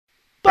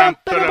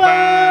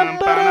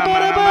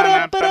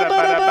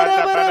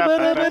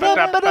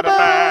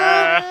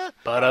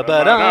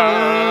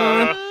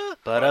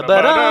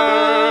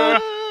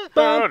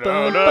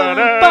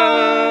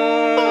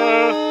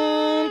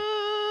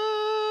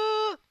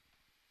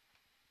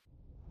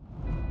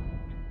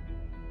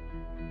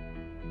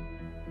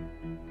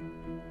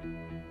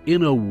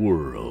In a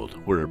world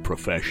where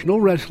professional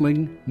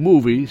wrestling,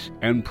 movies,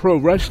 and pro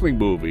wrestling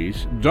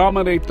movies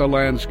dominate the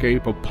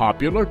landscape of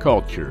popular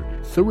culture,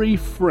 three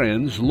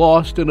friends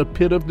lost in a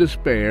pit of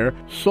despair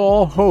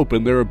saw hope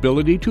in their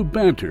ability to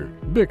banter,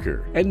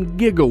 bicker, and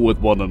giggle with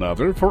one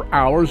another for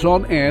hours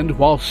on end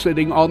while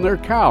sitting on their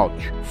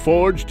couch,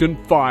 forged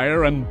in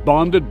fire and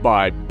bonded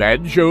by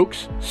bad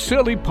jokes,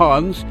 silly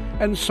puns,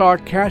 and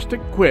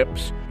sarcastic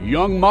quips.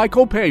 Young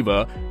Michael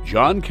Pava,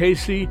 John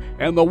Casey,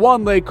 and the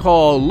one they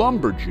call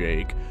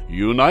Lumberjake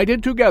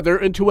united together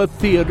into a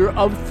theater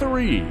of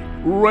three,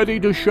 ready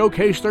to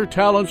showcase their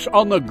talents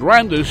on the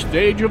grandest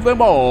stage of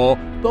them all,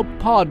 the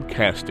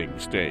podcasting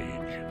stage.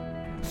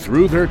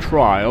 Through their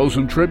trials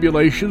and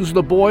tribulations,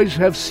 the boys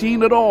have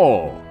seen it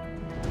all.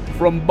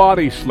 From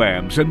body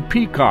slams and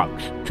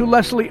peacocks, to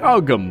Leslie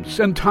Uggams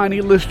and Tiny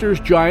Lister's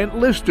Giant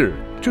Lister,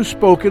 to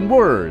spoken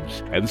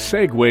words and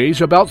segues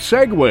about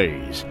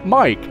segues.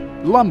 Mike,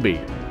 Lumbee,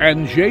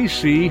 and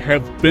JC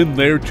have been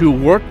there to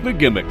work the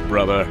gimmick,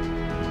 brother.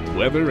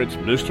 Whether it's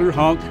Mr.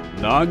 Hunk,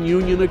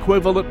 non-union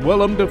equivalent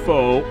Willem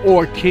Dafoe,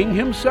 or King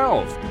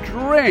himself,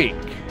 Drake,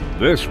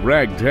 this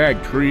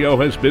ragtag trio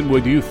has been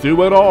with you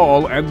through it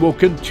all and will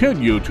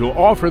continue to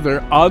offer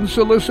their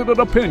unsolicited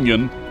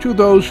opinion to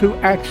those who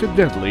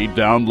accidentally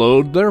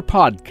download their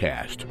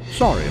podcast.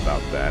 Sorry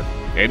about that.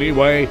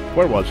 Anyway,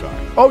 where was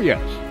I? Oh yes,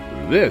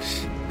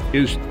 this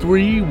is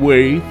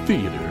Three-Way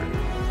Theater.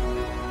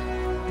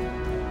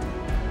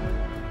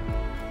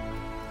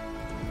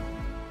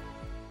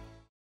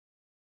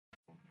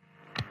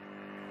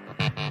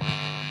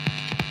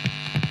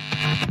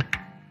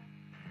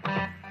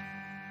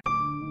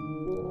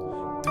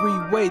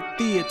 Three-Way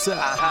Theater.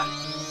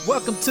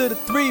 Welcome to the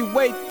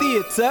Three-Way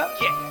Theater.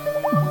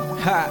 Yeah.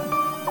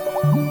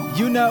 Ha.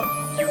 You know.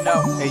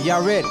 Hey,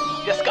 y'all ready?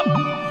 Let's go.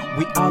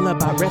 We all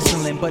about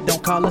wrestling, but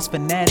don't call us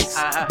fanatics.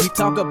 We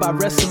talk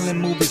about wrestling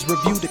movies,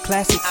 review the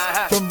classics.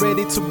 From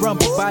Ready to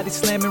Rumble, Body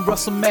Slamming,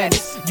 Russell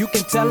Madness. You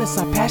can tell it's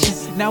our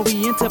passion. Now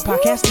we into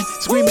podcasting,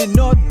 screaming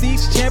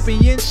Northeast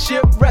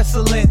Championship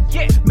Wrestling.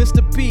 Yeah.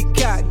 Mr.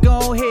 Peacock,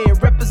 go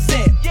ahead,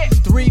 represent. Yeah.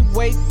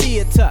 Three-Way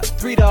Theater,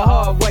 three the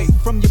hard way.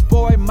 From your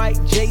boy Mike,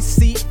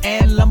 JC,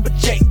 and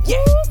Lumberjake. Yeah.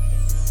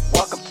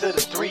 Welcome to the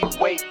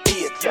Three-Way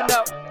Theater. You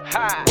know.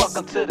 Hi.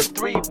 Welcome to the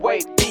Three-Way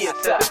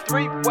Theater.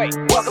 Three-way.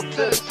 Welcome to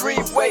the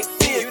Three-Way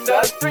Theater. You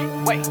know,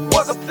 three-way.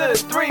 Welcome to the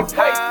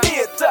Three-Way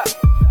Theater.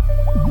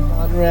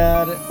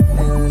 Conrad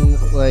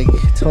and like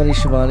Tony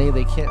Schiavone,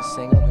 they can't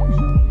sing on their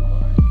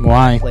show.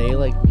 Why? Play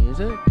like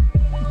music.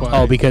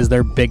 Oh, because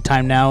they're big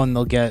time now and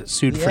they'll get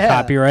sued for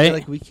copyright.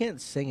 Like we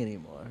can't sing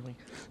anymore. Like,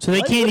 so they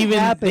what can't would even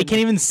happen? they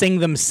can't even sing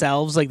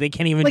themselves. Like they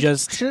can't even like,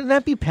 just. Shouldn't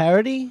that be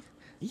parody?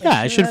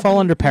 Yeah, it should fall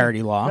under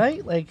parody law.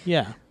 Right? Like.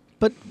 Yeah.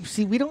 But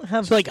see, we don't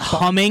have. So like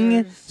humming.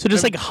 sponsors. So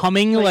just like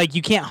humming, like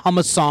you can't hum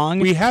a song.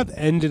 We have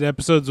ended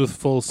episodes with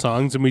full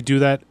songs, and we do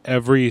that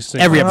every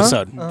single Every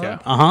episode.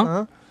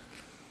 Yeah.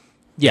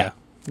 Yeah.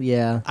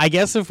 Yeah. I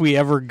guess if we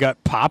ever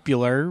got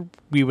popular,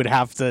 we would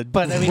have to.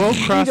 But I mean, We'll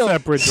we cross don't-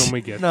 that bridge when we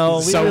get No,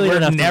 we so really we're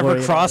don't have to never worry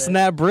about crossing it.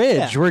 that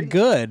bridge. Yeah, We're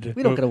good.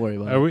 We don't gotta worry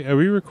about Are it.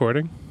 we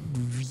recording?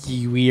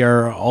 We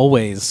are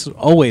always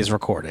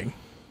recording.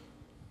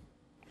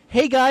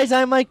 Hey guys,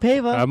 I'm Mike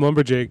Pava. I'm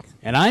Lumberjake.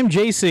 And I'm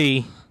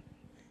JC.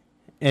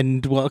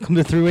 And welcome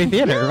to Three-Way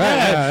Theater.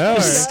 Right? all You're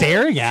right.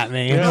 staring at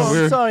me. Yeah, I'm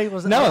we're- sorry.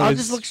 No, I'll it's-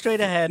 just look straight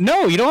ahead.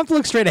 No, you don't have to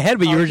look straight ahead,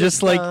 but you I'll were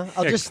just like.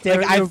 I'll just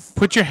stare like at your.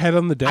 Put your head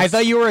on the desk. I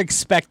thought you were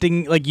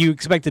expecting, like, you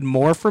expected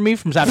more from me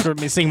from after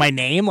me saying my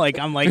name. Like,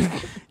 I'm like,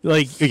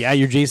 yeah,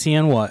 you're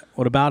JCN. What?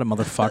 What about it,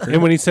 motherfucker?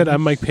 And when he said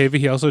I'm Mike Pava,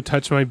 he also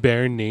touched my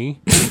bare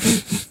knee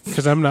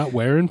because I'm not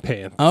wearing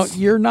pants. Oh,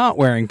 you're not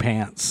wearing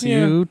pants.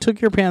 Yeah. You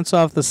took your pants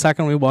off the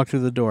second we walked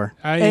through the door.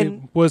 I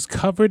was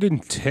covered in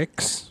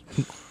ticks.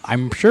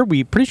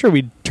 Pretty sure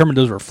we determined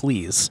those were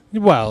fleas.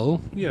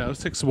 Well,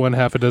 6 of one,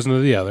 half a dozen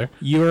of the other.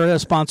 You're a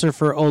sponsor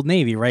for Old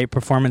Navy, right?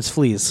 Performance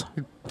Fleas.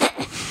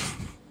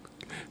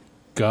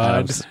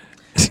 God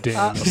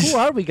damn. Who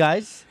are we,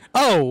 guys?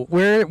 Oh,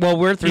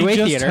 we're Three-Way He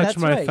just Theater. touched That's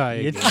my right. thigh.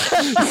 again.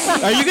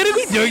 Are you going to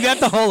be doing that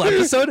the whole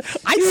episode?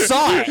 I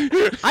saw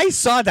it. I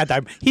saw it that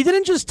time. He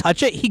didn't just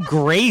touch it. He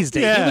grazed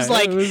it. Yeah,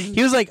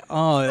 he was like,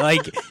 oh,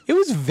 like, it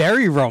was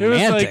very It was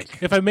romantic.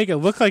 like, if I make it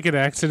look like an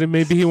accident,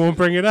 maybe he won't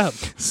bring it up.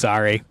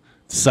 Sorry.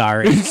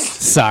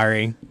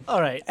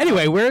 All right.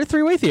 Anyway, we're at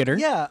Three-Way Theater.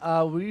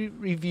 Yeah, we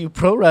review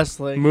pro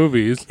wrestling.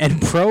 Movies.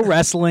 And pro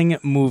wrestling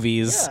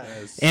movies.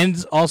 Yes.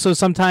 And also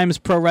sometimes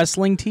pro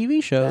wrestling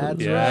TV shows.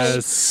 That's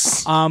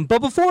Yes. But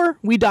before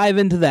we dive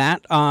into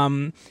that,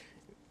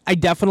 I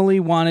definitely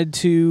wanted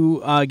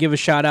to give a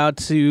shout out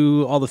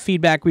to all the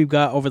feedback we've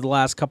got over the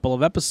last couple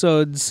of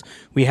episodes.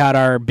 We had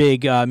our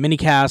big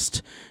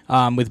minicast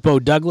with Bo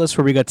Douglas,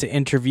 where we got to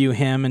interview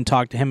him and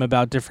talk to him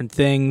about different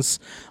things.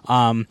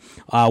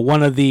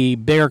 One of the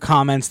bigger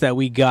comments that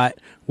we got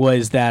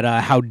was that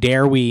how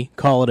dare we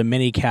call it a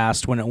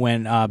minicast when it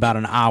went about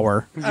an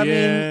hour.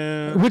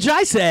 Which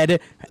I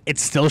said,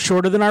 it's still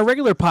shorter than our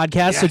regular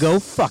podcast, so go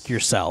fuck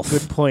yourself.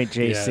 Good point,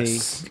 JC.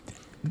 Yes.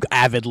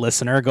 Avid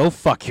listener, go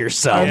fuck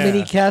yourself. Our Yeah.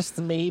 mini cast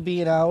may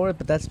be an hour,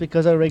 but that's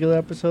because our regular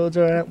episodes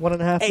are at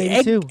 1.5,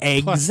 maybe 2.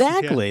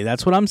 Exactly.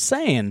 That's what I'm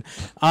saying.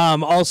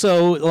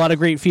 Also, a lot of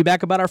great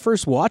feedback about our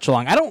first watch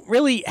along. I don't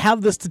really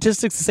have the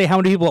statistics to say how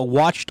many people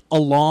watched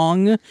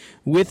along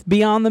with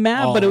Beyond the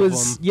Map, All but it of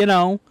was,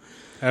 them.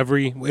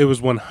 It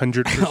was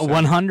 100%.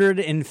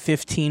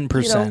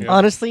 115%.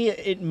 Honestly,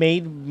 it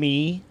made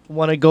me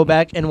want to go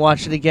back and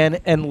watch it again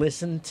and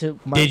listen to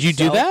myself. Did you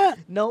do that?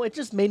 No, it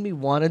just made me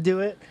want to do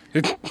it.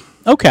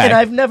 Okay. And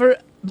I've never,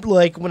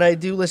 when I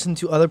do listen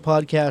to other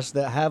podcasts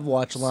that have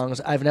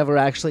watch-alongs, I've never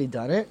actually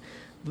done it.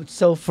 But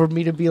so for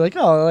me to be like,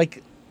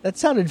 that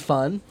sounded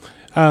fun.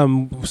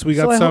 So we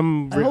got I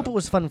hope it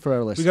was fun for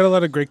our We listeners. got a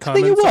lot of great think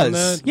comments it on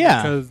was, that.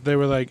 yeah. Because they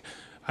were like,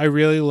 I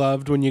really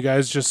loved when you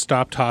guys just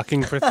stopped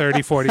talking for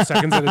 30, 40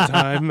 seconds at a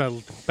time.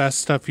 The best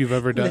stuff you've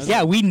ever done.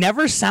 Yeah, we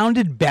never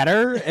sounded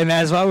better, and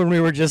that's why when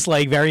we were just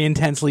very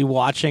intensely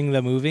watching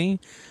the movie.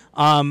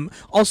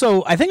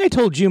 Also, I think I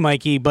told you,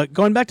 Mikey, but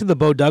going back to the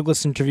Bo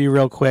Douglas interview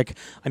real quick,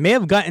 I may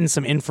have gotten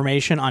some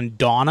information on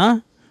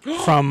Donna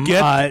from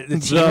Get the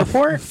Teen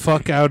Report.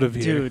 fuck out of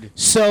here. Dude.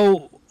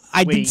 So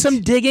I did Wait. some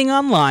digging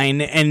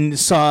online and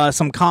saw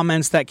some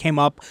comments that came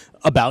up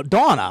about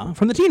Donna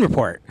from the Teen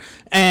Report,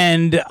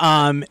 and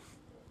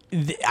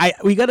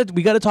we got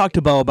to talk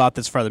to Bo about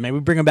this further. Maybe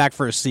bring him back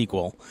for a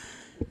sequel.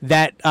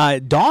 That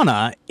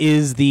Donna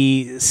is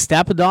the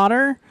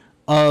stepdaughter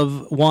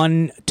of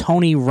one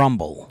Tony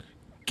Rumble.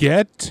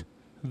 Get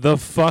the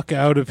fuck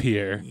out of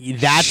here.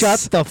 Shut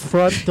the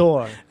front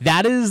door.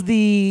 That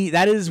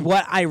is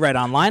what I read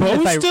online.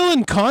 Bo's still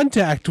in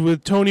contact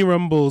with Tony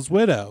Rumble's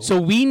widow. So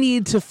we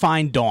need to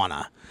find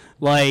Donna.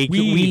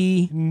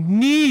 we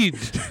need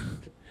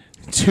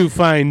to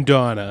find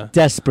Donna.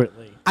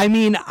 Desperately. I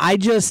mean, I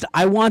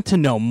want to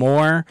know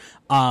more.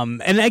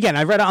 And again,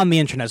 I read it on the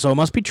internet, so it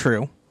must be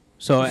true.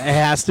 So it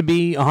has to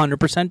be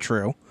 100%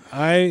 true.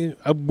 I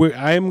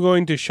am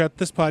going to shut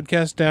this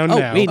podcast down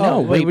now. Wait,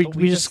 no, wait, we but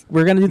we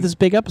we're gonna do this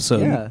big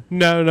episode. Yeah.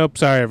 Nope.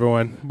 Sorry,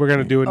 everyone. We're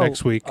gonna do it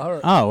next week. All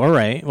right. Oh, all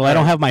right. Well, I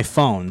don't have my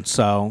phone,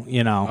 so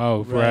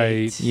Oh,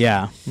 right.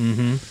 Yeah.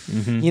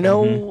 Mm-hmm. You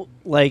know,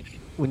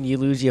 when you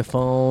lose your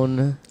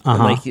phone,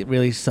 Uh-huh. it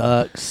really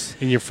sucks.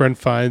 And your friend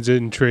finds it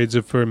and trades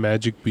it for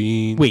magic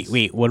beans.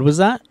 Wait. What was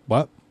that?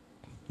 What?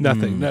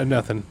 Nothing. No,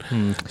 nothing.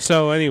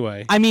 So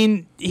anyway, I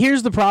mean,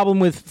 here's the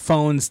problem with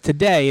phones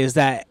today: is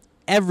that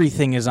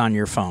everything is on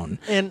your phone.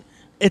 And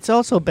it's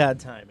also bad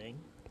timing.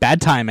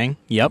 Bad timing.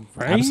 Yep.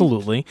 Right?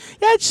 Absolutely.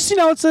 Yeah. It's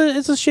just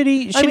it's a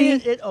shitty. I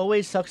mean, it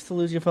always sucks to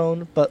lose your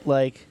phone, but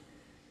I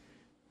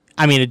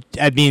mean,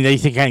 you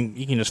think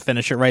you can just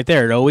finish it right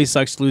there. It always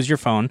sucks to lose your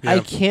phone. Yeah. I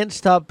can't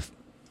stop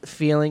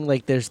feeling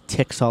like there's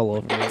ticks all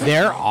over me.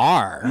 There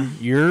are.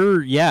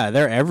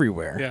 They're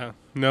everywhere. yeah.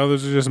 No,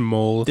 those are just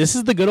moles. This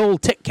is the good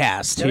old tick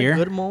cast Is that here. a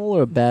good mole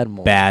or a bad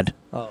mole? Bad.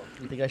 Oh,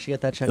 you think I should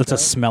get that checked It's a out?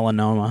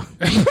 smelanoma.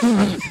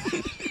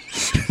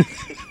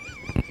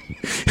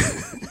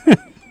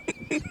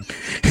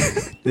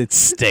 It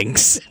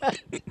stinks.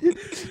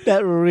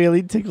 That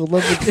really tickled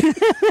up.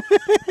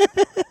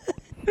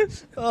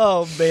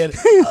 Oh man,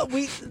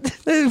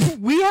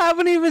 We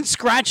haven't even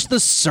scratched the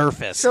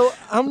surface. so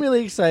I'm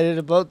really excited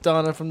about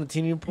Donna from the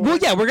Teen Report. Well,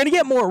 yeah, we're gonna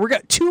get more. We're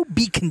gonna to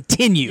be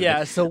continued.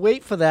 Yeah, so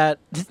wait for that.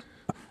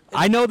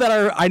 I know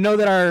that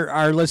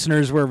our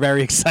listeners were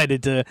very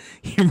excited to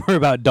hear more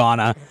about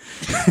Donna.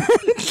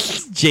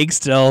 Jake's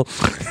still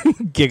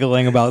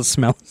giggling about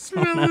smell.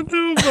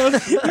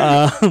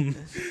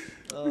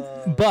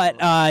 But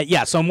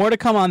yeah, so more to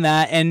come on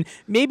that, and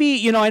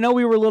maybe I know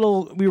we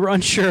were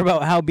unsure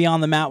about how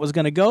Beyond the Mat was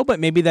going to go, but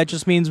maybe that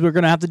just means we're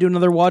going to have to do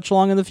another watch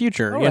along in the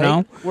future. All You know?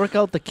 right, work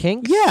out the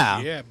kinks. Yeah.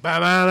 Yeah.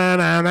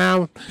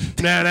 Ba-ba-na-na-now.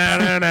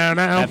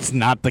 Na-na-na-na-now. That's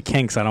not the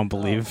Kinks, I don't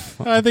believe.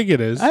 I think it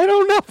is. I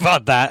don't know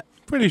about that.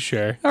 Pretty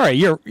sure. All right,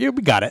 we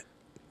got it.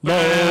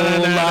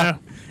 Lola,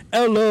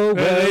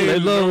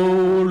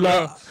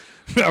 Lola.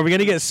 Are we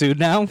gonna get sued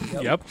now?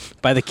 Yep.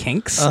 By the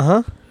Kinks? Uh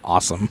huh.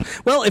 Awesome.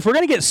 Well, if we're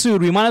going to get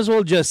sued, we might as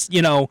well just,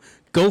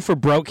 go for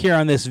broke here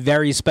on this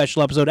very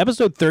special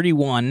episode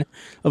 31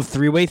 of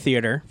Three-Way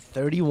Theater.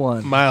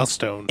 31.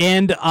 Milestone.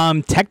 And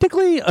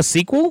technically a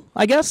sequel,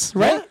 I guess,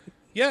 right?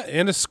 Yeah,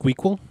 and a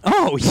squeakle.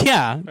 Oh,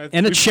 yeah.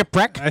 And a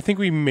shipwreck. I think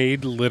we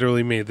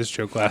literally made this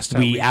joke last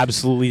time. We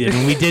absolutely did.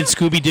 When we did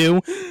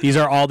Scooby-Doo, these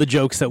are all the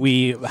jokes that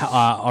we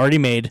already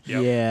made.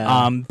 Yep.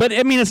 Yeah. But,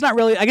 I mean, it's not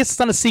really, I guess it's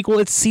not a sequel,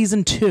 it's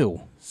season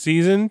 2.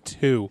 Season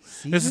 2. This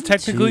is Season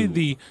technically 2.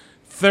 the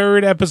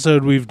third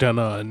episode we've done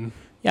on.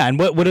 Yeah, and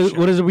what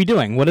is we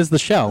doing? What is the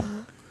show?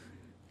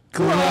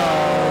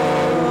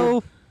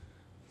 Glow.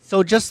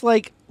 So just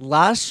like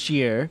last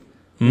year,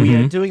 we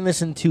are doing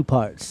this in 2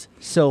 parts.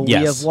 So we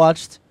Yes. have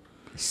watched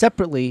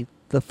separately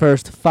the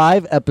first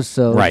 5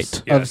 episodes Right.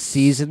 of Yes.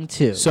 season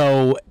 2.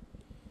 So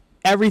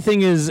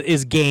everything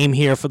is game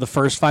here for the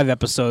first 5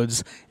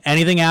 episodes.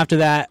 Anything after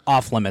that,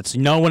 off limits.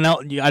 No one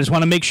else. I just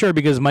want to make sure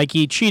because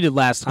Mikey cheated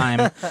last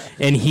time,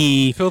 and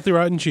he Filthy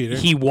rotten cheater.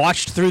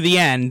 watched through the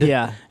end.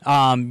 Yeah.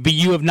 But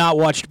you have not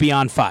watched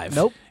beyond 5.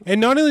 Nope. And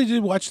not only did he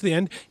watch the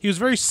end, he was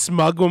very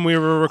smug when we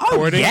were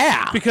recording.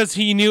 yeah. Because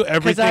he knew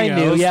everything I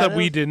knew, else yeah. that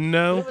we didn't It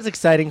know. was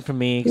exciting for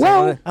me. 'Cause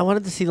Well- I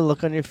wanted to see the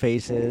look on your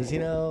faces, you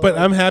know. But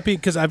I'm happy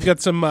because I've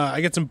got some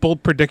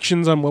bold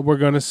predictions on what we're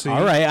going to see.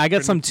 All right, I got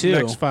for some the too.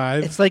 Next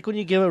 5. it's like when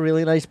you give a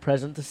really nice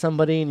present to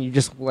somebody and you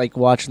just like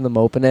watching them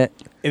open it.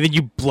 And then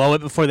you blow it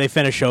before they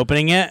finish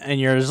opening it, and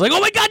you're just like, "Oh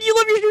my god, you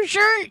love your new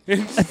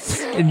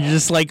shirt!" And you're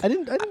just like, I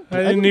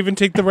didn't even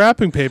take the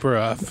wrapping paper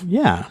off.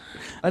 "Yeah."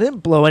 I didn't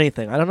blow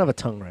anything. I don't have a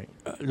tongue ring.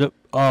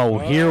 Oh,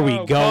 here we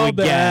Oh, go call again.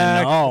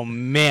 back. Oh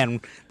man,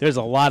 there's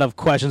a lot of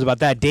questions about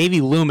that. Davey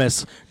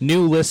Loomis,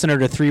 new listener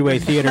to Three Way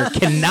Theater,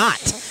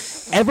 cannot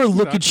ever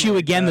look at you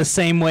again the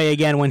same way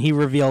again when he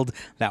revealed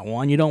that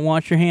 1, you don't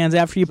wash your hands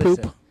after you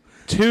Listen. poop.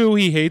 2,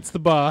 he hates the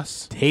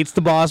boss. Hates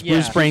the boss,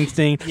 Bruce Yeah.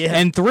 Springsteen. Yeah.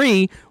 And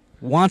 3,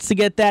 wants to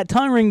get that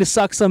tongue ring to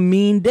suck some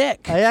mean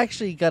dick. I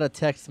actually got a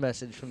text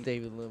message from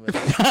David Loomis,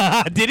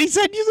 Did he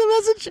send you the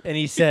message? and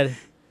he said,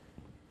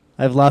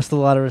 "I've lost a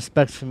lot of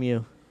respect from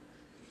you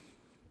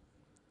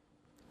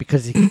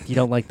because you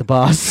don't like the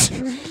boss."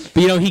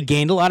 But you know, he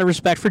gained a lot of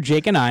respect for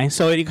Jake and I,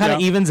 so it kind of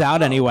Yeah. evens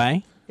out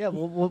anyway. Yeah.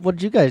 Well, what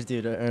did you guys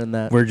do to earn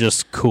that? We're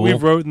just cool. We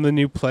wrote in the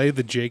new play,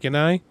 The Jake and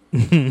I.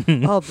 That's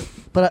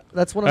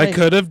one of I my.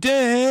 could have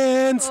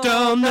danced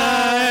all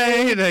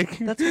night. That's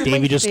one of my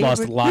Davey just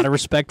lost a favorite- lot of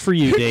respect for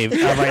you, Dave,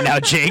 right now,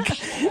 Jake.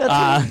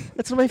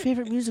 That's one of my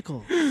favorite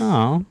musicals.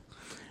 Oh.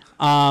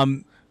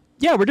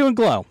 Yeah, we're doing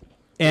Glow.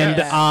 And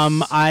Yes.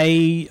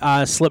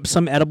 I slipped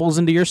some edibles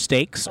into your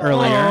steaks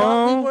earlier.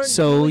 Oh, we weren't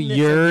So doing this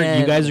you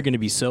again. guys are going to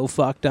be so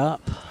fucked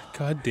up.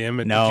 God damn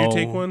it. No. Did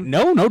you take one?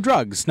 No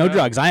drugs. No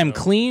drugs. I am no.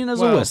 clean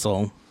as a Well,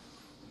 whistle.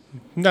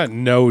 Not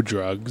no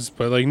drugs,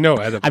 but like no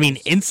edibles. I mean,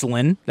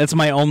 insulin. That's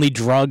my only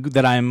drug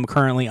that I'm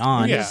currently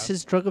on. Yeah. It's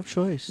his drug of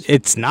choice.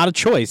 It's not a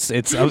choice.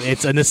 It's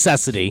a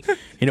necessity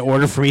in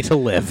order for me to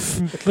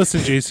live. Listen,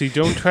 JC,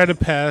 don't try to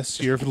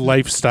pass your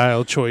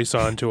lifestyle choice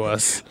on to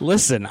us.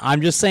 Listen,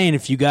 I'm just saying,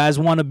 if you guys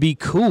want to be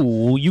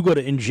cool, you got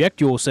to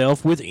inject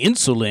yourself with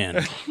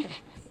insulin.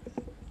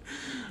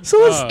 So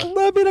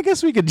I mean, I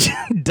guess we could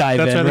dive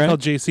That's in, why they right? call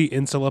JC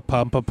Insula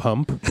Pump.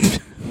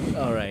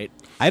 All right.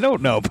 I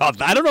don't know about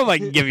that. I don't know if I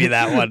can give you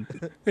that one.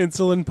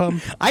 Insulin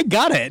pump. I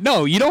got it.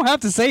 No, you don't have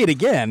to say it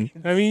again.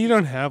 I mean, you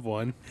don't have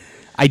one.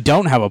 I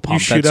don't have a You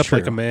pump. shoot That's up true.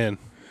 like a man.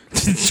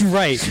 That's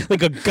right.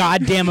 Like a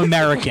goddamn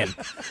American.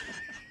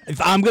 If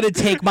I'm going to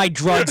take my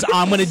drugs,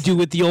 I'm going to do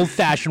it the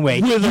old-fashioned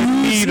way.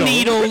 With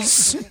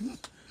needles.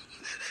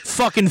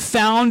 Fucking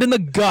found in the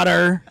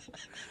gutter.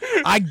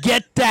 I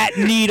get that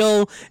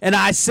needle, and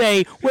I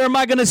say, where am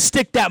I going to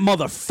stick that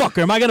motherfucker?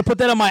 Am I going to put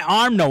that on my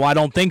arm? No, I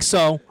don't think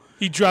so.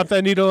 He dropped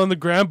that needle on the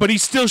ground, but he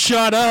still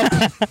shot up.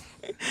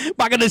 Am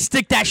I gonna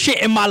stick that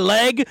shit in my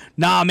leg?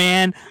 Nah,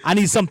 man. I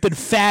need something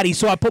fatty,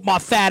 so I put my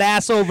fat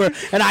ass over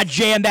and I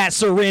jam that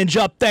syringe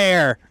up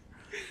there.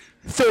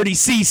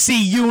 30cc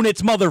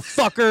units,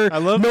 motherfucker. I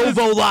love this.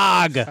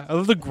 Novolog. I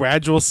love the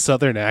gradual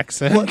Southern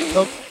accent.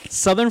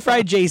 Southern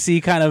Fried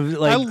JC kind of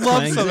like. I love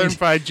clangs Southern it,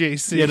 Fried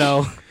JC. You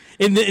know,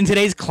 in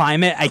today's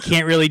climate, I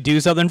can't really do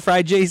Southern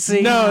Fried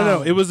JC.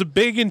 No, it was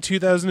big in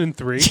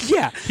 2003.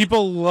 Yeah.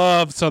 People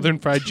love Southern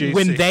Fried JC.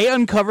 When they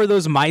uncover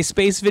those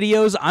MySpace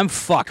videos, I'm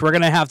fucked. We're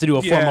gonna have to do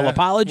a formal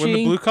apology. When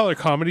the Blue Collar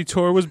Comedy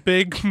Tour was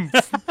big,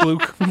 Blue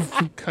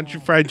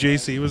Country Fried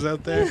JC was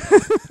out there.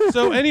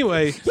 So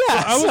anyway,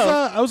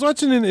 I was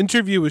watching an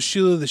interview with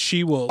Sheila the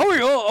She-Wolf.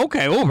 Oh,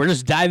 okay. Oh, we're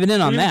just diving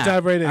in on We're that. gonna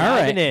dive right in. All right.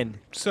 Diving in.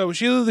 So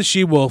Sheila the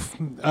She-Wolf,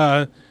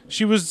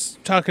 she was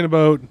talking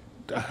about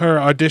her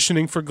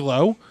auditioning for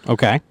Glow,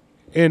 Okay.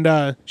 and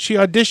she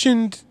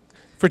auditioned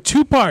for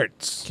 2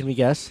 parts. Can we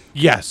guess?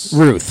 Yes.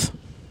 Ruth.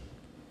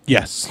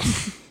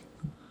 Yes.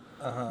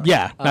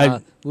 Yeah.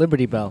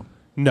 Liberty Bell.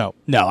 No.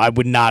 No, I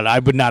would not. I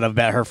would not have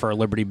bet her for a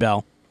Liberty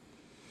Bell.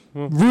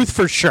 Ruth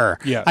for sure.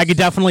 Yes. I could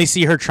definitely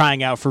see her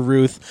trying out for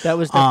Ruth. That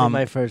was definitely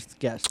my first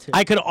guess too.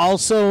 I could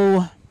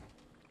also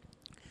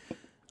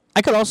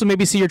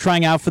maybe see her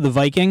trying out for the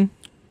Viking.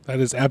 That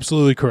is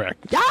absolutely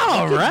correct.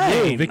 All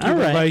right. Vicky All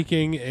the right.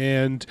 Viking,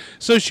 and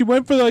so she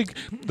went for like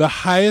the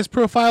highest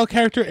profile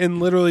character and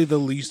literally the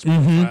least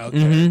profile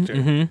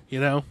character. You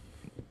know,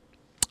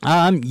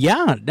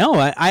 Yeah. No,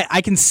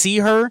 I can see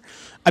her.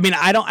 I mean,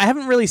 I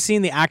haven't really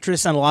seen the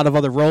actress in a lot of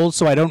other roles,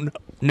 so I don't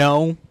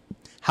know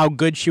how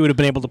good she would have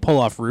been able to pull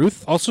off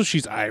Ruth. also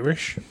she's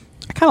Irish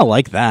I kind of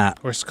like that.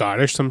 or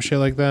Scottish, some shit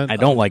like that. I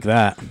don't like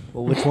that.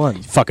 well, which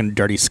one? Fucking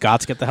dirty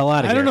Scots, get the hell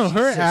out of I here. don't know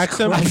her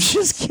accent. I'm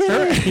just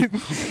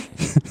kidding.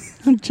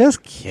 I'm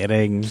just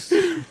kidding.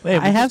 Wait,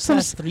 I have some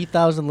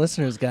 3,000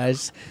 listeners,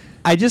 guys.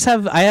 I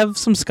have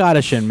some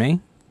Scottish in me.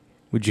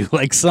 Would you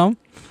like some?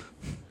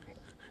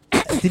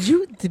 Did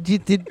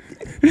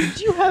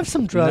you have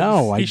some drugs?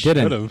 No, I He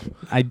didn't. should've.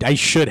 I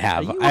should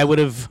have. Are you- I would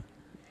have.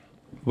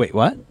 Wait,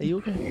 what? Are you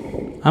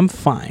okay? I'm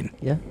fine.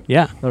 Yeah.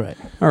 Yeah. All right.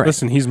 All right.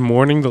 Listen, he's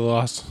mourning the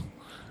loss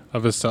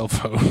of his cell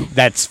phone.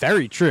 That's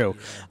very true.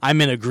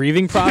 I'm in a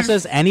grieving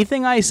process.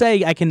 Anything I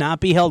say, I cannot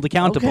be held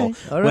accountable. Okay,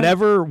 all right.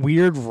 Whatever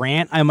weird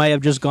rant I might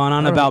have just gone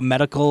on All right. about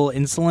medical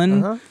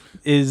insulin Uh-huh.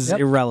 is Yep.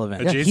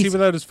 irrelevant. Yeah, JC he's-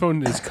 without his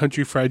phone is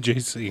Country Fried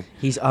JC.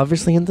 He's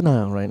obviously in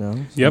denial right now.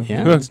 Yep.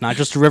 Yeah, it's not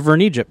just a river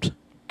in Egypt.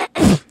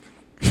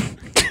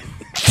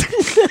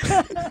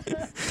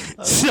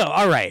 So,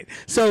 all right.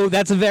 So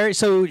that's a very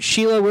so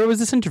Sheila. Where was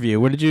this interview?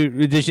 Where did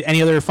you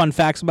any other fun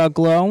facts about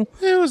Glow?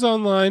 It was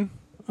online.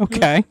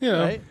 Okay. You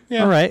know. Right.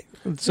 Yeah. All right.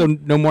 So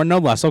no more, no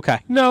less. Okay.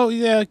 No,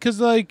 yeah, because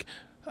like,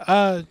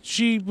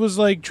 she was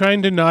like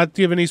trying to not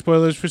give any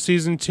spoilers for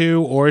season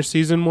 2 or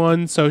season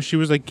 1, so she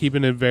was like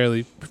keeping it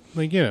very,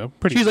 like, you know,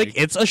 pretty. She's like,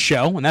 vague. it's a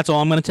show, and that's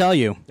all I'm going to tell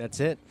you. That's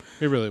it.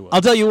 It really was.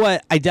 I'll tell you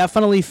what, I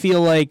definitely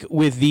feel like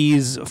with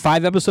these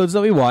 5 episodes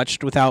that we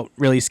watched, without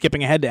really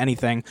skipping ahead to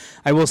anything,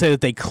 I will say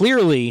that they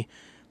clearly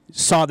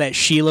saw that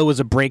Sheila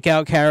was a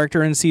breakout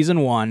character in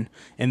season 1,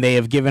 and they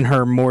have given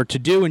her more to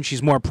do, and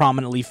she's more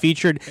prominently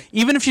featured.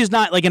 Even if she's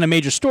not like in a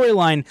major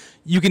storyline,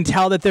 you can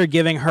tell that they're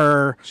giving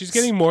her. She's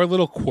getting more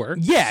little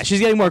quirks. Yeah, she's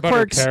getting more about her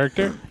quirks,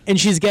 character. and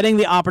she's getting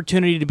the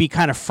opportunity to be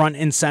kind of front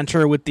and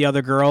center with the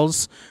other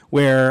girls.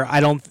 Where I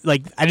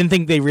didn't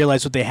think they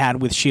realized what they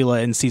had with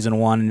Sheila in season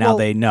 1, and now Well,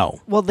 they know.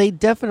 Well, they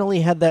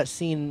definitely had that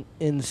scene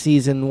in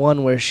season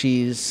 1 where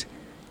she's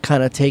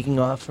kind of taking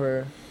off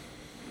her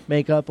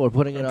makeup or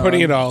putting it on.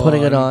 Putting it all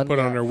Putting it on, on. put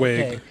on her wig.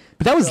 Okay.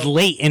 But that was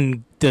late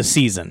in the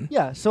season.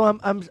 Yeah, so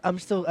I'm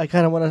still I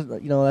kind of want to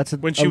that's a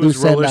When a she was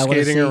loose end roller I wanna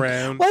skating see.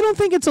 around. Well, I don't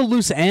think it's a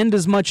loose end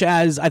as much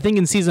as I think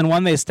in season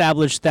 1 they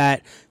established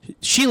that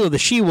Sheila the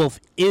She-Wolf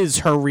is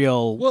her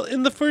real. Well,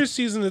 in the first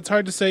season, it's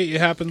hard to say it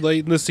happened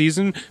late in the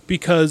season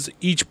because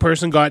each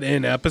person got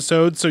an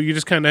episode, so you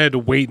just kind of had to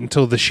wait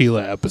until the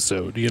Sheila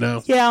episode, you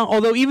know? Yeah,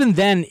 although even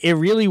then it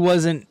really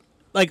wasn't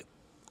like.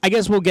 I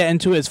guess we'll get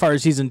into it as far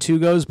as season 2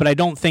 goes, but I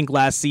don't think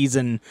last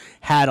season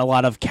had a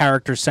lot of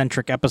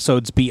character-centric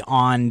episodes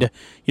beyond.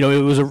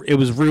 It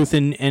was Ruth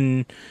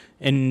and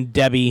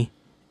Debbie.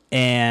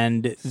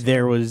 And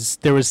there was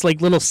like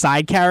little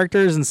side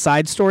characters and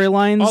side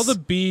storylines. All the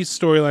B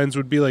storylines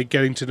would be like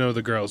getting to know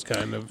the girls,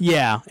 kind of.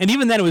 Yeah, and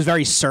even then it was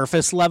very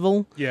surface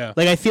level. Yeah.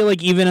 Like I feel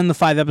like even in the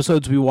 5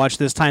 episodes we watched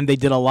this time, they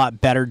did a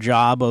lot better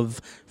job of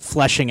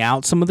fleshing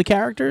out some of the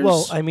characters.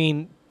 Well, I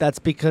mean, that's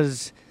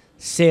because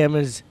Sam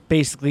is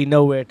basically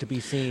nowhere to be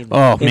seen.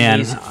 Oh, in man.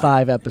 these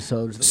 5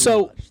 episodes. that we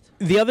So watched.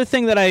 the other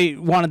thing that I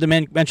wanted to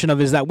mention of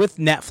is that with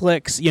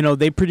Netflix,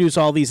 they produce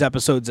all these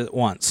episodes at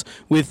once.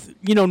 With,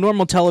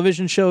 normal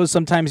television shows,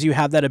 sometimes you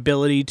have that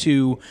ability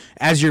to,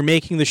 as you're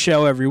making the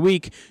show every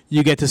week,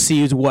 you get to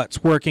see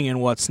what's working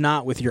and what's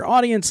not with your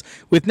audience.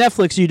 With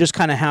Netflix, you just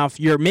kind of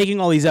you're making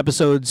all these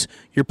episodes,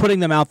 you're putting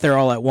them out there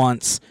all at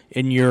once,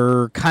 and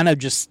you're kind of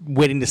just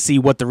waiting to see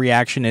what the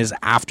reaction is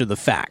after the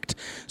fact.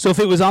 So if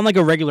it was on like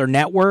a regular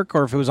network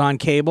or if it was on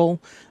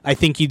cable, I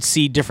think you'd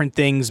see different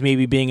things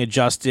maybe being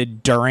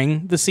adjusted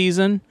during the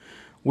season,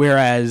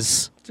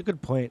 whereas That's a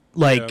good point.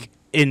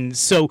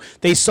 so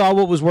they saw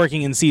what was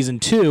working in season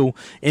 2,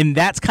 and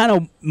that's kind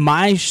of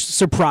my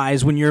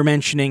surprise when you're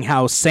mentioning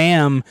how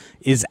Sam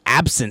is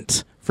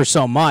absent for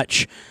so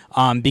much,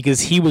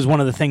 because he was one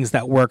of the things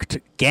that worked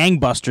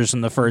gangbusters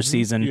in the first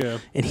season, Yeah.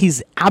 and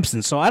he's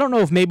absent. So I don't know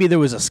if maybe there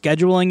was a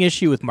scheduling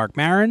issue with Mark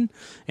Maron,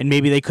 and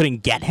maybe they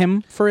couldn't get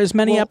him for as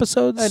many Well,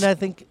 episodes. And I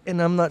think,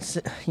 and I'm not,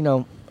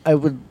 I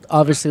would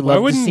obviously Why love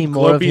to wouldn't see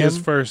Glow more of be him. his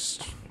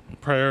first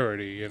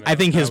priority? You know, I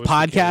think if his that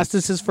was the podcast case.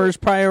 is his first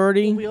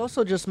priority. We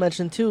also just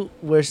mentioned too,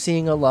 we're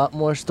seeing a lot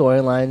more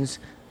storylines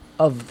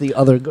of the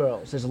other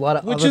girls. There's a lot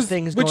of Which other is-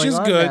 things which going is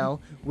on good. now.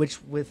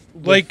 Which with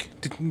Like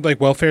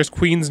Welfare's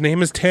queen's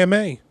name is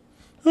Tam-A.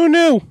 Who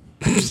knew?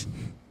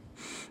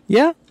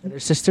 Yeah. and her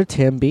sister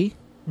Tambi.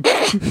 All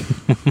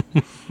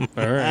right.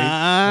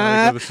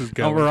 I like where this is Oh,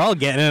 going. we're all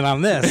getting in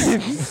on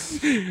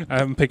this.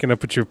 I'm picking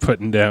up what you're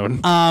putting down.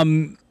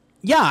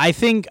 Yeah, I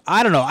think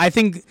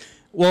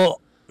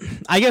well,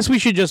 I guess we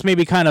should just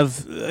maybe kind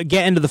of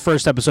get into the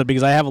first episode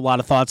because I have a lot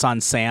of thoughts on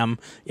Sam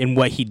in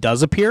what he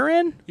does appear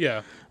in.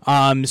 Yeah.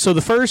 So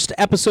the first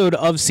episode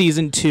of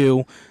season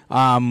 2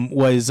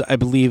 was, I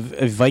believe,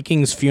 a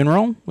Viking's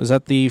funeral. Was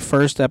that the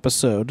first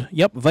episode?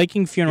 Yep,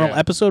 Viking funeral, Yeah.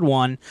 episode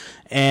 1,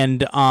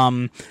 and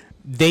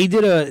they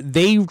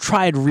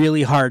tried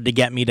really hard to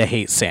get me to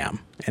hate Sam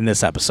in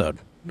this episode.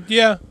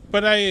 Yeah,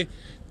 but I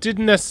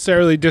didn't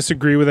necessarily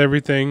disagree with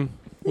everything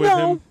with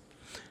him.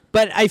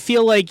 But I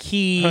feel like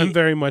I'm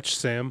very much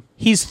Sam.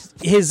 he's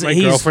My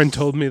girlfriend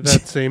told me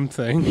that same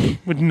thing,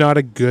 with not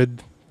a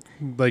good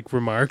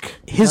remark.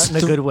 his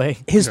Not in a good way.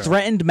 his Yeah.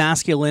 threatened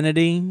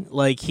masculinity,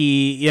 like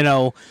he,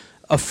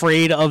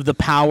 afraid of the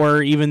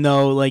power, even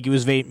though like it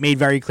was made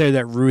very clear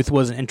that Ruth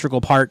was an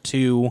integral part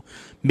to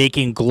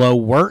making Glow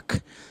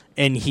work,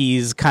 and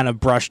he's kind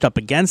of brushed up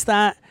against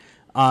that.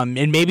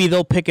 And maybe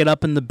they'll pick it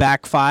up in the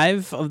back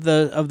 5 of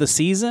the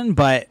season,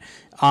 but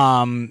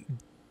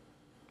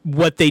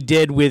what they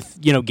did with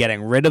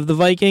getting rid of the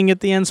Viking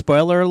at the end.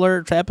 Spoiler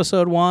alert to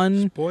episode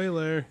 1.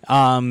 Spoiler.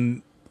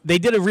 They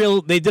did a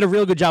real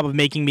good job of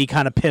making me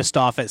kind of pissed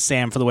off at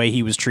Sam for the way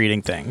he was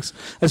treating things,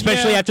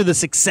 especially after the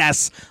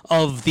success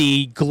of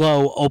the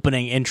Glow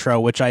opening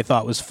intro, which I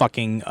thought was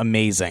fucking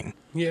amazing.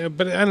 Yeah,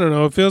 but I don't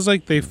know. It feels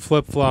like they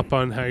flip-flop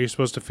on how you're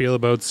supposed to feel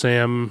about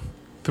Sam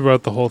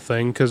throughout the whole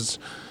thing, because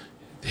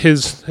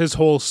his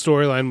whole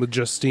storyline with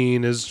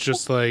Justine is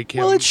just like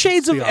him. Well, it's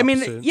shades of. the I mean,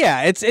 opposite.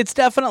 yeah, it's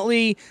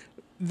definitely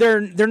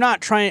they're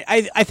not trying.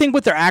 I think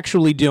what they're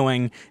actually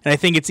doing, and I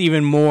think it's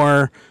even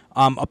more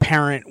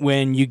apparent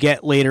when you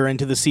get later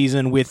into the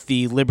season with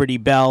the Liberty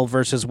Bell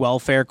versus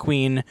Welfare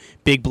Queen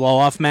big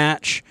blow-off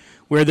match,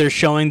 where they're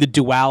showing the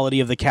duality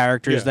of the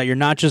characters, that you're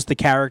not just the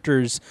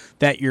characters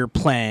that you're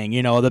playing.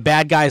 The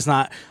bad guy's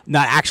not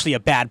actually a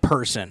bad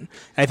person.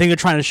 I think they're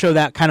trying to show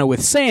that kind of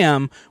with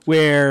Sam,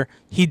 where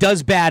he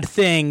does bad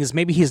things.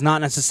 Maybe he's not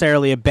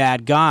necessarily a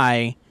bad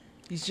guy.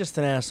 He's just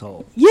an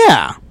asshole.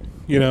 Yeah.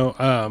 I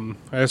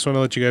just want to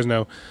let you guys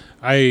know,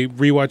 I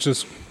rewatched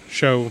this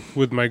show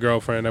with my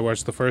girlfriend. I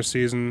watched the first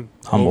season.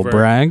 Humble over,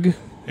 brag.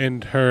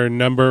 And her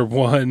number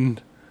one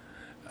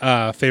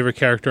favorite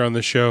character on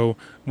the show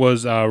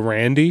was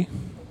Randy,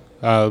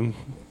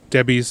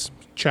 Debbie's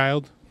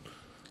child.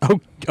 Oh,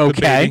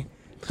 okay.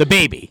 The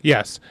baby.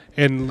 Yes,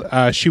 and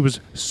she was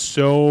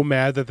so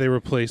mad that they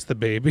replaced the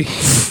baby.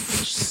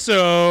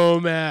 So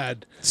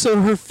mad.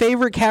 So her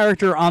favorite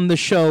character on the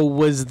show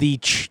was the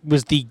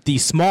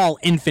small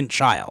infant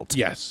child.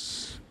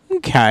 Yes.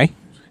 Okay.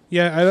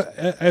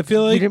 Yeah, I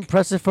feel You like didn't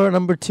press it for a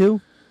number 2?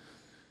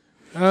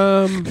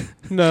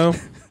 no,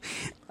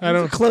 I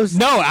don't. Close.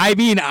 No, I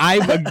mean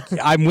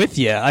I'm with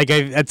you. Like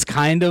that's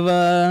kind of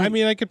a. I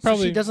mean, I could So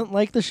probably. she doesn't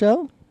like the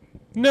show?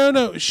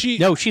 No, she.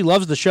 No, she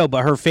loves the show,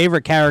 but her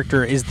favorite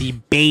character is the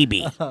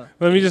baby.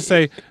 Let me just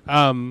say,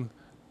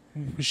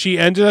 she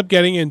ended up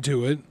getting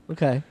into it.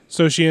 Okay.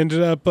 So she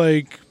ended up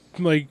like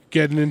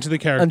getting into the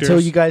characters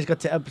Until you guys got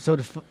to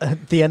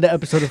the end of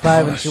episode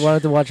 5 and she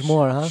wanted to watch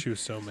more, huh? She was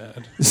so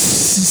mad.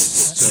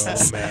 So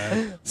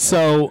mad.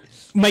 So,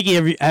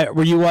 Mikey,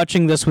 were you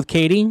watching this with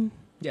Katie?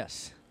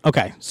 Yes.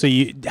 Okay. So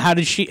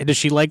does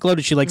she like Glow?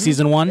 Did she like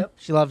season 1? Yep.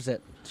 She loves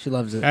it. She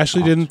loves it.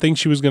 Ashley didn't think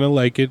she was gonna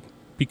like it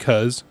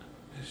because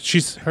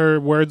her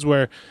words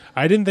were,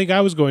 "I didn't think I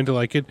was going to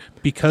like it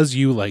because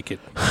you like it."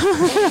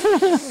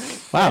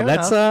 Wow, Fair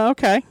that's enough.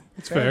 okay.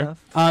 It's fair.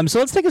 enough. So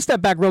let's take a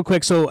step back real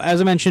quick. So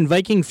as I mentioned,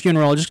 Viking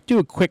Funeral, I'll just do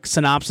a quick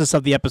synopsis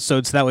of the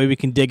episode so that way we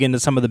can dig into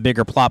some of the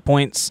bigger plot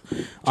points.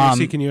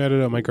 JC, can you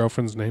edit out my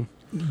girlfriend's name?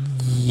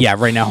 Yeah,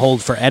 right now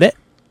hold for edit.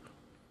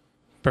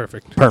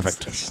 Perfect.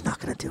 Perfect. She's not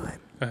going to do it.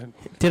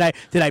 Did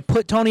I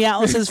put Tony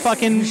Atlas's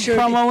fucking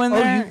promo in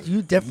there?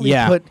 You definitely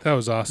Yeah. put That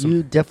was awesome.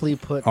 you definitely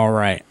put All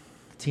right.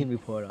 the Teen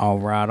Report on. All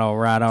right.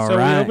 So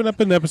we open up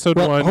in episode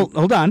Well, 1.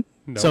 hold on.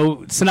 No.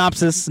 So,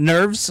 synopsis,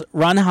 nerves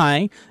run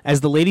high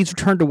as the ladies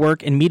return to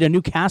work and meet a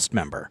new cast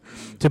member.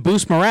 To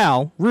boost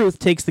morale, Ruth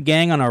takes the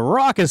gang on a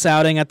raucous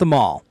outing at the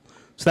mall.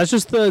 So that's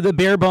just the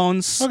bare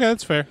bones. Okay,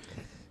 that's fair.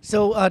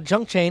 So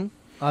Junk Chain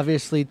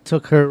obviously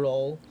took her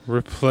role,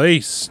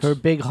 Replaced. her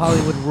big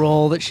Hollywood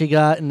role that she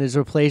got, and is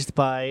replaced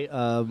by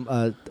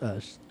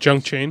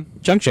Junk Chain.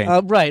 Junk chain.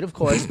 right, of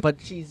course, but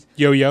she's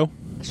Yo-yo.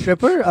 a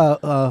stripper,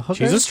 hooker.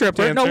 She's a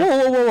stripper. No,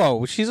 Dancer.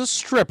 whoa. She's a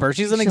stripper.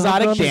 She's an She's a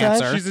exotic hooker on the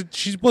side? dancer.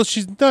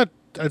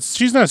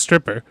 She's not a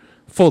stripper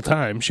full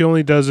time. She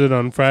only does it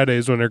on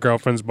Fridays when her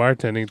girlfriend's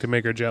bartending to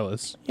make her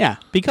jealous. Yeah,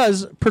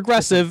 because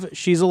progressive,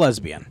 she's a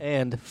lesbian.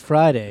 And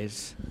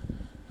Fridays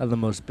are the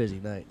most busy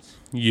nights.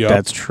 Yup.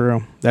 That's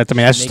true. That's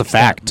just a Makes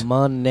fact. that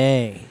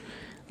money.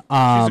 She's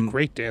a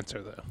great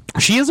dancer though.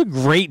 She is a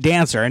great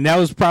dancer, and that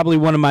was probably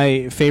one of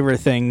my favorite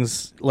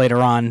things later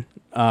on.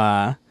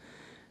 I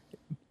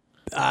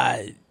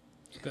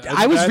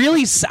was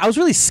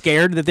really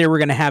scared that they were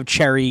going to have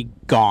Cherry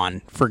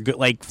gone for good,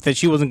 like that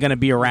she wasn't going to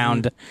be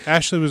around.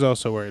 Ashley was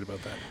also worried about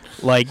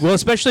that. Like, well,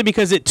 especially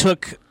because it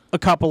took a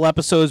couple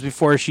episodes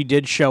before she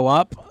did show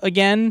up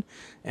again,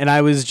 and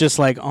I was just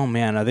like, oh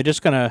man, are they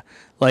just gonna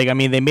like? I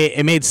mean,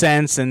 it made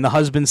sense, and the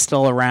husband's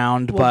still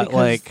around, Well, but because,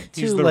 like,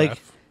 He's too, the like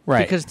ref.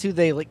 Right. because too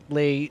they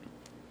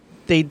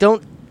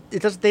don't.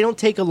 They don't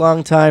take a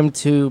long time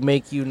to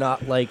make you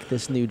not like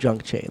this new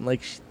Junk Chain. Like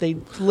they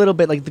a little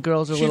bit like the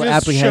girls are a She little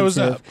just shows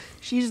apprehensive. up.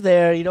 She's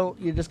there.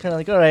 You're just kind of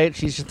like, all right.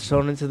 She's just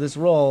thrown into this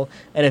role,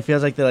 and it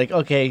feels like they're like,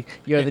 okay,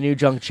 you're the new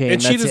Junk Chain.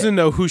 And she that's doesn't it.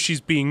 know who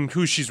she's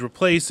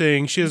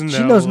replacing. She doesn't know.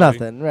 She knows like-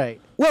 nothing,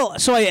 right? well,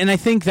 so I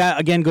think that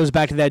again goes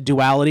back to that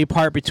duality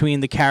part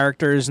between the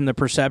characters and the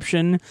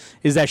perception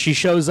is that she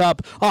shows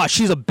up. Oh,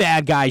 she's a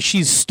bad guy.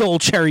 She stole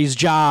Cherry's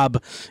job,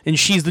 and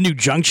she's the new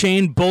Junk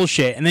Chain.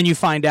 Bullshit. And then you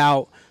find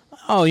out.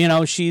 Oh,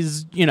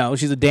 she's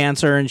a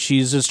dancer and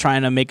she's just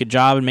trying to make a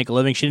job and make a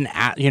living. She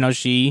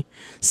didn't,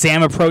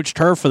 Sam approached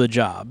her for the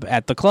job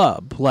at the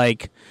club.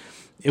 Like,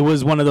 it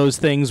was one of those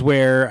things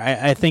where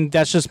I think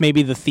that's just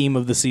maybe the theme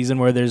of the season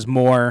where there's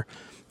more,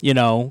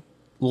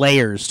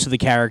 layers to the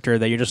character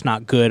that you're just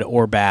not good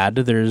or bad.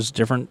 There's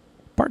different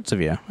parts of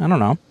you. I don't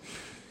know.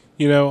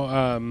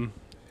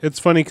 it's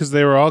funny because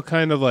they were all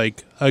kind of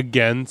like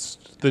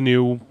against the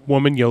new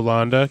woman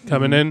Yolanda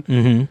coming in,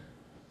 Mm-hmm.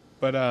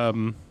 but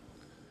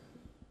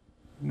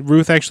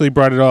Ruth actually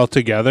brought it all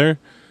together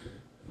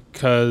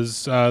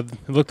because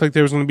it looked like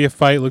there was going to be a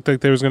fight, looked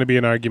like there was going to be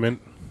an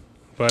argument,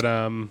 but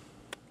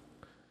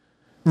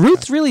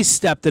Ruth really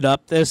stepped it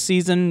up this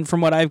season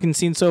from what I've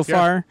seen so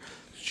far.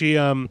 she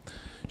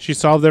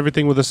solved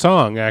everything with a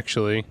song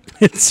actually.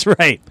 It's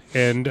right.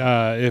 And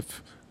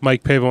if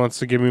Mike Pava wants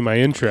to give me my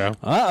intro.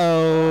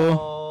 Uh-oh.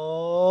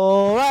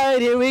 All right,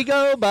 here we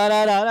go.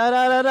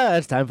 Ba-da-da-da-da-da.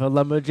 It's time for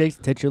Lumberjake's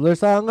titular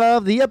song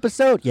of the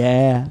episode.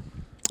 Yeah.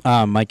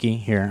 Mikey,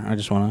 here, I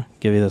just want to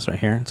give you this right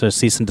here. So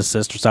cease and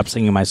desist or stop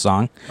singing my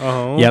song.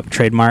 Oh. Yep,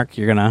 trademark.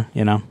 You're going to,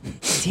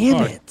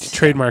 Damn it.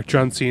 Trademark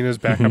John Cena's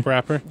backup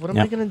rapper. What am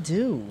Yeah. I going to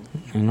do?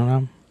 I don't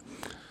know.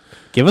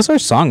 Give us our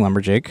song,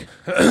 Lumberjake.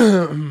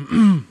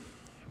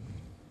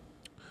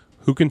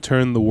 Who can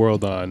turn the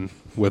world on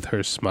with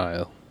her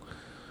smile?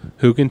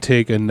 Who can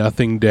take a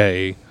nothing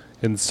day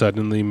and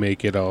suddenly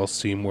make it all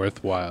seem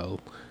worthwhile?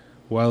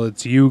 Well,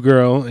 it's you,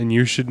 girl, and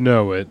you should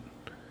know it.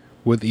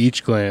 With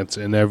each glance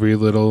and every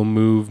little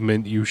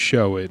movement you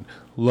show it.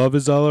 Love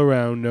is all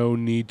around, no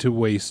need to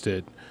waste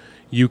it.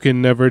 You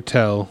can never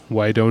tell,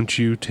 why don't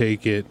you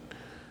take it?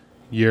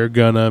 You're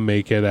gonna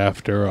make it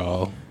after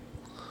all.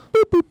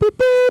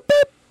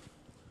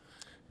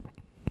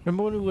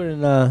 Remember when we were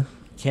in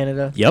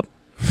Canada? Yep,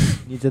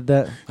 You did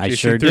that? I Jason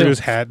sure threw do. his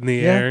hat in the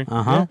Yeah. air.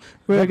 Uh-huh. Yeah.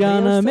 We're Like,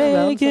 gonna still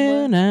around make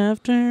it somewhere?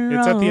 after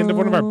It's at the end of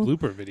one of our all.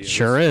 blooper videos.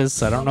 Sure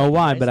is. I don't know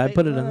why, but I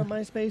put it in.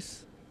 MySpace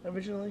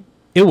originally.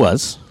 It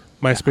was.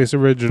 MySpace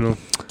original.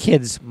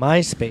 Kids,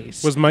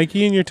 MySpace. Was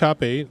Mikey in your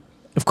top 8?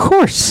 Of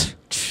course.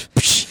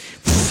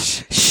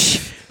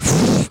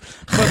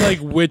 But like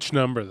which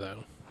number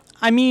though?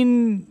 I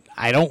mean,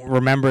 I don't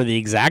remember the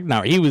exact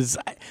number. He was.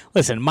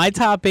 Listen, my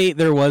top 8,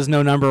 there was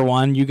no number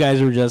 1. You guys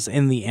were just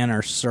in the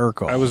inner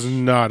circle. I was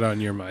not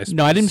on your MySpace.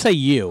 No, I didn't say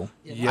you.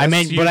 Yes, I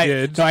meant, you but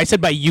did. I said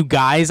by you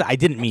guys. I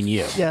didn't mean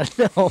you. Yeah,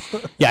 no.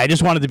 Yeah, I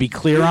just wanted to be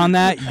clear on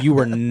that. You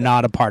were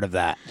not a part of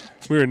that.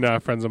 We were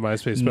not friends on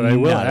MySpace, but I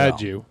will Not at add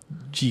all. you.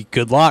 Gee,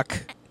 good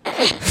luck.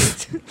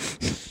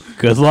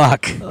 Good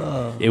luck.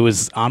 It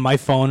was on my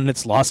phone and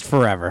it's lost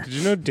forever. Did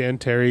you know Dan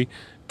Terry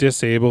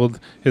disabled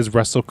his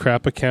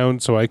WrestleCrap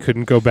account so I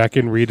couldn't go back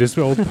and read his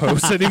old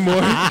posts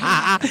anymore?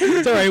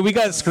 It's all right. We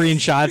got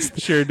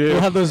screenshots. Sure do.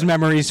 We'll have those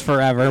memories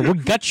forever. We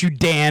got you,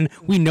 Dan.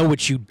 We know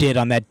what you did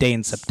on that day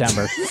in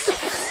September.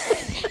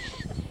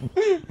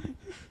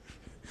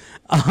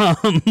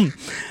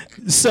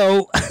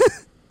 So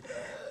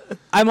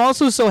I'm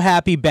also so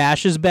happy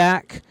Bash is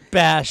back.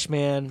 Bash,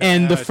 man.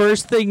 And the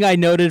first thing I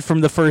noted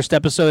from the first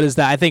episode is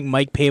that I think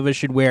Mike Pava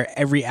should wear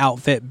every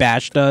outfit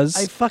Bash does.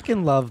 I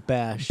fucking love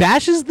Bash.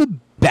 Bash is the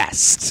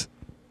best.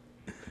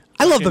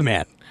 I love the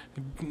man.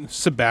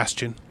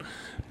 Sebastian.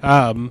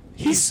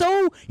 He's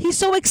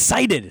so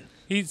excited.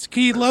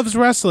 He loves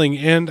wrestling,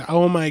 and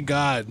oh my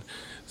god,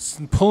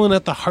 pulling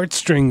at the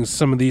heartstrings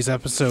some of these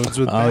episodes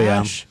with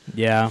Bash.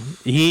 Yeah.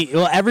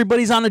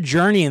 Everybody's on a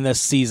journey in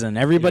this season.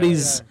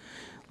 Everybody's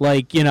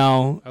like, I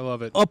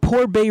love it. a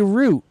poor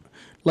Beirut.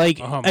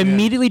 Like Oh, man.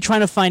 immediately trying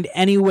to find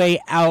any way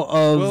out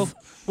of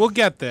We'll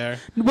get there.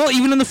 Well,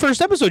 even in the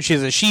first episode,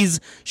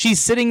 she's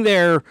sitting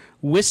there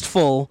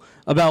wistful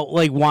about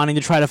like wanting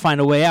to try to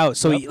find a way out.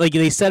 So like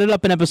they set it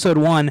up in episode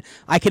 1.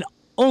 I can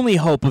only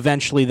hope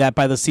eventually that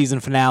by the season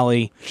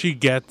finale, She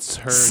gets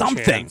her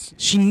something. chance.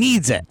 She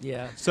needs it.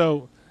 Yeah.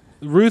 So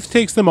Ruth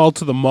takes them all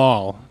to the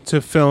mall to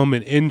film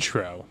an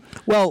intro.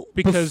 Well,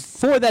 Because-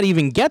 before that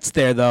even gets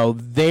there, though,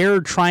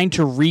 they're trying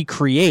to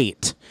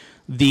recreate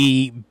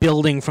the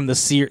building from the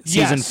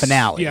season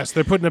finale. Yes,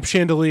 they're putting up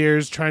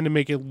chandeliers, trying to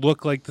make it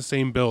look like the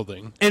same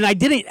building. And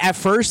at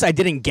first, I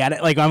didn't get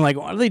it. Like, I'm like,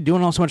 why are they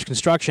doing all so much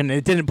construction? And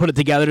it didn't put it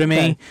together to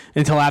me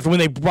until after when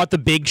they brought the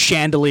big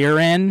chandelier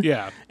in.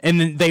 Yeah.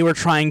 And then they were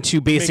trying to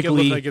Make it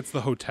basically look like it's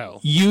the hotel.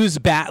 use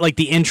like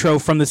the intro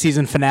from the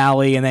season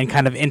finale and then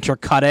kind of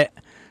intercut it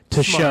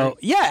to Smart. show.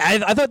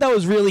 Yeah, I thought that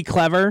was really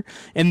clever.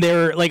 And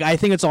they're like, I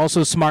think it's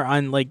also smart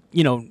on like,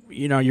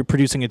 you're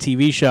producing a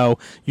TV show.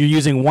 You're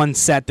using one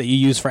set that you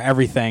use for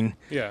everything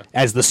Yeah.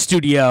 as the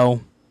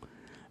studio.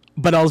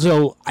 But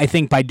also, I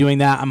think by doing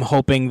that, I'm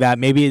hoping that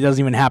maybe it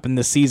doesn't even happen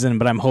this season,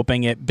 but I'm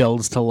hoping it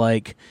builds to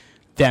like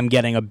them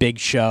getting a big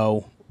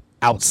show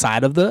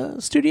outside of the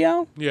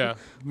studio. Yeah. Like,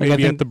 Maybe I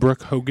think- at the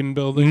Brooke Hogan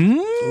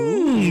building.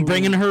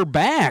 Bringing her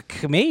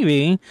back,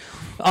 maybe.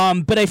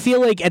 But I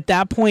feel like at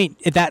that point,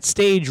 at that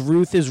stage,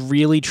 Ruth is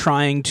really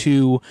trying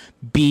to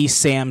be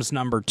Sam's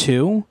number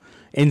 2.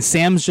 And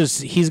Sam's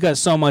he's got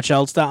so much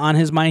else on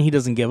his mind, he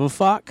doesn't give a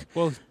fuck.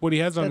 Well, what he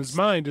has on his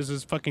mind is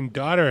his fucking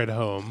daughter at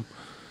home,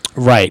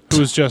 Right.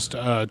 who's just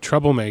a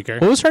troublemaker.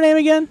 What was her name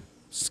again?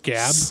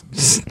 Scab.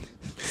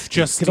 Good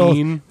Justine.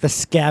 old, the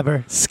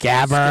Scabber.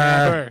 Scabber.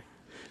 Scabber.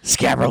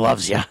 Scabber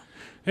loves ya.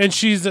 And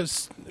she is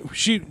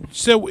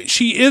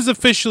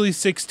officially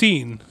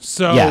 16.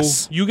 So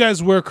Yes. you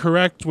guys were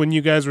correct when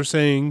you guys were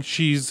saying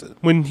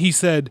when he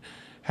said,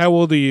 "How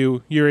old are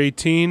you?" You're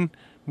 18.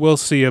 We'll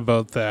see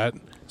about that.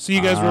 So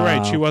you guys were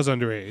right. She was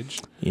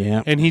underage.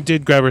 Yeah. And he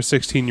did grab her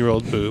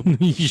 16-year-old boob.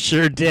 He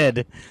sure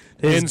did.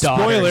 His And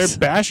spoiler, daughters.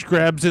 Bash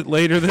grabs it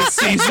later this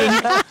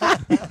season.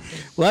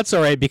 Well, that's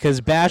all right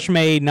because Bash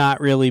may not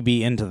really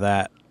be into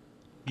that.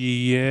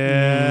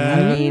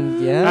 Yeah. I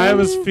mean, yeah. I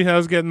was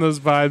getting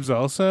those vibes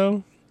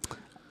also.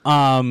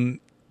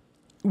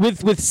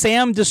 With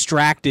Sam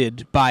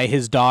distracted by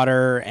his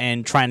daughter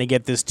and trying to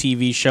get this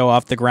TV show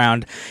off the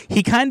ground,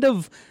 he kind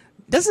of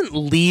doesn't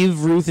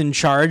leave Ruth in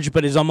charge,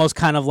 but is almost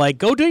kind of like,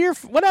 go do your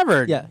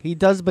whatever. Yeah, he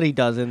does, but he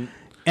doesn't.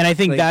 And I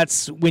think Like-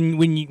 that's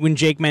when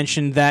Jake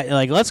mentioned that,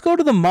 like, let's go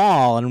to the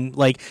mall, and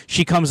like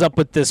she comes up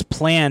with this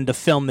plan to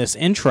film this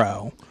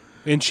intro.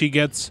 And she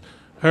gets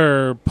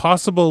her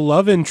possible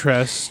love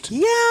interest,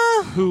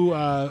 Yeah. who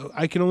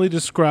I can only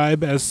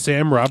describe as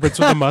Sam Roberts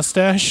with a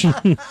mustache.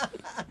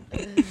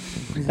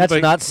 That's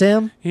Like- not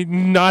Sam. He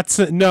not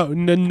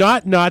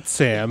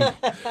Sam,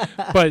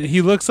 but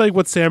he looks like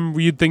what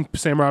you'd think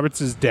Sam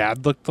Roberts'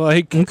 dad looked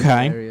like.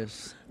 Okay.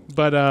 Hilarious.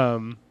 But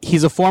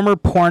He's a former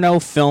porno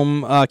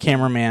film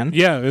cameraman.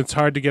 yeah, it's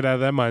hard to get out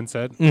of that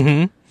mindset.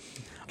 Mm-hmm.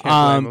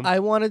 Can't blame him. I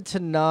wanted to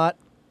not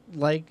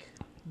like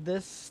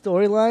this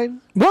storyline.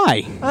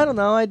 Why? I don't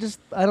know. I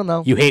don't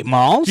know. You hate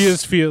malls? You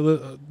just feel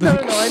No.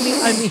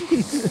 I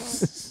mean.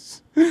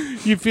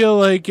 you feel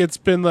like it's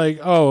been like,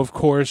 oh, of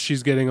course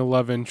she's getting a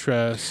love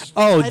interest.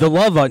 Oh, the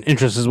love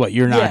interest is what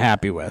you're not Yeah.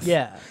 happy with.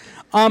 Yeah.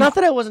 Um, Not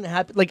that I wasn't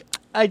happy. Like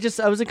I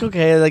was like,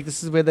 okay, like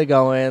this is where they're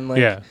going. Like,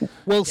 Yeah,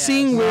 well,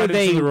 seeing where not into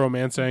they the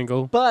romance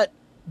angle. But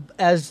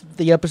as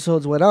the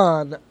episodes went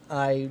on,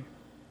 I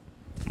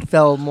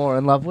fell more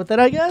in love with it.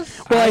 I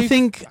guess. well, I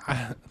think.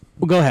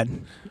 Well, go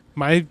ahead.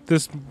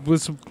 This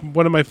was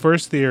one of my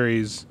first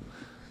theories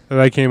that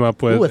I came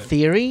up with. Ooh, a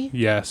theory.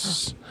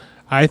 Yes.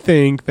 I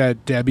think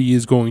that Debbie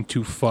is going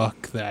to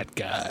fuck that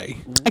guy.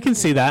 I can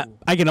see that.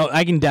 I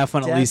can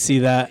definitely Def- see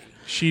that.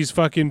 She's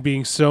fucking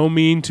being so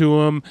mean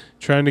to him,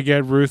 trying to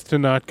get Ruth to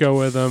not go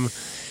with him,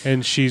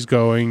 and she's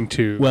going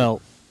to.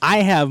 Well, I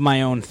have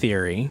my own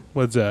theory.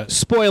 What's that?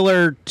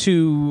 Spoiler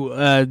to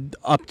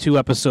up to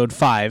episode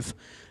 5.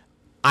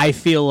 I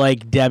feel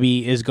like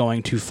Debbie is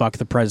going to fuck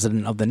the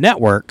president of the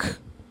network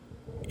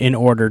in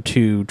order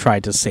to try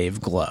to save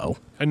Glow.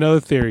 Another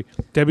theory.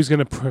 Debbie's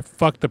going to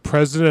fuck the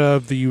president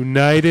of the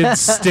United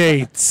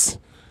States.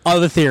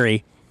 Other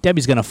theory.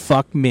 Debbie's going to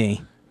fuck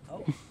me.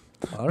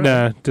 All right.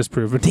 Nah,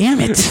 disproven. Damn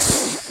it.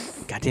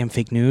 Goddamn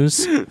fake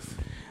news.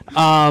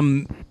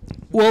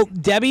 Well,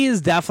 Debbie is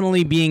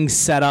definitely being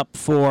set up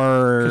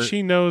for. 'Cause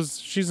she knows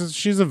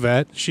she's a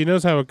vet. She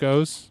knows how it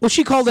goes. Well,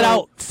 she called it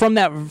out from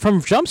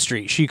Jump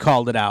Street. She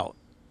called it out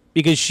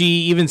because she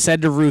even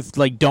said to Ruth,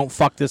 like, "Don't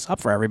fuck this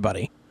up for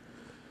everybody."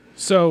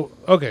 So,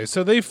 okay,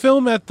 so they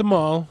film at the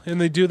mall and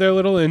they do their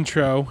little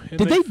intro. And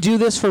Did they do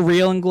this for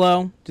real in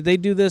Glow? Did they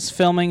do this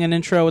filming an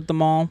intro at the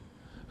mall?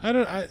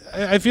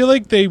 I feel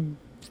like they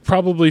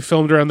probably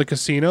filmed around the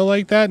casino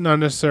like that, not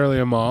necessarily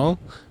a mall,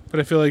 but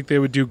I feel like they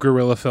would do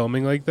guerrilla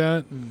filming like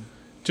that.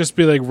 Just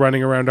be like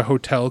running around a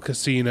hotel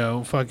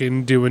casino,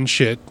 fucking doing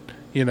shit,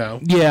 you know,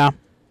 Yeah,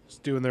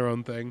 just doing their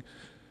own thing.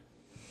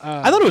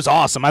 I thought it was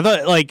awesome. I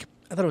thought like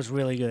I thought it was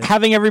really good.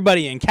 having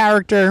everybody in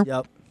character.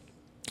 Yep.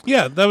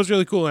 Yeah, that was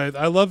really cool. I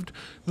loved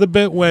the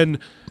bit when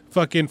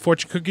fucking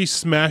Fortune Cookie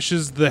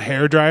smashes the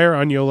hairdryer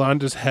on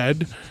Yolanda's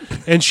head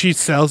and she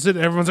sells it.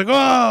 Everyone's like,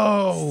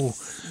 oh!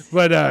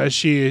 But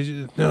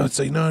it's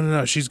like,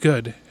 no, she's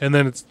good. And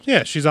then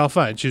she's all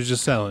fine. She was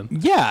just selling.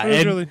 Yeah, It was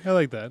and really, I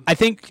like that. I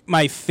think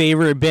my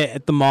favorite bit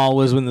at the mall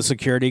was when the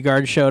security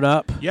guard showed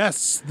up.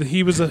 Yes,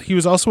 he was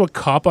also a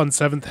cop on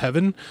Seventh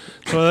Heaven.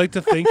 So I like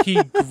to think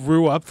he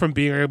grew up from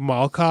being a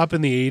mall cop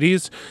in the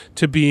 80s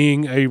to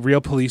being a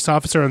real police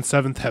officer on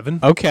Seventh Heaven.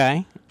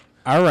 Okay,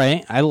 all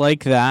right, I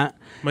like that.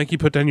 Mikey,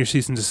 put down your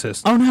cease and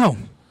desist. Oh no,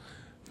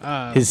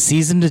 his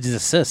season to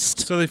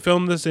desist. So they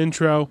filmed this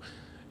intro,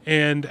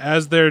 and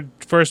as they're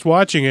first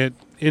watching it,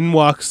 in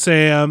walks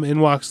Sam, in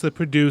walks the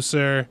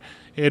producer,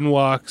 in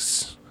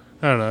walks,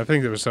 I don't know, I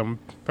think there was some,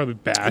 probably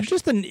Bash.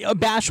 Just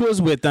Bash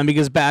was with them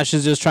because Bash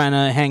is just trying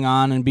to hang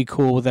on and be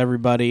cool with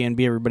everybody and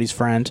be everybody's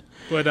friend.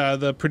 But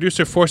the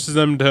producer forces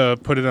them to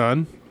put it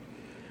on.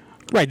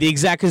 Right, the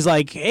exec is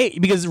like, hey,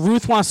 because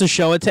Ruth wants to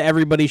show it to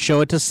everybody,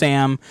 show it to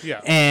Sam,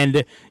 Yeah.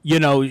 and,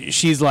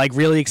 she's, like,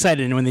 really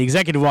excited, and when the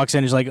executive walks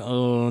in, he's like,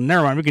 oh,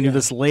 never mind, we can do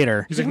this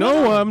later. He's like,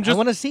 no, I'm I just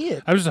want to see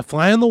it. a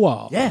fly on the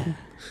wall. Yeah.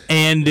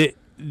 And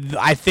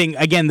I think,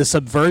 again, the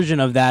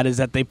subversion of that is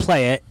that they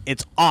play it.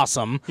 It's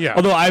awesome. Yeah.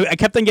 Although I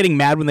kept on getting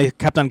mad when they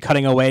kept on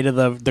cutting away to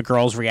the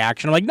girl's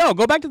reaction. I'm like, no,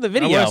 go back to the I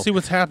video. want to see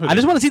what's happening. I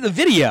just want to see the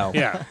video.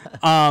 Yeah.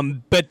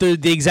 But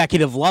the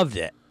executive loved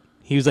it.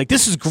 He was like,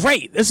 this is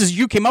great.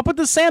 You came up with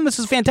this, Sam? This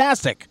is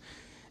fantastic.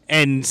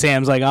 And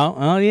Sam's like,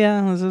 oh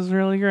yeah, this is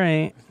really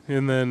great.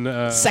 And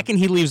then Second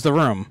he leaves the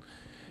room.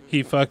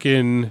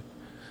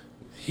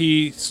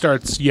 he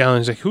starts yelling.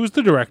 He's like, who's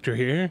the director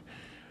here?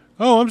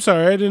 Oh, I'm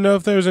sorry. I didn't know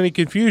if there was any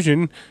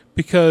confusion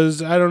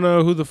because I don't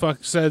know who the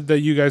fuck said that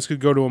you guys could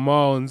go to a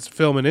mall and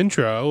film an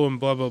intro and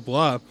blah, blah,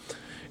 blah.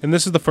 And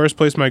this is the first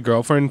place my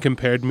girlfriend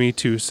compared me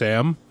to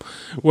Sam,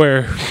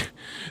 where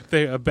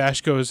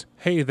Bash goes,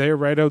 "Hey, they're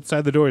right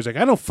outside the door." He's like,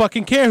 "I don't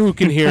fucking care who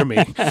can hear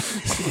me."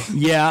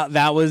 Yeah,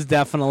 that was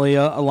definitely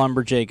a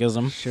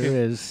lumberjackism. Sure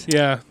is.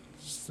 Yeah.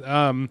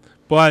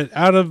 But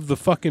out of the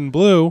fucking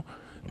blue,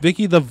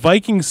 Vicky the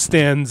Viking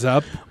stands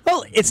up.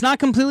 Well, it's not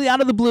completely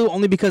out of the blue,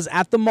 only because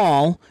at the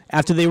mall,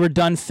 after they were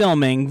done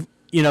filming,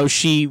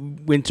 she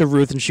went to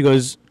Ruth and she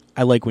goes,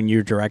 "I like when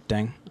you're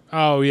directing."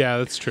 Oh, yeah,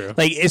 that's true.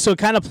 So it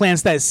kind of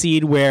plants that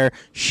seed where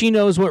she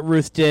knows what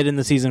Ruth did in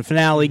the season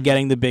finale,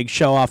 getting the big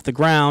show off the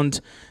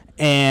ground,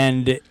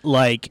 and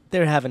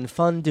they're having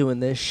fun doing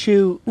this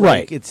shoot.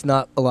 Right. It's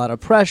not a lot of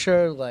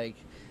pressure.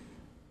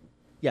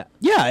 Yeah.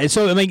 Yeah,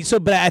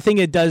 but I think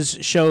it does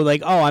show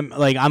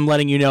I'm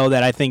letting you know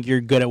that I think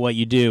you're good at what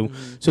you do.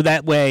 Mm-hmm. So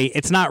that way,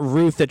 it's not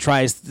Ruth that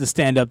tries to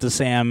stand up to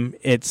Sam.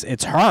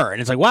 It's her,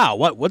 and it's like, wow,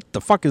 what the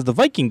fuck is the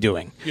Viking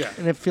doing? Yeah,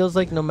 and it feels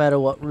like no matter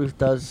what Ruth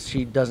does,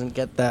 she doesn't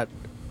get that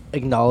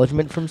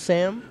acknowledgement from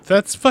Sam.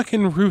 That's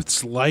fucking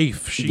Ruth's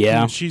life.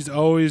 She's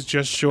always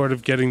just short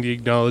of getting the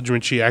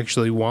acknowledgement she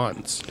actually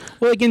wants.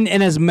 Well,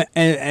 and as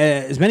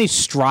many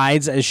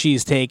strides as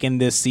she's taken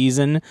this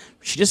season,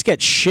 she just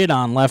gets shit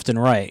on left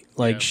and right.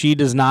 She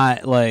does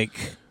not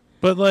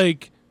But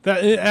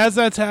that as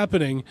that's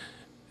happening,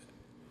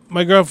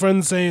 my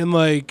girlfriend's saying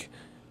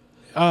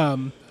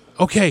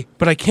okay,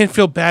 but I can't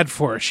feel bad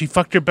for her. She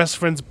fucked her best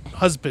friend's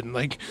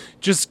husband.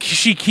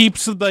 She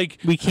keeps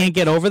we can't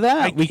get over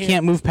that. We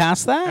can't move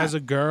past that. As a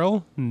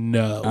girl,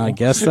 no. I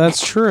guess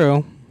that's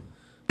true.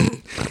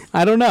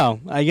 I don't know.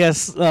 I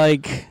guess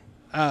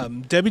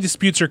Debbie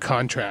disputes her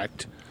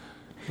contract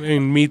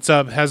and meets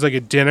up, has a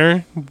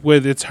dinner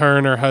with her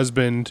and her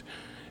husband,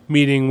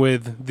 meeting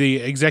with the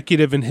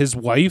executive and his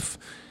wife.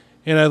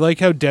 And I like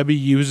how Debbie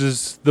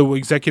uses the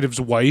executive's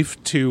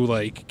wife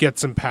to get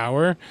some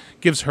power,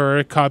 gives her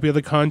a copy of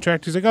the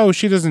contract. He's like, "Oh,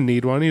 she doesn't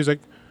need one." He was like,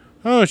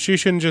 "Oh, she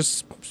shouldn't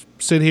just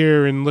sit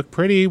here and look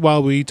pretty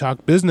while we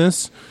talk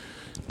business."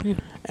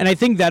 And I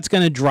think that's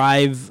going to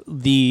drive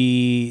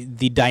the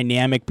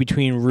dynamic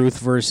between Ruth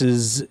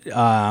versus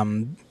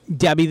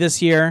Debbie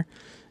this year,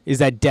 is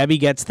that Debbie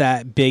gets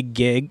that big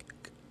gig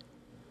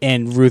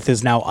and Ruth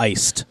is now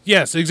iced.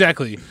 Yes,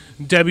 exactly.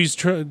 Debbie's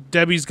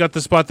got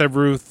the spot that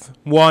Ruth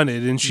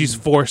wanted, and she's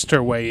forced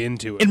her way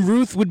into it. And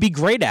Ruth would be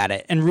great at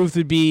it, and Ruth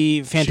would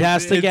be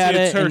fantastic at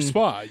it. It's her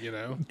spot,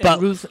 But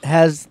Ruth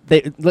has...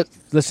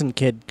 listen,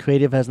 kid,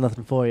 creative has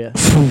nothing for you.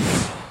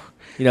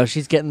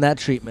 She's getting that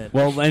treatment.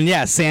 Well, and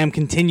yeah, Sam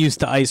continues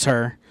to ice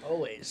her.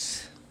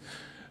 Always.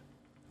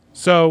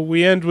 So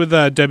we end with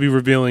Debbie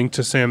revealing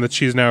to Sam that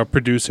she's now a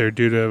producer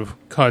due to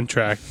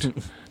contract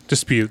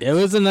dispute. It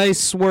was a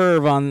nice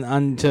swerve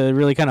on to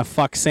really kind of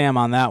fuck Sam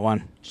on that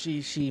one.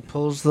 She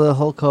pulls the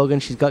Hulk Hogan.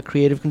 She's got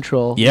creative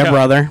control. Yeah,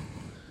 brother.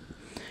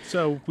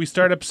 So we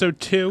start episode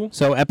 2.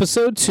 So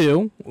episode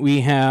 2,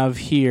 we have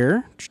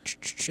here.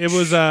 It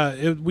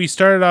was we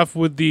started off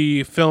with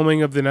the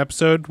filming of an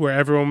episode where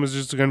everyone was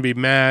just going to be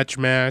match.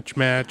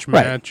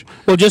 Right.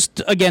 Well,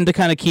 just again to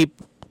kind of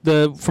keep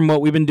from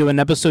what we've been doing.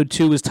 Episode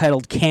 2 is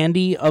titled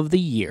 "Candy of the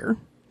Year."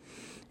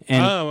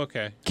 And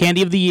okay.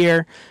 Candy of the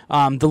Year.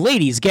 The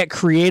ladies get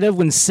creative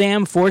when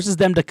Sam forces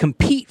them to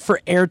compete for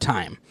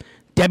airtime.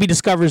 Debbie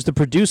discovers the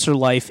producer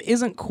life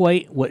isn't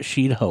quite what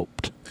she'd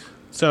hoped.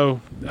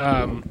 So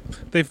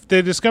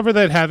they discover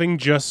that having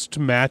just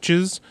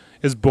matches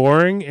is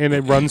boring and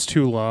it runs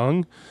too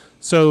long.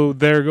 So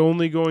they're going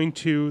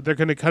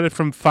to cut it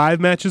from 5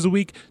 matches a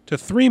week to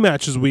 3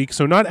 matches a week.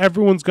 So not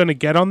everyone's going to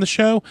get on the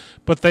show,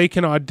 but they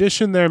can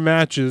audition their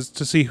matches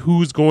to see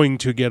who's going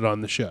to get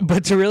on the show.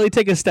 But to really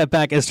take a step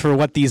back as for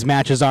what these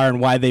matches are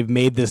and why they've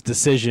made this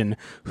decision,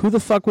 who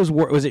the fuck was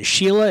it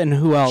Sheila and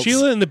who else?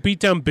 Sheila and the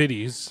Beatdown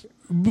Biddies.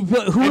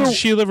 But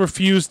Sheila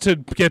refused to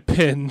get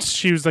pinned.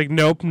 She was like,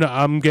 "Nope, no,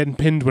 I'm getting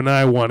pinned when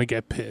I want to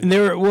get pinned." And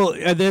they were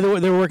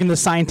working the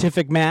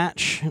scientific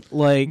match,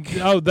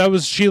 that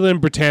was Sheila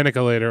and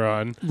Britannica later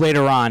on.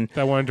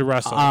 That wanted to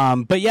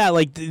wrestle. But yeah,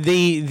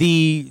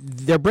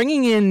 they're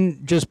bringing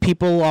in just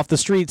people off the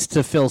streets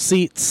to fill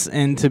seats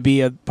and to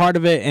be a part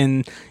of it,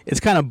 and it's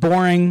kind of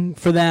boring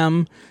for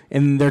them.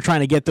 And they're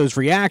trying to get those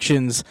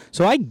reactions.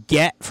 So I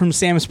get from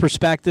Sam's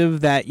perspective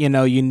that you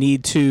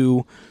need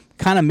to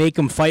kind of make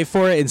them fight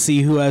for it and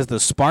see who has the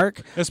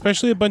spark.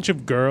 Especially a bunch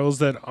of girls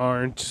that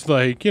aren't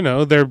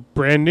they're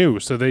brand new,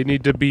 so they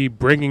need to be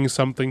bringing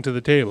something to the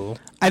table.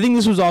 I think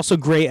this was also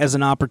great as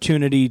an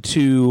opportunity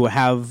to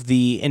have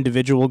the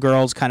individual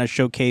girls kind of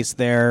showcase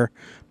their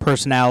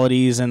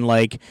personalities and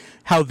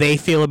how they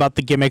feel about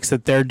the gimmicks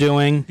that they're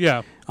doing.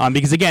 Yeah.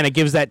 Because again, it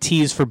gives that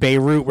tease for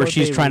Beirut where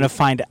she's trying to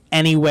find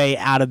any way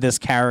out of this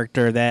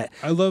character that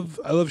I love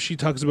she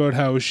talks about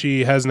how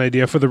she has an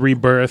idea for the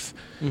rebirth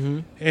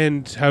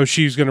and how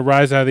she's going to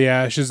rise out of the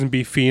ashes and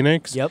be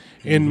Phoenix. Yep.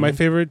 And my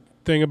favorite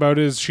thing about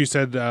it is she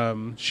said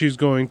she's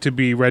going to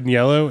be red and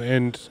yellow,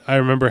 and I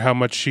remember how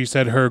much she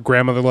said her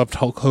grandmother loved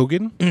Hulk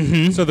Hogan.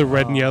 Mm-hmm. So the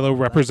red and yellow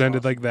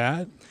represented like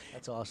that.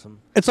 That's awesome.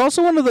 It's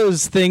also one of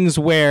those things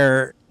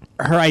where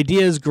her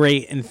idea is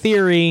great in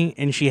theory,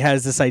 and she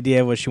has this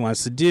idea of what she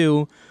wants to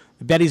do.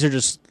 The Bettys are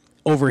just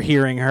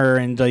overhearing her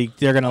and like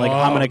they're gonna like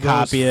I'm gonna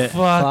copy it.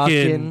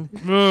 Fucking.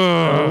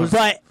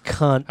 But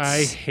Cunts.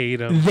 I hate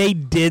them. they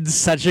did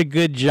such a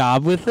good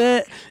job with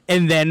it,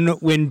 and then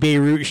when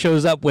Beirut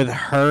shows up with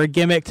her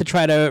gimmick to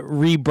try to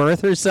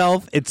rebirth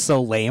herself, it's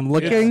so lame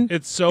looking.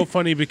 It's so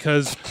funny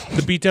because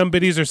the beatdown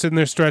biddies are sitting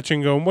there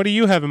stretching, going, "What do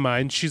you have in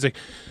mind?" She's like,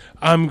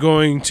 "I'm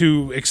going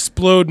to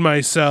explode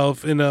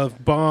myself in a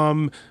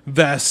bomb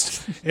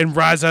vest and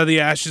rise out of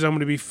the ashes. I'm going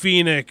to be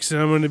Phoenix, and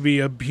I'm going to be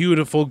a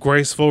beautiful,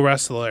 graceful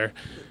wrestler.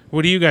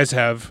 What do you guys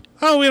have?"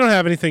 "Oh, we don't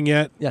have anything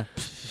yet." Yeah.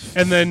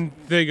 And then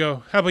they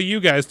go, "How about you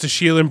guys?" to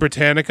Sheila and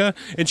Britannica.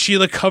 And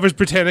Sheila covers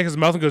Britannica's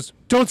mouth and goes,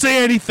 "Don't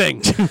say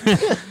anything."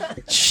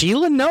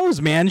 Sheila knows,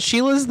 man.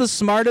 Sheila's the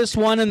smartest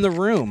one in the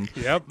room.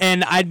 Yep.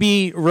 And I'd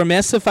be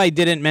remiss if I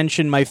didn't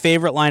mention my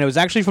favorite line. It was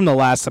actually from the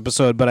last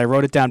episode, but I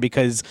wrote it down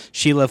because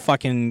Sheila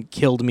fucking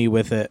killed me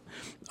with it.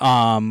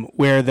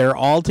 Where they're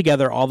all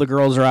together, all the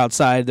girls are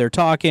outside, they're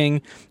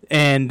talking,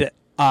 and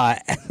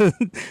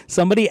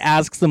somebody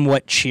asks them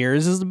what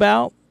Cheers is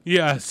about.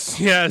 Yes.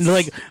 And they're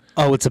like,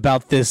 "Oh, it's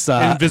about this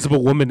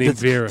Invisible woman named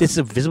Vera. This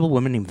invisible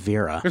woman named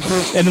Vera."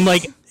 And I'm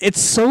like,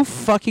 it's so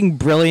fucking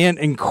brilliant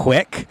and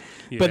quick.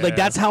 But like Yeah.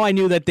 that's how I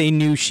knew that they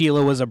knew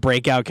Sheila was a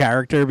breakout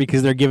character,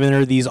 because they're giving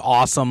her these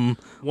awesome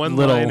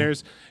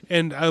One-liners.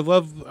 And I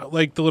love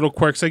like the little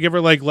quirks. I give her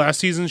like last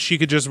season she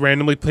could just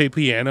randomly play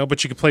piano, but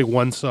she could play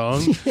one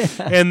song.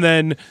 And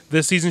then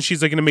this season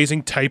she's like an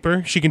amazing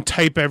typer. She can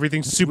type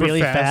everything super Really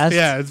fast. fast?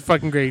 Yeah, it's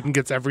fucking great and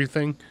gets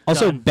everything.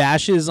 Also, done.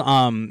 Bash's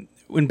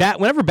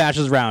whenever Bash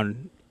is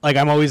around, like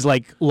I'm always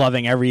like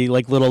loving every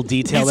like little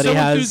detail He's that so he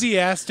has.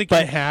 enthusiastic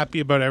But- and happy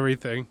about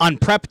everything. On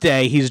prep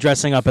day, he's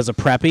dressing up as a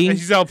preppy. And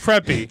he's all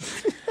preppy.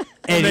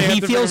 And they have he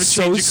to feels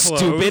so change of clothes.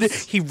 stupid.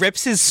 He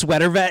rips his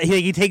sweater.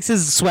 He takes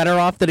his sweater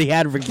off that he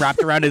had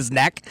wrapped around his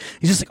neck.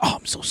 He's just like, "Oh,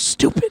 I'm so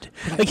stupid."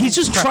 Like he's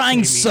just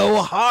trying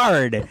so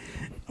hard.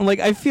 I'm like,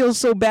 I feel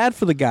so bad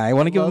for the guy. I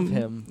want to give love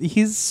him.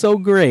 He's so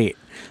great.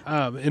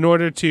 In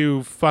order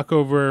to fuck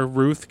over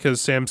Ruth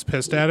because Sam's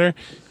pissed at her,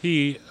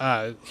 he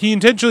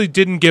intentionally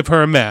didn't give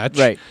her a match.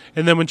 Right.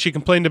 And then when she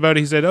complained about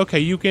it, he said, "Okay,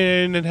 you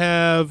can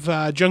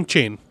have Junk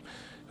Chain,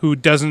 who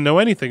doesn't know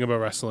anything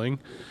about wrestling."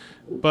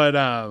 But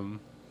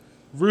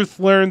Ruth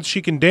learns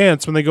she can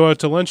dance when they go out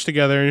to lunch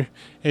together,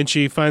 and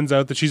she finds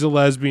out that she's a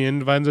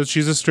lesbian, finds out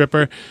she's a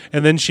stripper,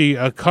 and then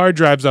a car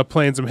drives up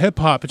playing some hip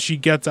hop, and she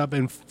gets up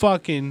and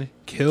fucking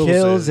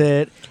kills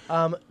it.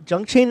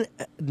 Junk Chain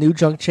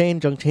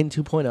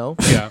 2.0.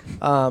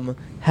 Yeah.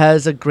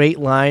 Has a great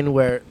line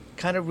where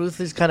kind of Ruth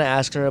is kind of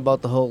asking her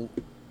about the whole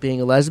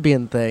being a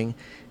lesbian thing,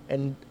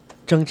 and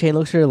Junk Chain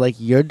looks at her like,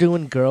 "You're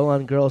doing girl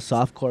on girl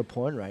softcore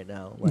porn right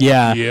now." Like,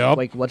 Yeah. Yep.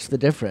 Like, what's the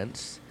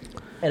difference?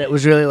 And it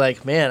was really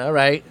like, man, all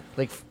right,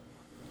 like,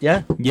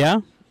 yeah, Yeah.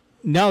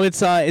 No,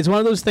 it's one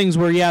of those things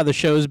where the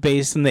show's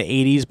based in the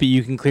 80s, but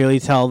you can clearly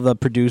tell the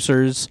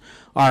producers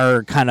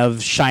are kind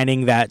of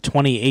shining that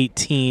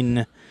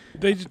 2018.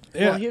 Yeah.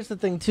 Well, here's the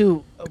thing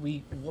too.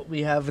 What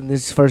we have in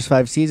these first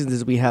 5 seasons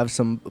is we have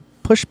some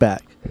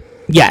pushback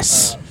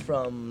Yes.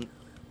 from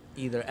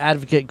either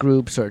advocate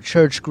groups or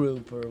church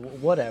group or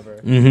whatever.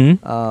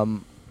 Mm-hmm.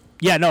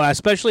 Yeah, no,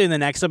 especially in the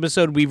next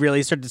episode, we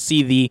really start to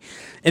see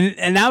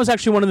and that was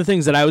actually one of the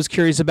things that I was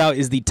curious about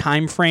is the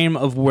time frame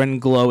of when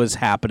Glow is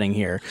happening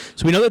here.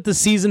 So we know that the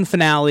season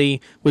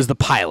finale was the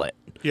pilot.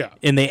 Yeah.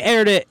 And they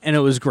aired it, and it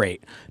was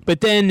great.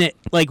 But then,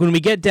 like, when we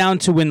get down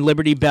to when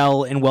Liberty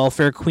Bell and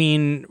Welfare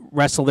Queen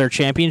wrestle their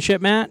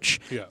championship match,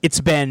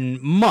 it's been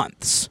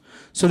months.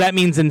 So that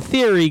means, in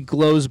theory,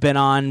 Glow's been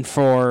on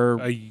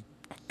for a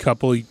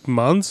couple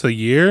months, a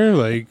year,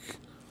 like.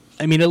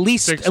 I mean, at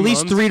least 6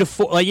 months? 3 to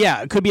 4.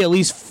 It could be at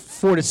least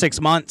 4 to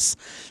 6 months.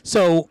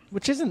 So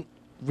Which isn't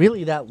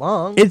really that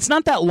long. it's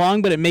not that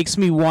long, but it makes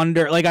me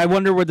wonder. Like, I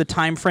wonder where the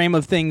time frame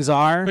of things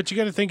are. But you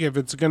got to think if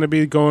it's going to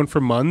be going for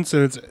months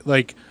and it's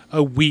like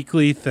a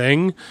weekly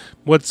thing,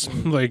 what's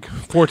like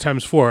 4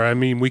 times 4? I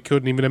mean, we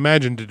couldn't even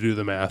imagine to do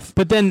the math.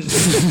 But then,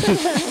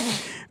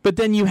 but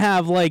then you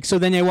have so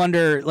then I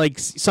wonder,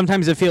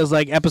 sometimes it feels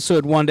like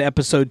episode 1 to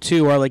episode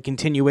 2 are like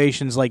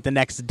continuations like the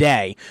next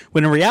day,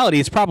 when in reality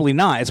it's probably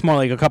not. It's more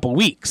like a couple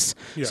weeks.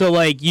 Yeah. So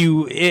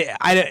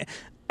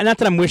and not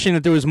that I'm wishing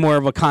that there was more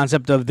of a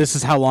concept of this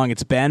is how long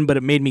it's been, but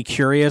it made me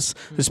curious,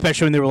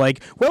 especially when they were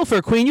like,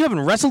 "Welfare Queen, you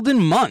haven't wrestled in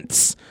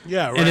months."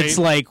 Yeah, right. And it's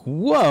like,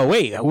 whoa,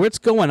 wait, what's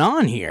going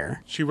on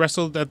here? She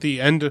wrestled at the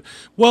end.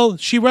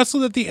 She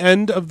wrestled at the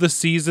end of the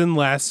season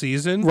last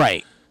season.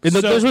 Right. And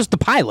So- this was the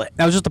pilot.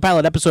 That was just the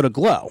pilot episode of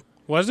Glow.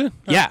 Was it?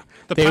 Yeah.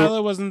 The They-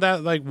 pilot wasn't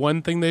that like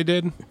one thing they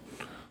did?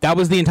 That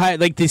was the entire,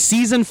 the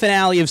season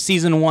finale of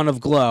season 1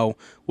 of Glow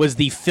was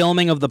the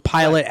filming of the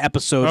pilot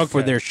episode for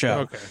Okay, their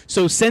show. okay.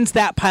 So since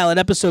that pilot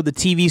episode, the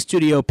TV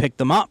studio picked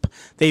them up.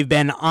 They've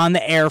been on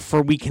the air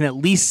for, we can at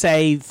least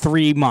say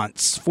 3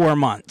 months, 4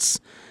 months.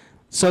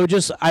 So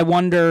I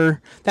wonder,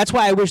 that's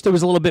why I wish there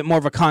was a little bit more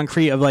of a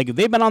concrete of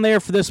they've been on the air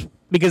for this,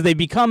 because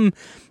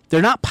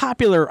they're not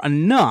popular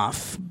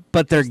enough,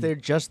 but They're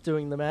just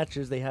doing the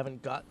matches. They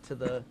haven't got to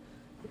the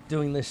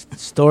doing this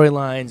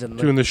storylines and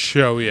Doing the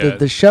show, yeah.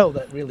 the show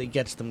that really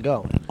gets them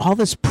going. All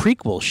this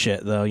prequel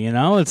shit, though, you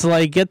know? It's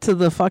like, get to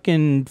the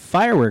fucking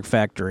firework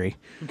factory.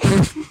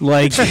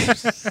 Like,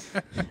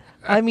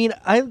 I mean,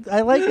 I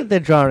like that they're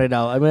drawing it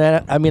out.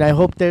 I mean, I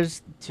hope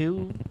there's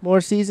 2 more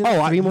seasons.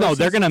 3 more no,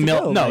 they're seasons gonna to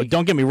milk. go. No, Like,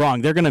 don't get me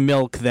wrong. They're gonna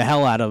milk the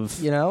hell out of.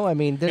 you know, I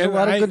mean, there's And a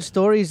lot of I- good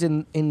stories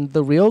in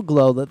the real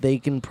Glow that they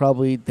can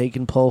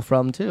pull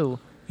from too.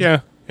 Yeah,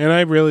 and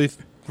I really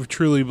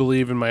truly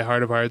believe in my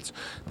heart of hearts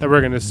that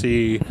we're going to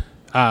see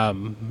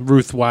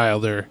Ruth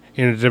Wilder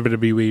in a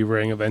WWE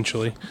ring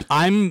eventually.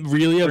 I'm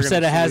really We're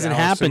upset gonna it see hasn't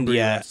Allison happened Brie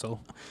yet. wrestle.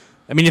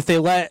 I mean, if they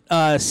let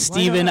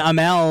Stephen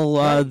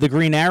Amell, the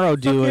Green Arrow,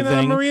 do a Fucking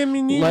thing, Maria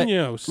let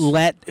Menounos.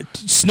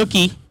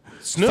 Snooki,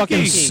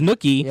 fucking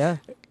Snooki, Yeah,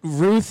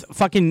 Ruth,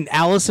 fucking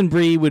Allison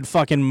Brie would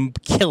fucking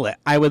kill it.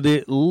 I would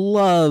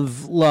love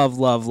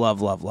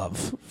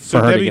for So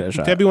her to get a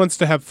shot. Debbie wants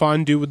to have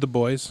fondue with the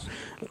boys.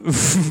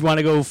 Want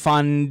to go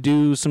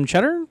fondue some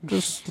cheddar?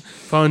 Just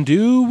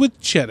Fondue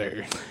with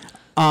cheddar.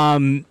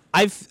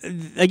 I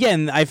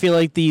feel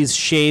like these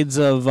shades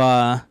of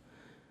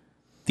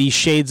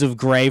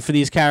gray for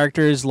these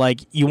characters,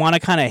 like you want to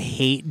kind of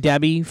hate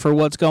Debbie for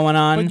what's going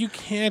on, But you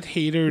can't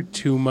hate her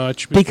too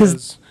much Because-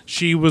 because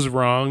she was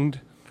wronged.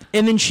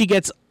 and then she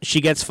gets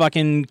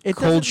fucking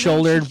cold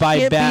shouldered by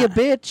can't Bat.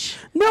 be a bitch.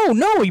 No,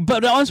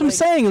 but that's what I'm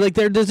saying. Like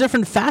there's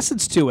different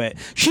facets to it.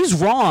 She's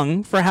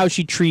wrong for how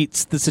she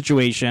treats the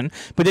situation,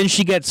 but then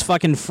she gets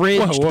fucking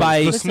fridged Whoa,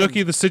 by. the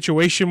Snooki, the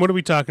situation. What are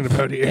we talking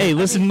about here? Hey,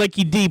 listen,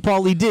 Mikey D,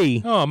 Paulie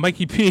D. Oh,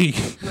 Mikey P.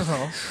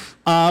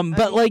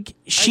 But like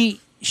she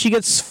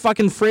gets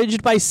fucking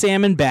fridged by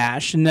Sam and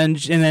Bash, and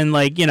then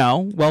like, you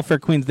know, Welfare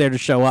Queen's there to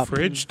show up.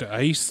 Fridged,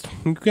 iced.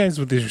 You guys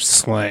with your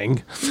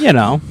slang. You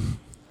know.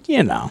 I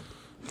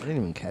didn't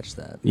even catch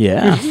that.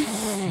 Yeah.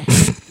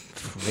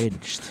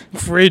 Fridged,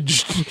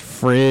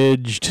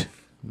 Fridged.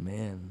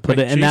 man. Put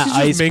it in She's that just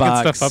ice making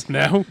box. stuff up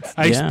now.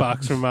 Ice Yeah.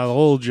 box from my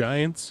old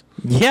Giants.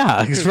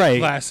 Yeah, that's right.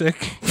 Classic.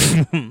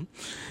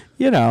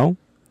 You know,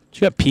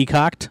 she got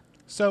peacocked.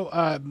 So,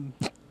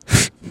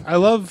 I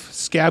love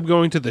Scab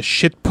going to the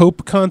Shit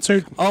Pope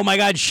concert, Oh my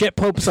God, Shit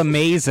Pope's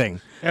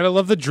amazing. and I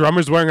love the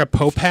drummers wearing a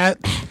Pope hat.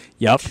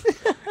 Yep.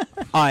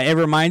 It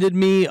reminded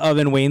me of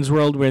in Wayne's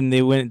World when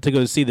they went to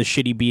go see the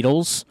shitty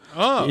Beatles.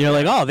 Oh, You're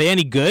like, oh, they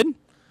any good?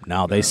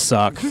 No, they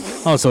suck.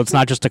 Oh, so it's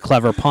not just a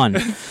clever pun.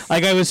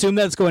 Like, I assume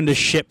that's going to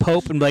Shit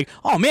Pope and be like,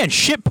 oh man,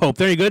 Shit Pope,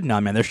 they're any good? No,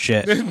 man, they're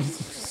shit.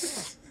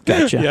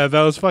 Gotcha. yeah,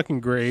 that was fucking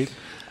great.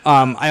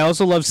 I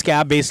also love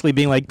Scab basically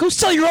being like, go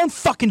sell your own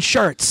fucking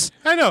shirts.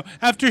 I know.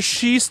 After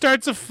she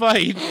starts a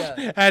fight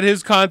at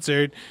his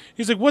concert,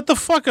 he's like, "What the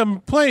fuck?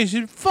 I'm playing."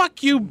 She's,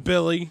 "Fuck you,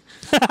 Billy."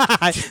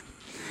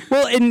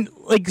 Well, and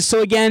like,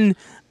 so again,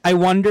 I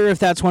wonder if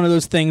that's one of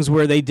those things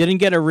where they didn't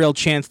get a real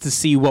chance to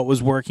see what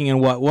was working and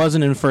what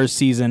wasn't in first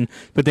season,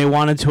 but they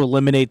wanted to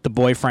eliminate the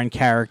boyfriend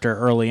character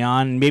early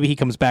on. Maybe he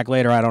comes back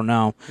later, I don't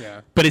know.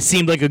 Yeah. But it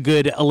seemed like a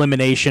good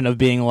elimination of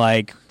being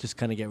like, Just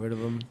kind of get rid of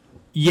him.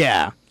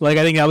 yeah, like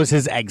I think that was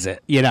his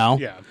exit, you know?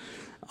 Yeah.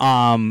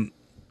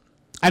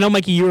 I know,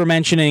 Mikey, you were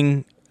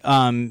mentioning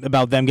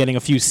about them getting a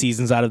few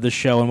seasons out of this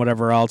show and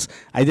whatever else.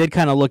 I did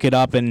kind of look it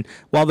up, and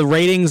while the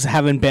ratings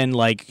haven't been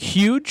like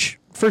huge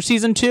for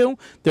season 2,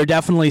 they're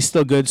definitely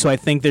still good. So I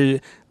think they're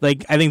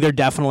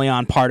definitely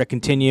on par to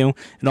continue.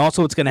 And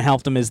also, what's going to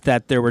help them is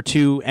that there were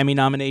 2 Emmy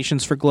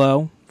nominations for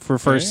Glow for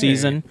first Hey.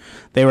 season.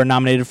 They were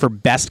nominated for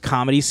Best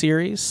Comedy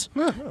Series,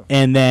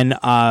 and then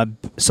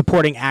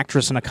supporting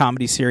actress in a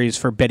comedy series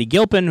for Betty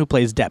Gilpin, who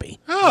plays Debbie.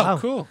 Oh, Wow.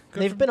 cool.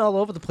 Good They've for- been all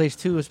over the place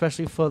too,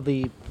 especially for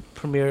the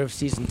premiere of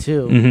season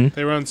 2. Mm-hmm.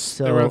 They were on.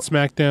 They were on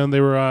SmackDown.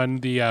 They were on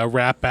the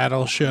rap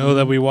battle show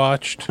that we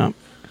watched. Oh.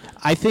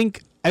 I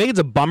think it's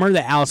a bummer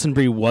that Allison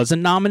Brie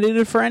wasn't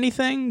nominated for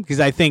anything, because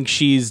I think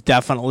she's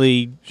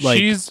definitely like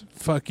She's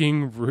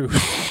fucking rude.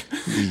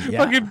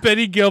 yeah. Fucking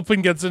Betty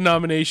Gilpin gets a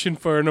nomination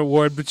for an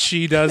award, but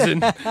she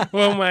doesn't.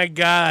 Oh my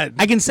god.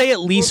 I can say at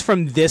least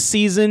from this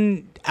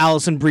season,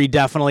 Allison Brie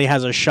definitely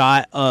has a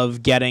shot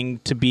of getting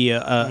to be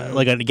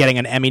getting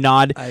an Emmy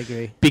nod. I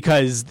agree.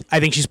 Because I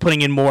think she's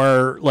putting in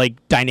more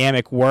like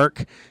dynamic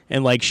work,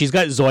 and like she's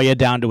got Zoya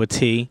down to a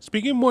T.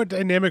 Speaking of more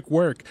dynamic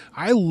work,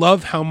 I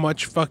love how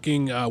much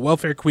fucking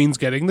Welfare Queen's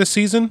getting this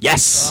season.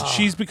 Yes.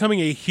 She's becoming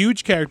a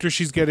huge character.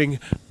 She's getting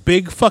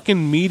big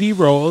fucking meaty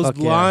roles, Fuck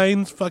yeah.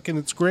 lines, fucking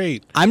it's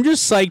great. I'm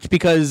just psyched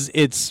because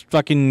it's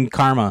fucking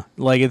karma.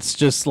 Like it's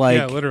just like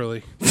yeah,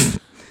 literally.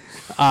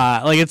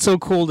 like it's so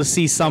cool to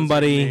see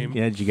somebody. name.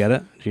 Yeah, did you get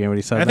it? Did you hear what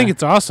he said? I think there?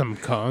 it's awesome,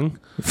 Kong.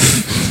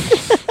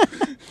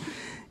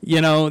 You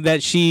know,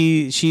 that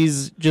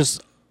she's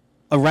just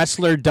a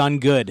wrestler done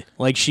good.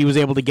 Like she was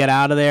able to get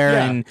out of there,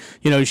 Yeah. and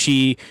you know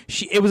she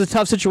it was a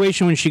tough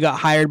situation when she got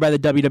hired by the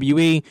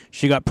WWE.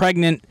 She got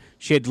pregnant.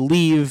 She had to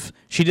leave.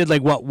 She did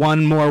like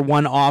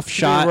one off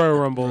shot. Royal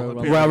Rumble.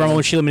 Royal Rumble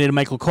when she eliminated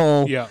Michael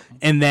Cole. Yeah.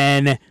 And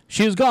then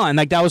she was gone.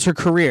 Like that was her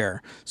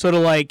career. So to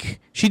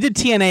like she did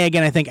TNA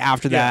again, I think,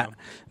 after Yeah. that.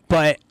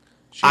 But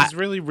She's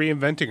really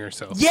reinventing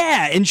herself.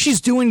 yeah, and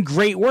she's doing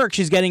great work.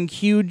 She's getting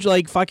huge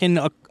like fucking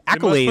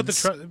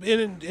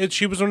accolades.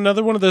 She was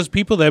another one of those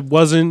people that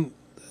wasn't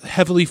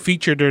heavily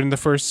featured during the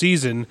first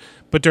season,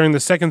 but during the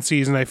second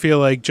season, I feel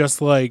like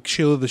just like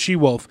Sheila the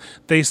She-Wolf,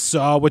 they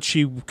saw what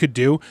she could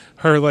do.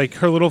 Her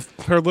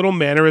little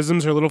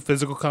mannerisms, her little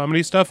physical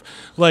comedy stuff,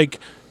 like.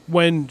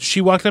 When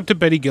she walked up to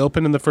Betty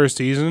Gilpin in the first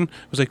season,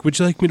 was like, "Would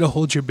you like me to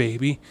hold your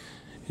baby?"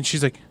 And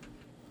she's like,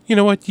 "You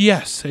know what?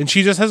 Yes." And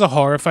she just has a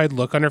horrified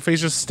look on her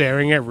face, just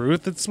staring at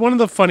Ruth. It's one of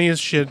the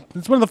funniest shit.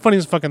 It's one of the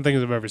funniest fucking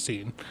things I've ever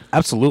seen.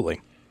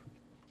 Absolutely.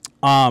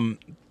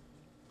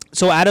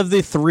 So out of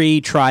the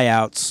 3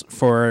 tryouts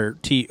for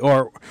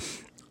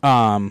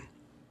well,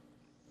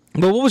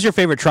 what was your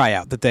favorite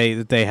tryout that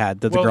they had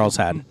the girls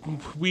had?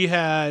 We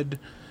had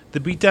the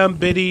Beatdown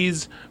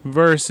Biddies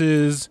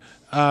versus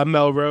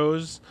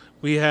Melrose.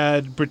 We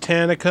had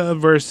Britannica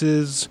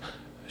versus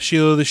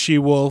Sheila the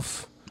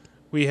She-Wolf.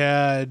 We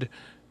had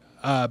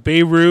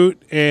Beirut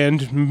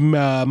and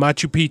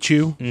Machu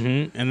Picchu.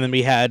 Mm-hmm. And then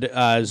we had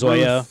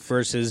Zoya Ruth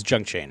versus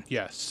Junk Chain.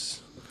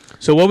 Yes.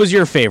 So what was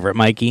your favorite,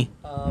 Mikey?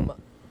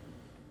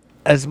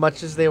 As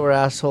much as they were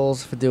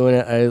assholes for doing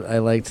it, I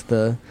liked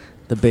the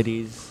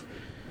biddies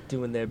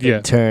doing their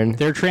big turn.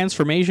 Their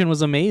transformation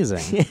was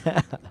amazing.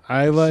 Yeah.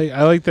 I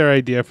like their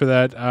idea for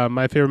that.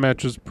 My favorite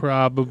match was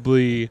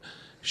probably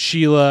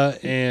Sheila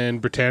and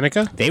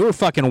Britannica. They were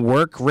fucking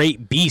work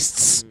rate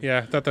beasts. Yeah,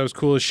 I thought that was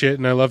cool as shit,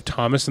 and I love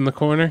Thomas in the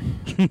corner.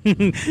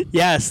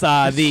 Yes,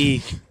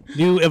 the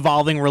new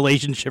evolving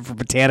relationship for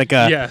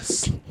Britannica.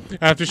 Yes.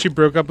 After she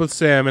broke up with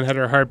Sam and had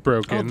her heart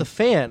broken. Oh, the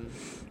fan.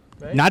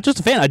 Right? Not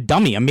just a fan, a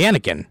dummy, a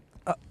mannequin.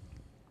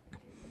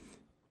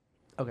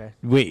 Okay.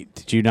 Wait,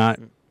 did you not?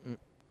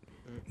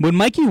 When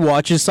Mikey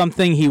watches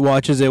something, he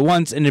watches it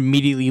once and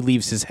immediately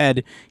leaves his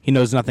head. He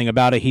knows nothing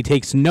about it. He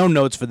takes no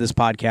notes for this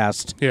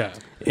podcast. Yeah.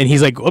 And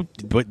he's like,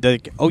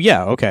 oh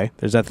yeah, okay,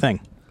 there's that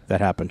thing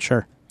that happened,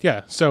 sure.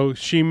 Yeah, so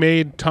she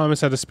made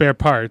Thomas out of spare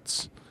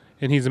parts,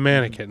 and he's a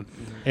mannequin,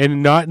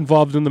 and not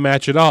involved in the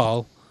match at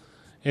all.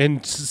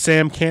 And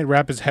Sam can't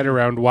wrap his head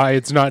around why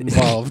it's not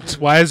involved.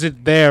 Why is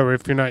it there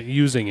if you're not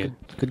using it?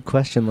 Good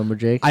question,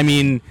 Lumberjake. I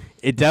mean,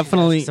 it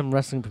definitely... Some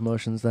wrestling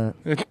promotions that...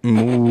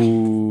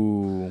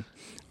 Ooh.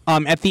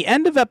 At the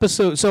end of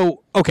episode...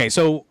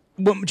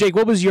 Jake,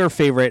 what was your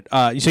favorite?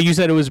 So you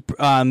said it was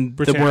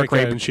the work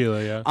rate. And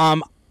Sheila, yeah.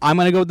 I'm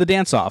going to go with the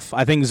dance-off.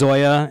 I think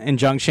Zoya and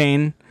Junk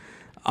Chain.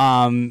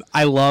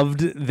 I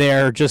loved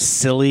their just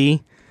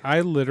silly...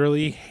 I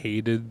literally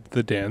hated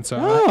the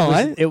dance-off.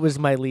 Oh, it was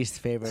my least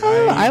favorite.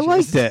 I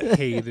liked it.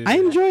 Hated I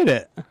it. enjoyed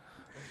it.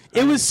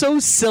 It was so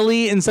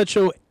silly in such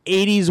a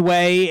 80s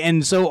way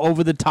and so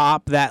over the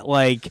top that,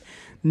 like,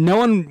 no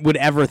one would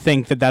ever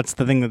think that that's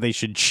the thing that they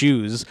should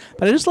choose.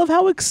 But I just love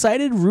how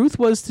excited Ruth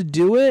was to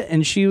do it,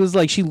 and she was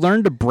like, she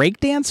learned to break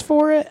dance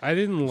for it. I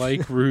didn't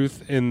like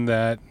Ruth in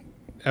that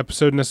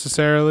episode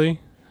necessarily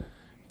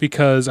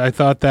because I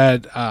thought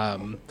that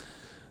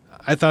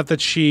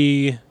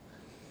she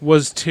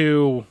was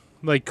too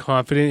like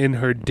confident in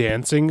her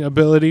dancing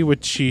ability,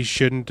 which she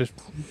shouldn't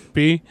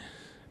be.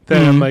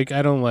 That I'm like,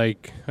 I don't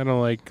like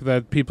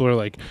that people are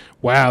like,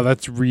 wow,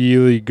 that's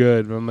really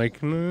good. But I'm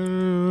like,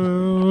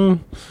 no.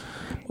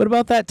 What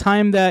about that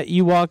time that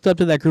you walked up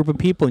to that group of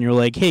people and you're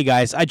like, hey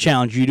guys, I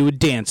challenge you to a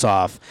dance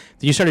off.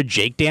 Then you started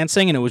Jake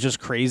dancing and it was just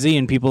crazy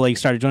and people like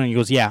started joining. He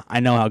goes, yeah, I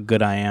know how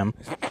good I am.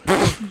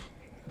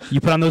 You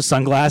put on those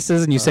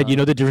sunglasses and you said, you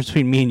know the difference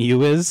between me and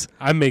you is?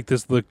 I make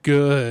this look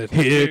good.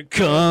 Here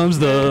comes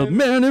the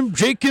man in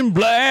Jake in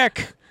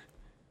black.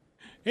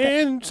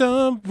 And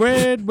some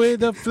bread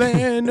with a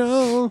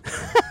flannel.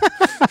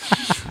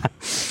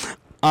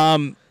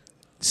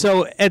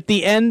 So at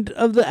the end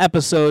of the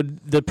episode,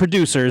 the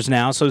producers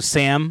now, so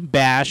Sam,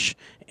 Bash,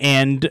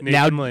 and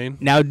Nathan Lane,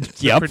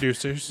 yep,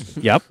 producers,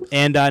 yep,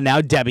 and now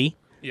Debbie.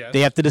 Yes.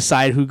 They have to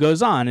decide who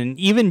goes on, and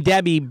even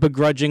Debbie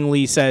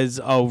begrudgingly says,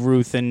 "Oh,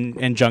 Ruth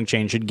and Junk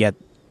Chain should get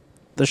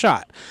the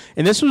shot."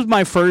 And this was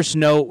my first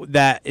note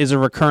that is a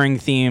recurring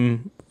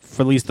theme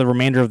for at least the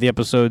remainder of the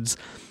episodes.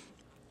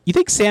 You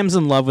think Sam's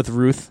in love with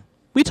Ruth?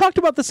 We talked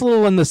about this a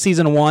little in the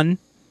season 1.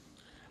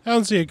 I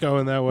don't see it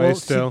going that way. Well,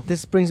 still, see,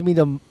 this brings me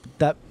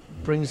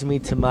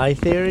to my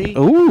theory.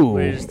 Ooh,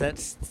 Which is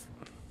that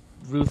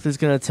Ruth is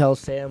gonna tell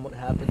Sam what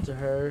happened to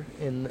her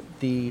in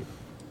the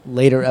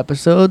later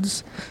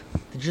episodes.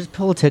 Did you just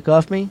pull a tick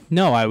off me?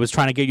 no, I was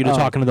trying to get you to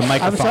talk into the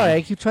microphone. I'm sorry.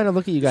 I keep trying to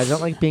look at you guys. I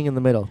don't like being in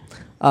the middle.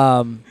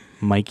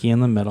 Mikey in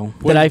the middle.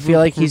 That I feel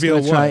like he's reveal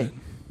gonna try.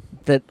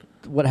 what? That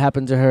what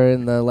happened to her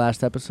in the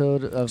last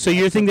episode of. So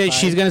you think that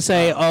she's going to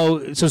say,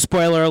 oh, so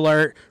spoiler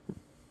alert,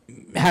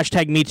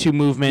 hashtag Me Too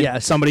movement,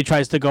 Yes. somebody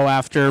tries to go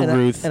after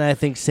Ruth. and I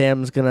think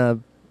Sam's gonna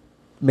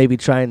maybe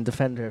try and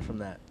defend her from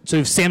that. So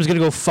if Sam's going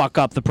to go fuck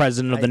up the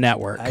president of the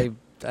network. I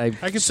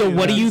can So see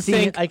what that. do you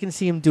think? I can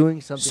see him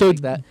doing something So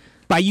like that.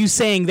 by you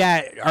saying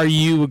that, are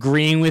you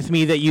agreeing with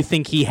me that you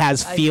think he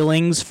has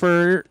feelings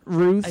for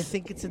Ruth? I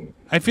think it's a.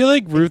 I feel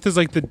like Ruth is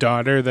like the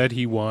daughter that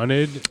he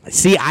wanted.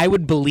 See, I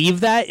would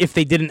believe that if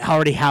they didn't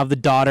already have the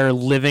daughter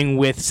living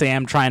with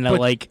Sam trying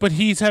to But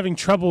he's having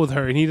trouble with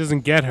her, and he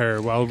doesn't get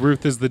her, while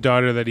Ruth is the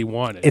daughter that he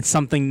wanted. It's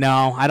something,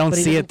 no, I don't But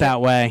he see doesn't it that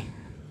way.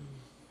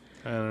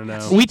 I don't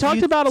know. We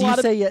talked about a do you lot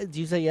of. say do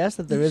you say yes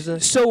that there is a?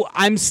 So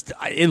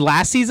in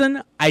last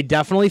season, I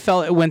definitely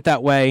felt it went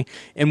that way,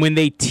 and when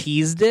they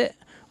teased it,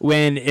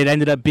 when it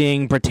ended up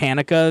being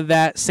Britannica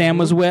that Sam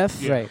was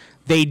with, Right.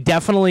 they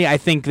definitely, I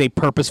think they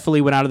purposefully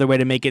went out of their way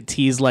to make it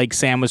tease like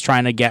Sam was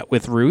trying to get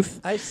with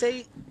Ruth. I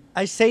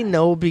say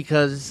no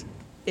because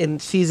in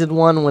season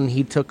 1 when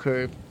he took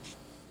her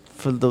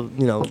for the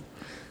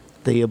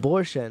the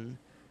abortion,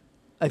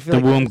 I feel The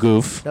like womb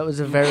goof. that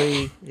was a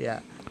very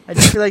I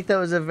just feel like that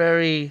was a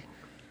very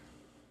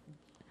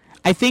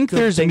I think Good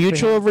there's thing for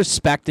mutual him.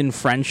 respect and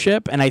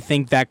friendship, and I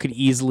think that could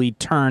easily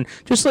turn,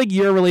 just like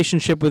your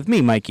relationship with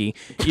me, Mikey.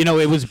 You know,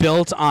 it was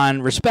built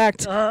on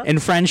respect and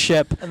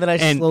friendship. and then I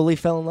slowly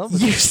fell in love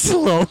with You her.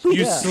 slowly.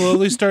 You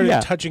slowly started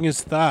Yeah. touching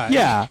his thigh.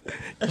 Yeah.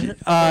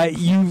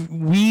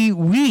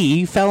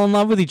 We fell in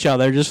love with each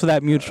other just for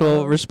that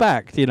mutual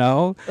respect, you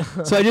know?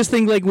 So I just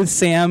think, like, with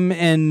Sam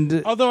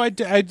and. Although I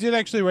did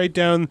actually write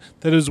down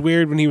that it was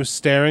weird when he was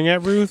staring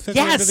at Ruth at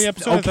the end of Yes. the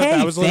episode. I thought Okay.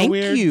 that was a little Thank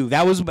weird. you.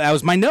 That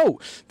was my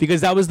note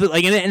because that was and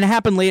it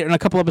happened later, in a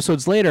couple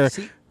episodes later,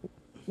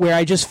 where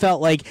I just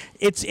felt like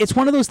it's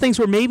one of those things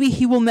where maybe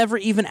he will never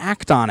even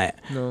act on it.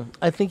 No,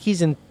 I think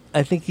he's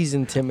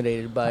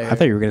intimidated by her. I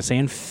thought you were gonna say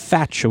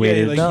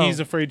infatuated. Yeah, like No. he's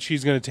afraid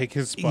she's going to take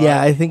his spot.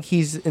 Yeah, I think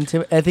he's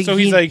intimidated. I think So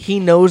he's like- he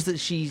knows that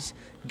she's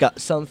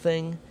got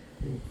something.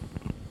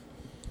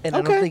 And I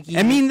Okay. don't think he,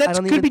 I mean, that I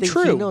don't could even be think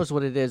true. He knows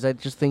what it is. I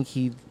just think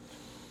he.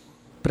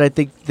 But I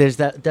think there's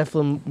that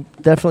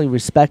definitely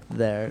respect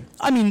there.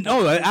 I mean,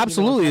 oh,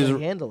 absolutely. He knows how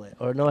to handle it,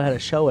 or know how to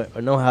show it,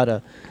 or know how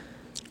to.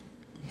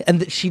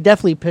 And she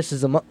definitely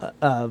pisses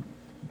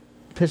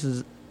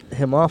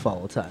him off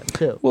all the time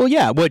too. Well,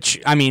 yeah, which,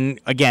 I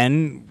mean,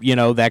 again, you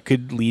know, that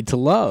could lead to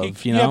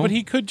love, you know? Yeah, but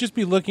he could just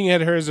be looking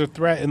at her as a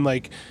threat and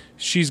like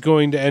she's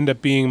going to end up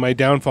being my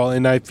downfall,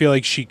 and I feel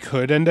like she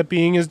could end up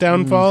being his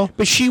downfall.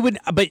 But she would,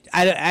 but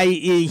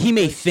he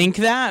may think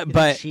that,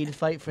 but she'd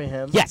fight for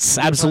him. yes,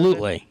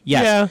 absolutely.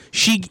 Yes.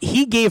 Yeah.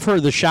 He gave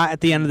her the shot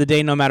at the end of the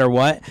day, no matter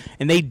what,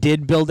 and they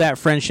did build that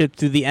friendship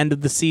through the end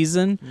of the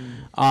season,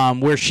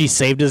 where she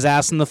saved his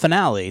ass in the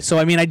finale. So,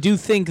 I mean, I do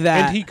think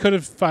that And he could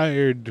have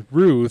fired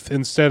Ruth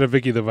instead of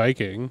Vicky the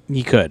Viking.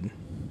 he could.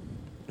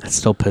 That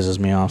still pisses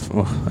me off.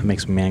 Oh, that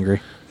makes me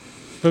angry.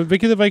 But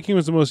Vicky the Viking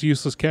was the most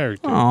useless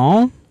character.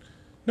 Oh.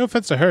 No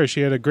offense to her,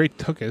 she had a great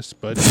tuchus,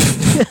 but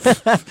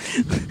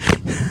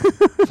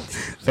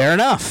Fair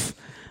enough.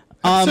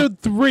 episode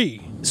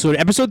 3. So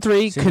episode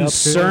 3,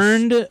 Synopsis.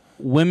 Concerned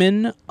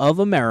Women of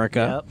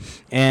America. Yep.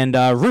 And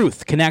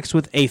Ruth connects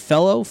with a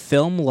fellow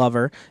film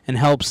lover and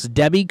helps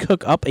Debbie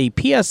cook up a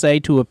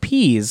PSA to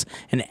appease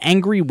an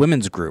angry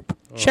women's group.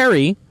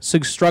 Cherry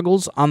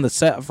struggles on the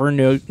set of her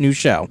new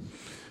show.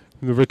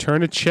 The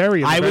return of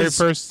Cherry in the very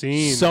first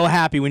scene. So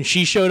happy. When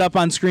she showed up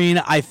on screen,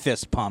 I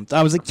fist pumped.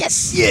 I was like,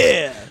 yes,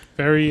 yeah.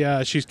 very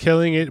she's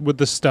killing it with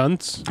the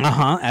stunts.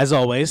 Uh-huh, as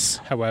always.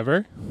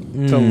 However,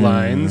 the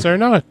lines are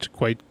not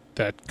quite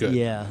that good.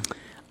 Yeah.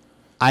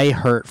 I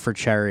hurt for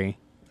Cherry.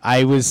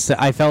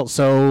 I felt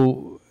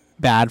so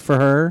bad for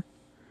her.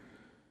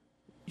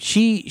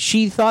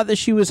 She thought that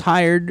she was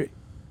hired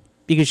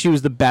because she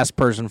was the best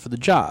person for the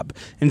job.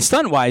 And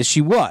stunt-wise, she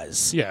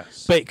was.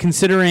 Yes. But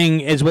considering,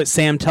 is what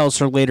Sam tells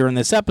her later in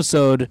this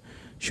episode,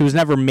 she was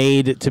never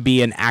made to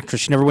be an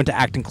actress. She never went to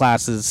acting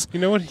classes. You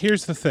know what?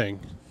 Here's the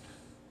thing.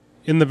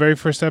 In the very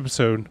first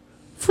episode,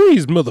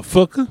 freeze,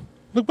 motherfucker.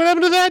 Look what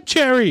happened to that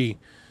Cherry.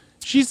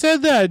 She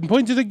said that and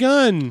pointed a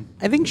gun.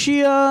 I think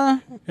she,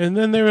 And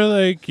then they were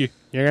like, you're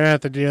going to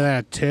have to do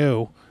that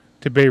too.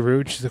 To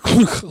Beirut. She's like,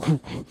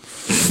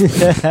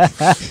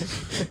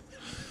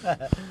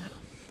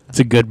 it's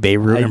a good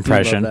Beirut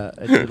impression. I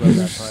do love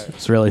that part.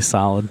 It's really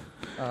solid.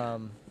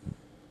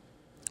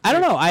 I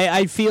don't know.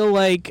 I feel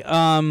like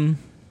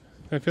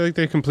I feel like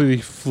they completely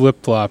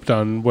flip-flopped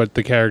on what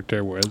the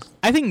character was.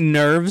 I think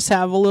nerves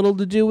have a little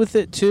to do with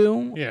it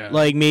too. Yeah.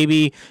 Like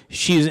maybe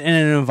she's in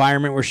an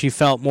environment where she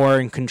felt more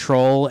in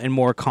control and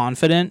more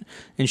confident,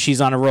 and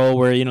she's on a roll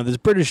where, you know, this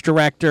British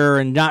director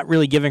and not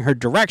really giving her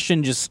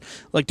direction, just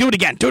like do it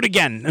again,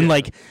 and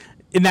like,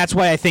 and that's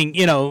why I think,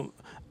 you know,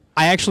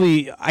 I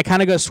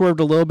kind of got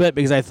swerved a little bit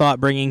because I thought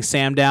bringing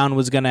Sam down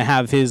was going to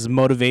have his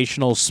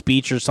motivational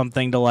speech or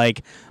something to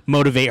like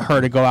motivate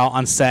her to go out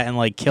on set and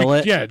like kill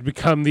it. Yeah, to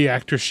become the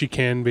actress she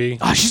can be.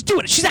 Oh, she's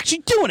doing it. She's actually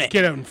doing it.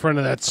 Get out in front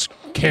of that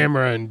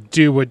camera and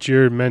do what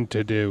you're meant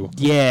to do.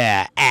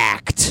 Yeah,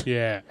 act.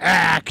 Yeah,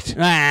 act.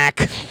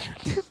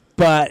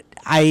 But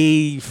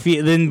I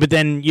feel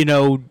then, you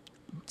know,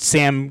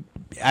 Sam,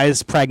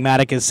 as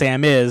pragmatic as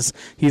Sam is,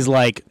 he's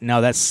like,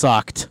 no, that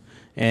sucked.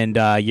 And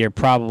you're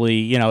probably,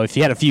 you know, if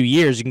you had a few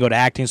years, you can go to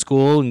acting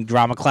school and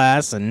drama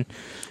class and,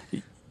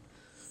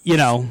 you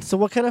know. So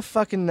what kind of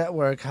fucking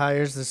network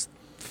hires this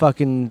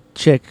fucking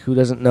chick who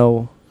doesn't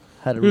know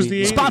how to Who's read? the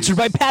lines? Sponsored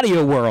by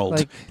Patio World.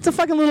 Like- it's a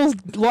fucking little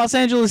Los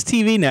Angeles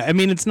TV net. I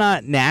mean, it's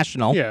not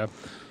national. Yeah.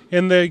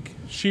 And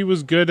she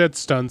was good at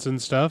stunts and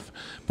stuff.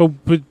 But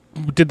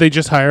did they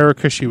just hire her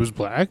because she was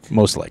black?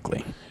 Most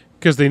likely.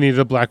 Because they needed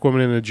a black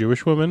woman and a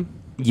Jewish woman?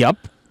 Yep.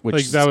 Which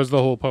Like, that was the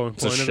whole point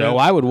is a of show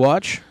it. I would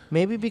watch.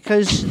 Maybe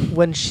because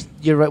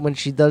you're right, when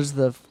she does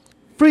the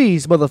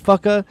freeze,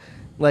 motherfucker,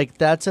 like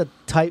that's a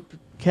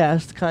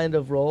typecast kind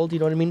of role. Do you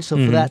know what I mean? So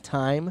for that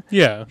time,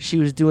 Yeah. she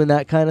was doing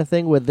that kind of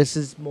thing. Where this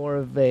is more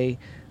of a,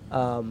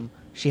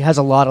 she has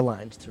a lot of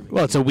lines to read.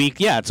 Well, it's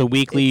a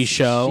weekly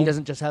show. She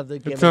doesn't just have the.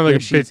 It's not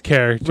like a bit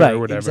character right, or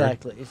whatever.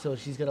 Exactly. So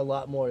she's got a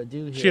lot more to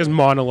do here. She has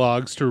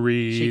monologues to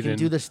read. She can and,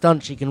 do the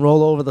stunt. She can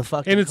roll over the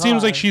fucking. and it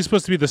seems like car. she's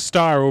supposed to be the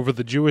star over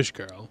the Jewish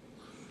girl.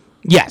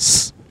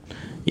 Yes.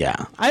 Yeah.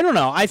 I don't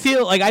know. I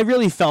feel like I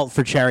really felt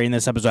for Cherry in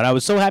this episode. I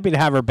was so happy to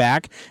have her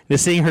back, to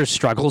seeing her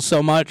struggle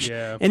so much.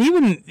 Yeah. And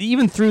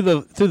even through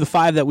the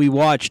 5 that we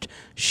watched,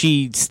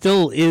 she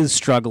still is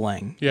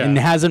struggling. Yeah. And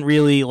hasn't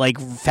really like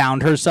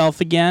found herself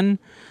again.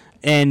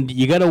 And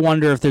you got to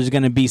wonder if there's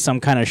going to be some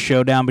kind of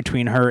showdown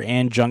between her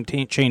and Junk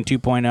Chain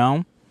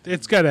 2.0.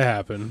 It's got to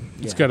happen.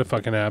 It's got to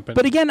fucking happen.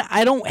 But again,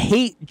 I don't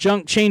hate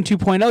Junk Chain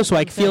 2.0, so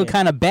I feel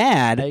kind of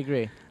bad I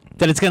agree.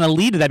 that it's going to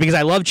lead to that, because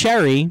I love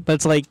Cherry, but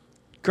it's like,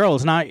 girl,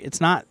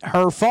 it's not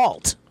her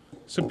fault.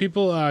 So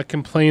people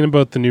complain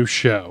about the new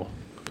show.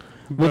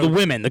 Well, the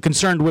women, the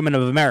concerned women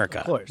of America.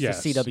 Of course,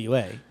 Yes. the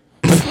CWA.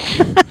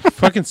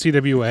 Fucking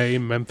CWA,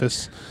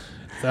 Memphis.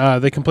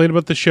 They complain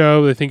about the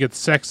show. They think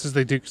it's sexist.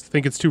 They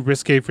think it's too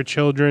risque for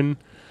children.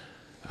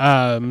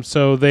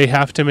 So they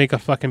have to make a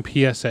fucking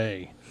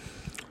PSA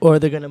Or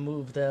they're gonna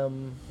move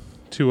them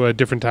to a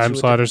different time to a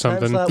slot or different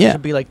time something. slot, Yeah. which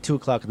would be like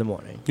 2:00 in the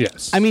morning.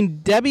 Yes. I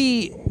mean,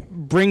 Debbie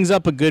brings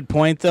up a good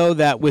point, though,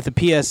 that with a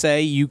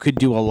PSA, you could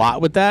do a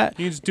lot with that.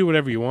 you can just do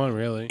whatever you want,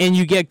 really. And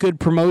you get good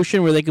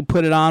promotion where they could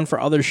put it on for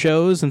other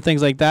shows and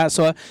things like that.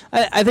 So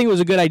I think it was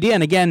a good idea.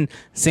 And again,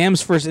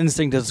 Sam's first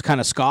instinct is to kind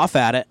of scoff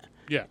at it.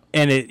 Yeah.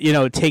 And it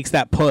takes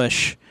that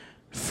push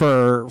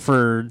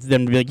for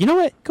them to be like, you know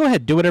what, go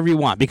ahead, do whatever you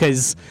want,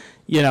 because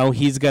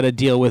he's got to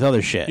deal with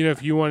other shit.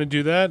 If you want to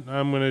do that,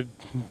 I'm going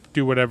to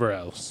do whatever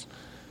else.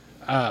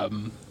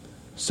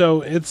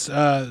 So it's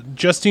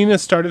Justina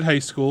started high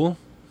school,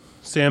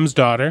 Sam's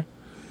daughter,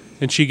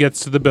 and she gets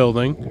to the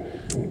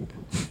building,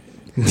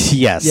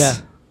 Yes. Yeah.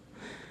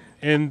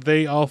 and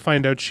they all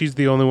find out she's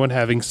the only one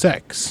having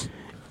sex.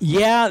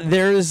 Yeah,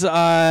 there's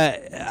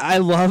I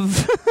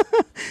love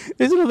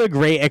there's another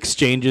great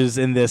exchanges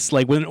in this.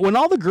 Like when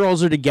all the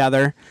girls are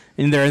together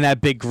and they're in that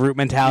big group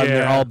mentality, and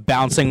they're Yeah. all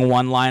bouncing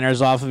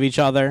one-liners off of each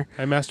other.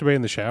 I masturbate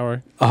in the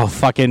shower. Oh,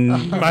 fucking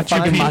Machu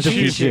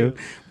Picchu.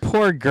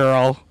 Poor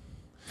girl.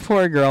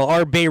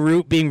 Or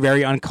Beirut being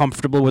very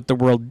uncomfortable with the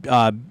world.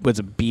 Was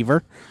it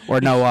beaver? Or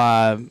no,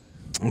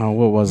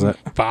 what was it?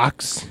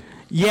 Fox.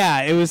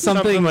 Yeah, it was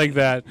Something like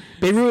that.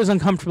 Beirut was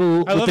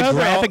uncomfortable I with love the how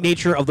they're graphic all-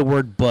 nature of the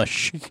word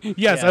bush.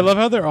 Yes, Yeah. I love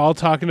how they're all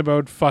talking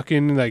about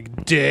fucking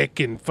like dick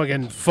and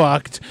fucking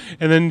fucked,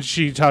 and then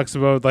she talks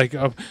about like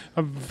a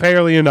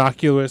fairly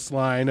innocuous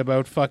line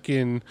about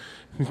fucking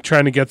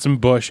trying to get some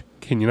bush.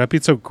 Can you not be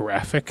so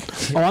graphic?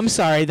 Oh, I'm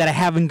sorry that I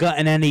haven't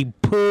gotten any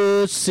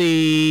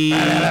pussy.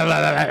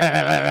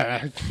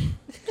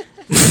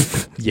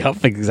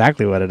 Yep,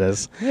 exactly what it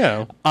is.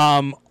 Yeah.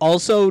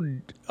 Also,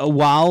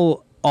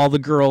 while all the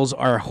girls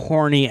are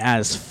horny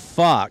as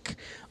fuck,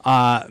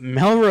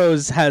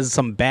 Melrose has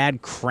some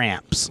bad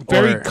cramps.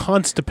 Very or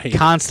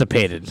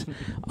constipated.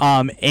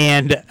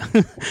 And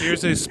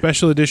Here's a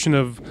special edition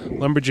of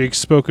Lumberjake's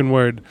spoken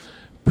word.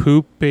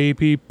 Poop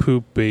baby.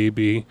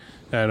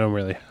 I don't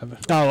really have it.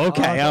 oh,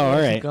 okay, all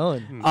Keep right.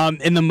 going.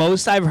 And the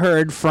most I've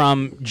heard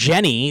from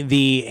Jenny,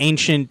 the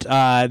ancient,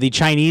 the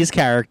Chinese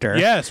character,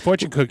 Yes,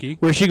 fortune cookie.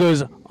 where she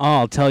goes, "Oh,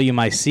 I'll tell you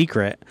my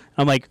secret."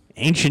 I'm like,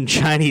 ancient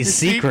Chinese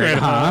secret,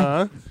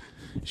 huh?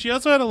 She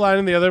also had a line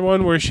in the other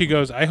one where she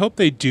goes, I hope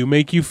they do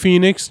make you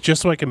Phoenix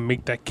just so I can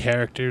make that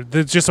character,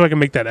 just so I can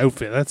make that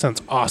outfit. That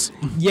sounds awesome.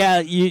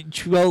 Yeah,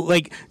 well,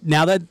 like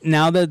now that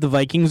the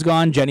Vikings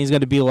gone, Jenny's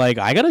got to be like,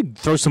 I got to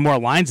throw some more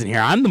lines in here.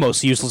 I'm the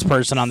most useless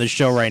person on this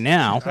show right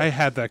now. I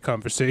had that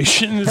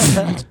conversation.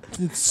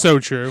 It's so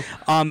true.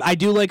 I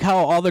do like how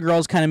all the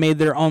girls kind of made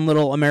their own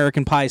little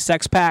American Pie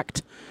sex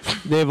pact.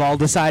 They've all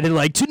decided,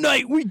 like,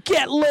 tonight we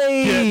get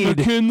laid. Get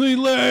McKinley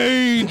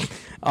laid.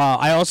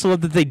 I also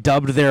love that they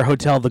dubbed their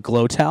hotel the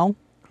Glowtel.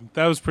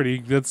 That was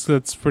pretty.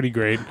 That's pretty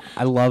great.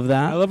 I love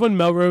that. I love when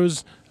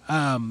Melrose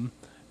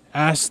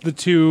asked the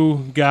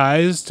two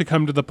guys to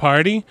come to the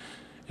party,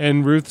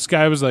 and Ruth's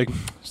guy was like,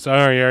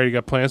 "Sorry, I already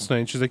got plans tonight."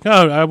 And she's like,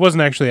 "No, I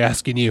wasn't actually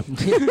asking you."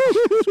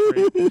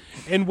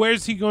 And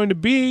where's he going to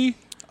be?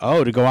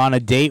 Oh, to go on a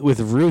date with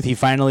Ruth, he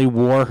finally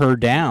wore her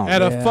down.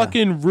 At a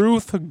fucking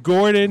Ruth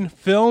Gordon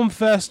Film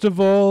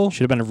Festival.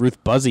 Should have been a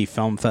Ruth Buzzy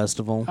Film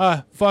Festival.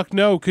 Fuck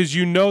no, because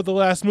you know the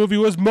last movie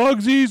was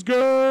Muggsy's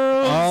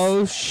Girls.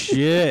 Oh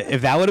shit!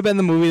 If that would have been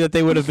the movie that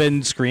they would have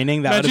been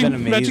screening, that would have been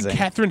amazing. Imagine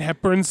Katharine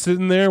Hepburn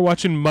sitting there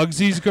watching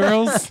Muggsy's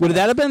Girls. Would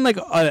that have been like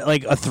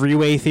a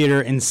three-way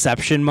theater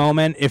Inception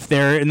moment if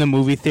they're in the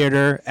movie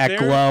theater at There-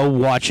 Glow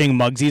watching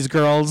Muggsy's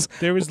Girls?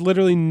 There was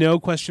literally no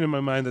question in my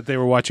mind that they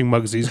were watching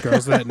Muggsy's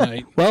Girls that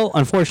night. Well,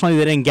 unfortunately,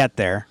 they didn't get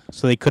there,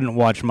 so they couldn't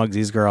watch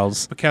Muggsy's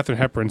Girls. But Katharine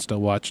Hepburn still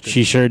watched it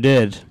She sure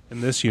did.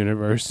 in this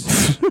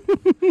universe.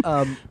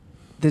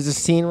 There's a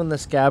scene when the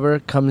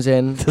scabber comes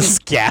in The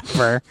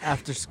scapper.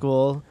 after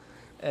school,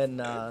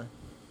 and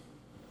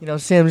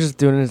Sam's just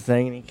doing his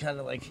thing, and he kind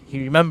of like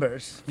he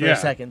remembers for Yeah. a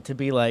second to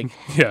be like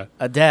Yeah.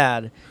 a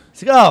dad.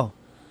 He's like, "Oh,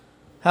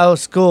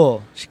 how's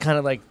school?" She kind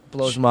of like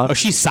blows him off. Oh,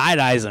 she side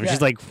eyes him. Yeah.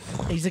 She's like,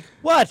 He's like,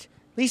 "What?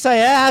 At least I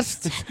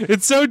asked."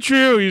 It's so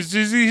true.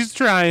 He's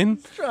trying.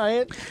 Try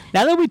it.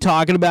 now that we're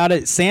talking about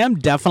it, Sam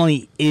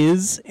definitely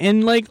is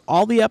in like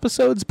all the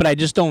episodes, but I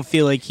just don't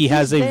feel like he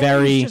has a He's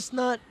very. just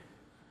not.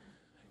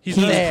 He's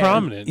not There. as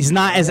prominent. He's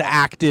not as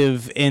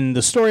active in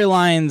the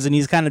storylines, and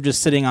he's kind of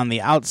just sitting on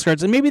the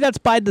outskirts, and maybe that's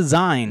by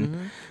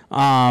design.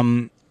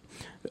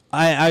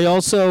 I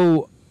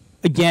also,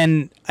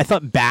 again, I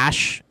thought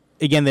Bash.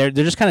 Again, they're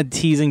just kind of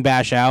teasing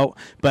Bash out,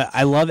 but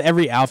I love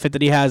every outfit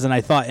that he has, and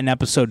I thought in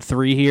episode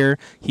 3 here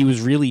he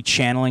was really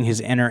channeling his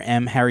inner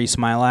M. Harry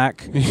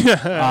Smilac.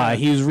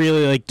 He was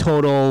really like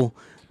total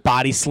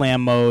body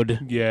slam mode.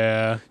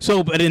 Yeah.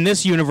 So, but in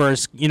this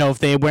universe, if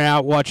they went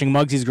out watching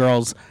Muggsy's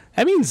Girls,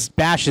 that means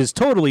Bash has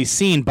totally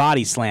seen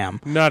body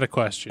slam, Not a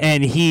question.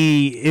 and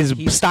he is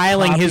He's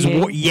styling his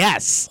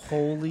copying?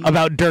 Holy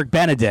about Dirk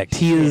Benedict.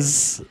 He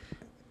is.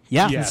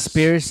 Yeah. Yes.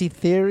 Conspiracy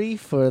theory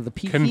for the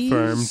PPs?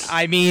 Confirmed.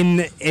 I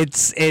mean,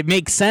 it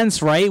makes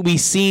sense, right? We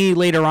see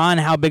later on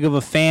how big of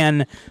a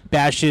fan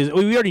Bash is.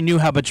 We already knew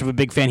how much of a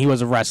big fan he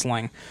was of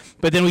wrestling,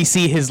 but then we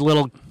see his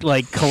little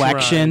like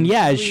collection. Shrine.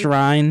 Yeah, his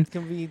shrine.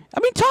 Can we, I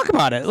mean, talk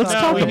about it. Let's No,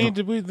 talk we about need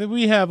to.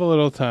 We have a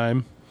little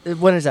time.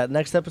 when is that?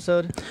 Next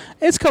episode? it.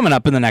 It's coming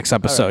up in the next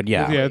episode.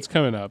 Yeah. Yeah, it's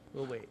coming up.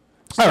 We'll wait.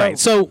 All right.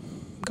 So,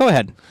 go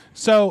ahead.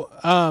 So,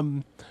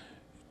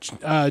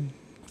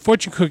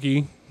 Fortune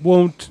Cookie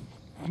won't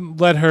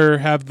let her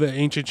have the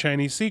ancient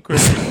Chinese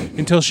secret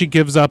until she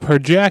gives up her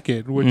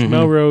jacket, which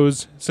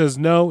Melrose says,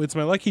 "No, it's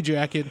my lucky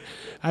jacket.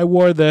 I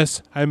wore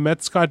this. I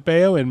met Scott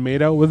Baio and made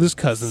out with his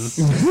cousins."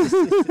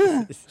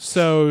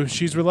 So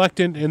she's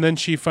reluctant, and then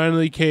she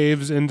finally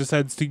caves and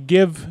decides to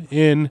give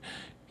in.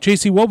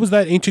 JC, what was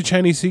that ancient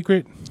Chinese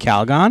secret?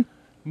 Calgon.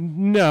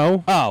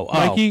 No. Oh.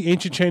 Mikey,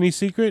 ancient Chinese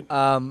secret?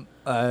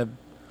 I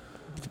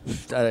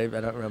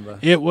don't remember.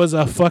 It was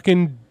a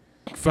fucking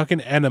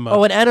enema.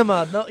 Oh, an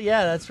enema. No,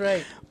 yeah, that's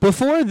right.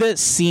 Before this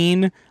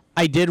scene,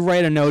 I did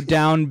write a note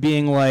down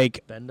being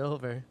like, Bend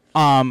over.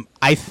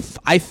 I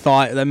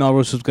thought that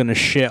Melrose was gonna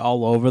shit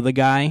all over the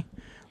guy.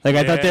 Like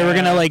I thought they were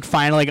gonna Yeah. like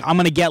find like I'm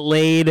gonna get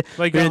laid.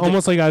 Like We're gonna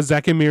almost like a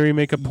Zack and Miri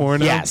make a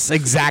porno. Yes,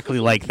 exactly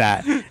like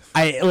that.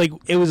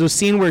 It was a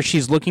scene where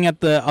she's looking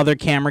at the other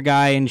camera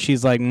guy and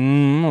she's like,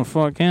 oh,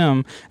 fuck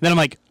him. And then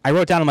I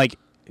wrote down, I'm like,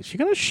 is she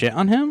gonna shit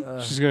on him?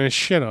 She's gonna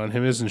shit on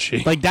him, isn't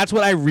she? Like that's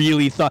what I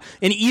really thought.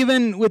 And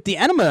even with the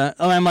enema,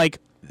 I'm like,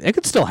 it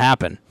could still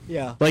happen.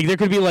 Yeah. Like there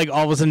could be like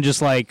all of a sudden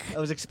just like I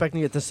was expecting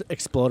it to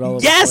explode all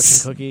over yes,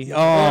 the Fortune Cookie. oh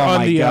on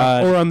my the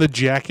god, or on the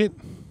jacket.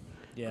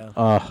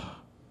 Yeah.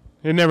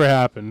 It never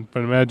happened.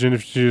 But imagine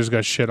if she just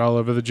got shit all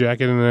over the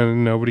jacket and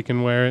then nobody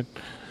can wear it.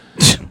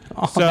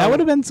 that would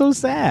have been so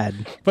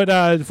sad.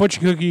 But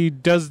Fortune Cookie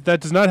does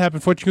not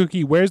happen. Fortune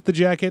Cookie wears the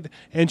jacket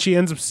and she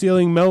ends up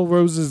stealing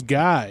Melrose's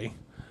guy.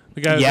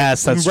 The guy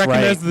Yes, that's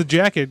recognizes right. the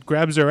jacket,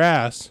 grabs her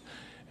ass,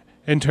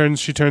 and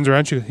she turns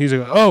around. He's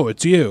like, "Oh,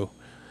 it's you.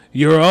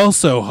 You're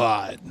also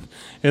hot."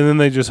 And then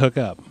they just hook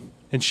up,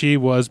 and she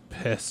was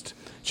pissed.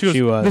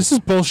 She was. This is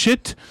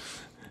bullshit.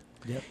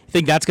 You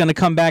think that's going to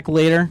come back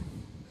later?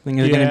 Think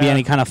there's going to be Yeah.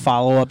 any kind of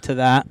follow up to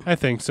that? I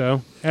think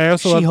so. And I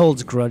also She love.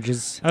 holds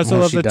grudges. I also Oh,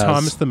 love she that does.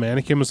 Thomas the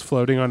mannequin was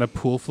floating on a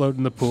pool float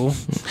in the pool.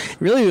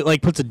 Really,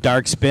 like puts a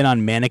dark spin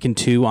on Mannequin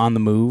 2 on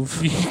the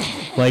move.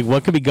 Like,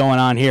 what could be going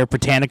on here?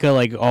 Britannica,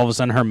 like all of a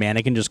sudden her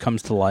mannequin just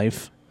comes to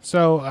life.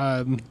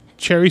 So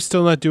Cherry's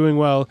still not doing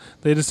well.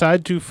 They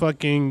decide to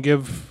fucking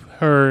give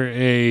her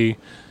a.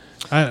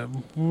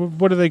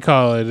 What do they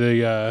call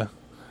it?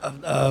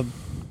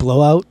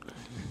 Blowout.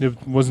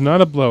 It was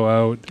not a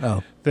blowout.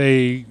 Oh.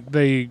 They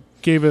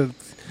gave it.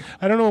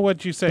 I don't know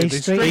what you say. They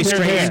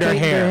straightened her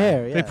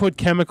hair. Yeah. They put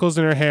chemicals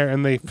in her hair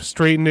and they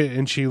straightened it,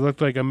 and she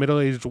looked like a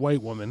middle-aged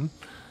white woman.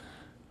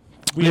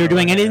 They were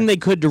doing anything they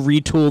could to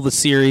retool the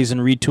series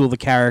and retool the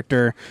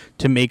character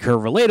to make her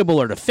relatable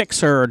or to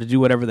fix her or to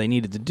do whatever they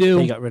needed to do.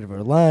 They got rid of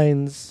her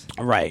lines.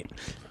 Right.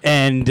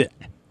 And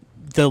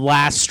the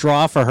last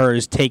straw for her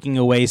is taking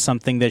away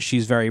something that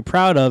she's very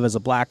proud of as a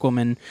black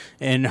woman,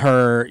 and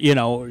her,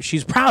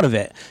 she's proud of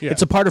it. Yeah.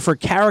 It's a part of her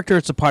character,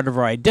 it's a part of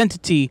her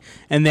identity,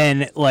 and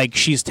then like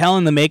she's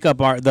telling the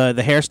makeup art, the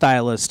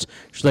hairstylist,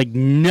 she's like,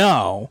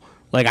 "No,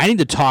 like I need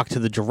to talk to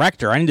the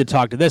director. I need to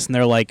talk to this." And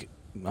they're like,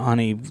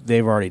 "Honey,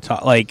 they've already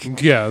talked."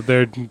 Like, Yeah,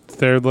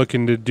 they're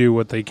looking to do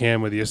what they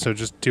can with you, so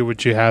just do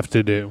what you have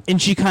to do.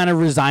 and she kind of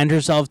resigned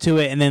herself to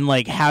it, and then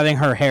like having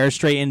her hair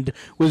straightened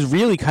was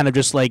really kind of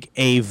just like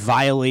a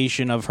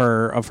violation of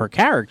her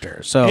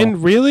character. So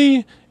And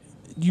really,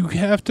 you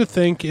have to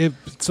think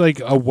it's like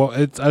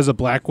it's, as a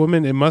black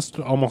woman, it must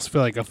almost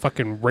feel like a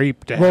fucking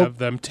rape to Well, have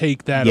them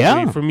take that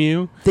yeah. away from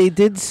you, They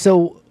did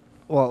so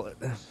well.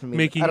 I mean,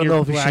 making I don't your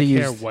know if we black should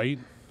hair use. white.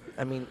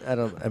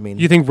 I mean,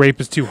 You think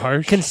rape is too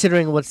harsh?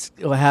 considering what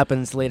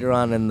happens later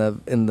on in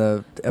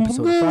the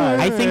episode 5.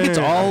 I think it's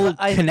all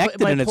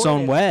connected my in its point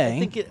own is- way.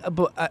 I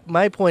think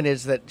my point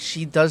is that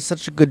she does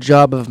such a good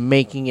job of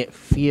making it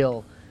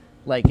feel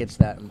like it's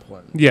that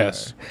important. to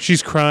Yes, her.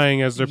 she's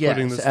crying as they're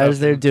putting Yes, this. as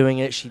they're doing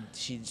it, she's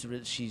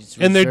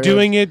and they're reserved.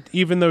 doing it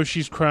even though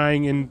she's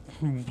crying and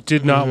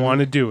did not want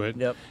to do it.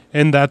 Yep.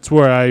 And that's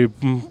where I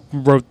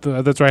wrote.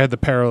 That's where I had the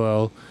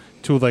parallel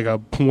to like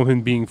a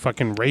woman being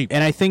fucking raped.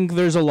 And I think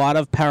there's a lot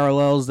of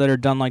parallels that are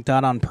done like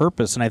that on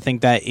purpose, and I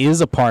think that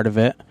is a part of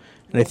it.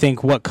 And I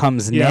think what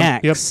comes Yep.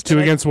 next. 2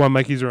 against 1.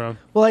 Mikey's wrong.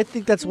 Well, I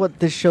think that's what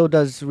this show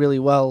does really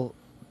well,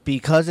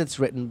 because it's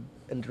written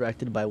and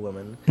directed by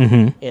women,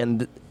 Mhm.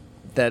 and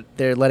that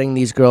they're letting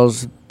these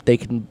girls, they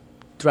can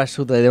dress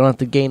who they don't have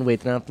to gain weight,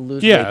 they don't have to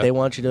lose Yeah. weight. They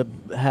want you to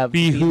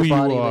Be who the you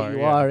body are, that you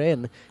yeah. are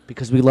in,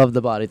 because we love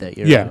the body that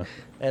you're Yeah. in.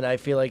 And I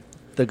feel like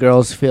the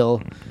girls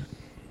feel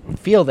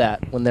that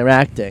when they're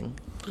acting,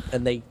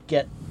 and they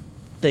get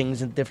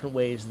things in different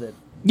ways that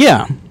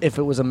Yeah. if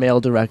it was a male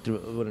director,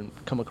 it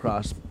wouldn't come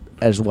across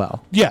as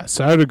well. Yes,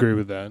 I would agree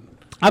with that.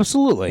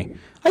 Absolutely.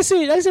 I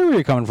see where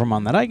you're coming from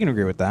on that. I can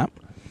agree with that.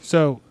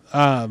 So,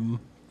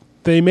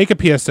 they make a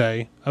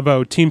PSA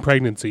about teen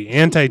pregnancy,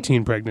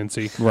 anti-teen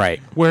pregnancy, Right.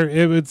 where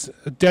it's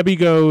Debbie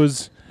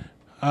goes,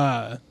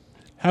 how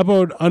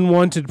about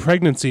unwanted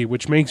pregnancy,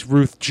 which makes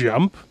Ruth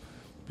jump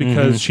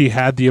because she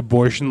had the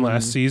abortion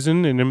last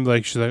season, and I'm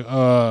like, she's like,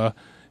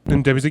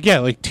 and Debbie's like, yeah,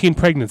 like teen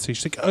pregnancy.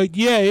 She's like,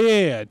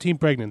 yeah, teen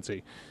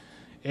pregnancy,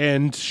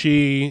 and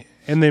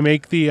they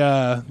make the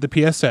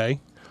PSA.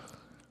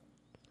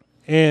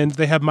 And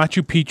they have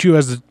Machu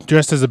Picchu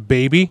dressed as a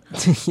baby,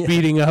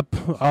 beating up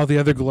all the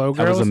other Glow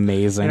That girls. was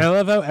amazing. And I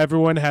love how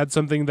everyone had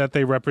something that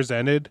they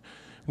represented.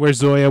 Where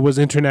Zoya was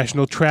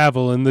international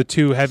travel, and the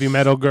 2 heavy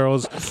metal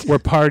girls were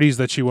parties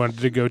that she wanted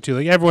to go to.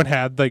 Like everyone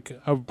had like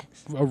a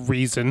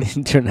reason.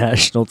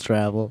 International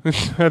travel. I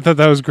thought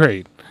that was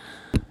great.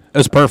 It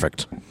was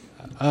perfect.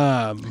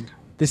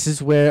 This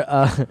is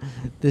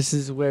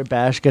where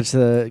Bash gets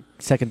the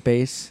second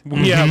base.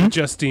 Yeah, with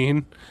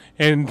Justine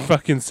and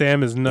fucking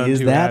Sam is none Is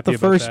too that happy the about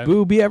first that.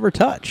 boob he ever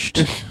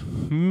touched?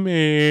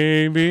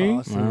 Maybe.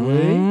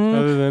 Possibly.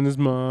 Other than his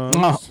mom.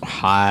 Oh,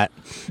 hot.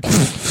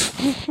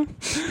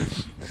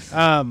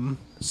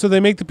 So they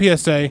make the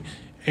PSA,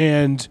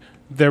 and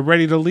they're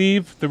ready to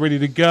leave. They're ready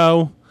to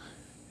go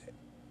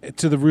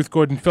to the Ruth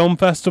Gordon Film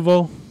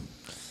Festival.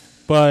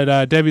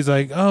 But Debbie's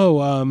like,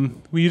 will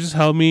you just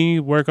help me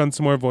work on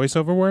some more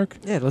voiceover work?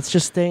 Yeah, let's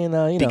just stay in,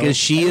 Because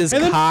she is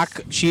And then-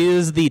 she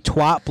is the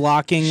twat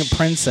blocking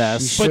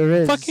princess. She sure But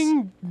is.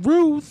 fucking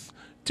Ruth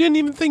didn't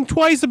even think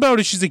twice about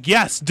it. She's like,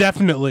 yes,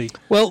 definitely.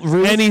 Well,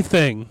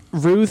 Anything.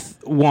 Ruth,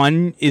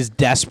 one, is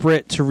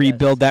desperate to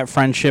rebuild that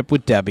friendship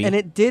with Debbie. And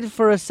it did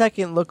for a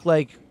second look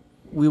like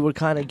we were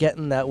kind of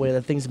getting that way,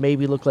 that things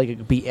maybe looked like it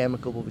could be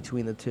amicable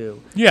between the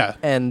two. Yeah.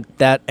 And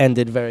that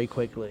ended very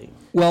quickly.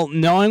 Well,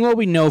 knowing what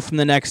we know from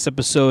the next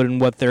episode and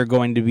what they're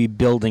going to be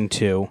building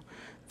to,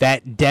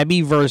 that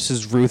Debbie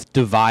versus Ruth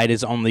divide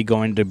is only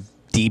going to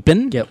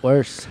deepen. Get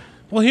worse.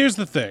 Well, here's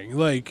the thing.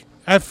 Like,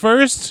 at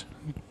first,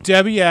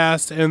 Debbie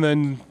asked, and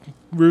then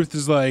Ruth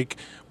is like,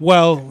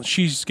 well,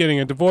 she's getting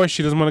a divorce.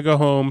 She doesn't want to go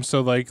home.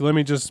 So, like, let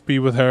me just be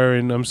with her,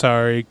 and I'm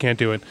sorry, can't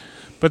do it.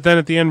 But then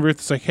at the end, Ruth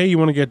is like, hey, you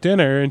want to get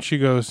dinner? And she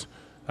goes,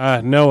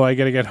 no, I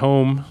got to get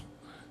home.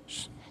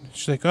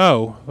 She's like,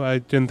 oh, I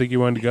didn't think you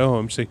wanted to go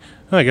home. She's like,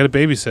 oh, I got a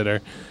babysitter.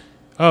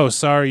 Oh,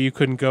 sorry, you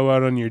couldn't go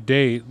out on your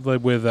date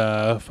with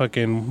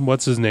fucking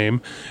what's his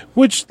name,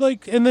 which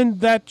like, and then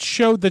that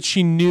showed that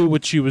she knew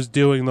what she was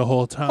doing the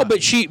whole time. Oh,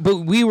 but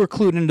we were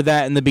clued into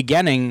that in the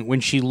beginning when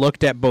she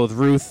looked at both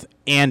Ruth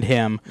and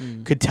him,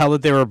 could tell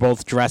that they were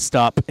both dressed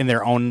up in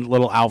their own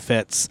little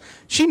outfits.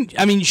 She's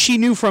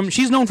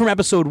known from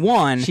episode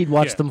 1. She'd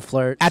watch Yeah. them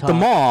flirt At the talk.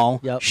 mall,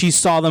 Yep. she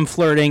saw them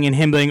flirting and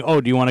him being,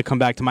 "Oh, do you want to come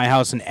back to my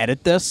house and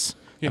edit this?"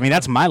 Yeah. I mean,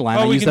 that's my line.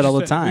 I we use can that all the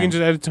just- We time. can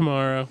just edit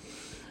tomorrow.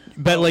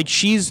 But like,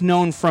 she's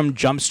known from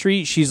Jump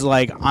Street. She's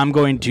like, "I'm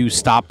going to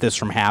stop this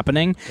from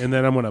happening." And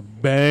then I'm gonna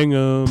bang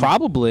him.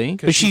 Probably,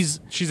 but she's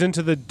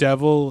into the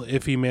devil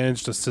if he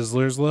managed a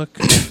Sizzlers look.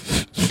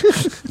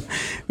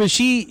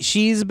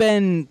 she's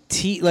been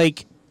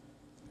like.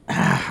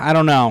 I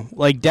don't know.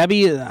 Like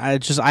Debbie, I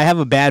have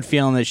a bad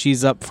feeling that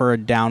she's up for a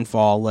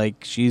downfall.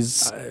 Like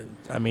she's,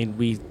 I mean,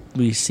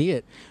 we see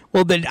it.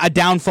 well, a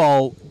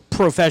downfall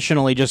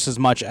professionally just as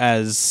much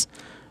as.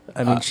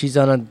 I mean, she's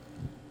on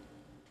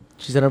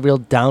a real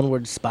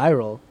downward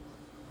spiral.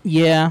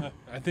 Yeah.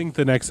 I think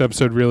the next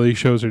episode really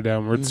shows her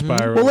downward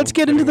spiral. Well, let's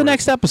get into the Getting worse.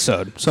 next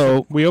episode.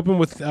 So, We open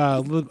with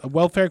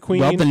Welfare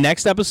Queen. well, the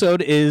next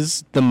episode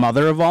is the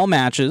mother of all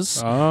matches.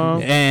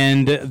 Oh.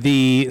 And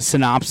the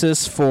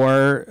synopsis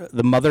for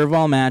the mother of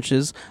all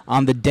matches: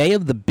 on the day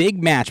of the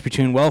big match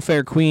between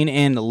Welfare Queen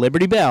and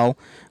Liberty Bell,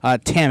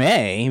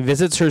 Tammy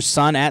visits her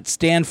son at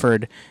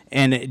Stanford,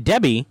 and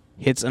Debbie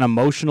hits an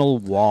emotional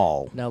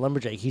wall. Now,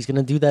 Lumberjack, he's going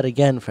to do that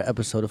again for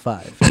episode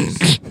 5.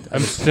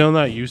 I'm still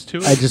not used to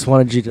it. I just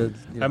wanted you to.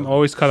 I'm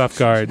always caught off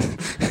guard.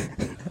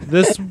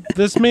 This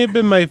This may have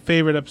been my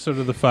favorite episode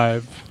of the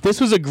 5. This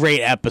was a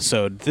great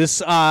episode. This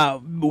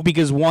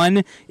because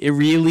one, it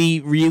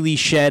really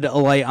shed a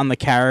light on the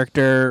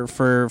character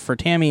for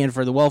Tammy and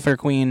for the welfare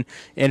queen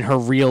in her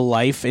real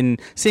life, and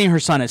seeing her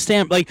son at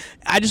Stamp. Like,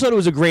 I just thought it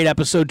was a great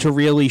episode to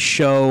really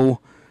show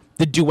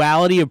the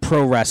duality of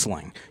pro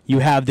wrestling. You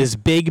have this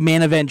big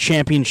main event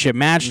championship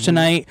match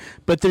tonight,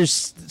 but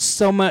there's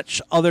so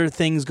much other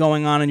things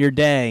going on in your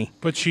day.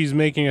 But she's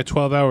making a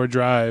 12-hour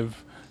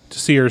drive to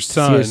see her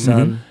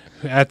son.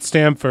 At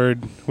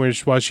Stanford,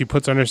 while she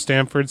puts on her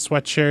Stanford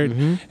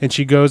sweatshirt, and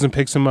she goes and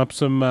picks him up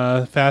some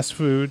fast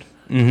food,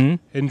 and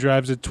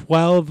drives it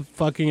 12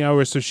 fucking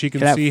hours so she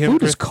can That see him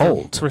food is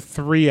cold. for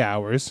 3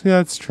 hours. Yeah,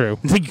 that's true.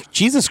 Like,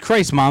 Jesus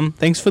Christ, Mom!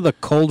 Thanks for the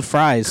cold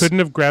fries. Couldn't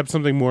have grabbed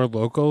something more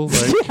local,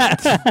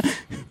 like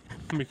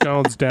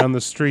McDonald's down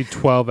the street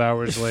 12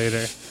 hours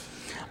later.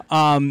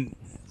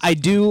 I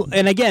do,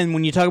 and again,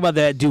 when you talk about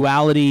that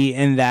duality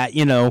and that,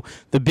 you know,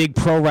 the big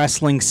pro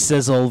wrestling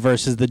sizzle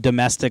versus the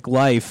domestic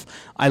life,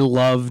 I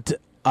loved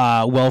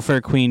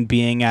Welfare Queen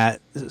being at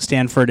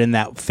Stanford in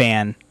that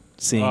fan,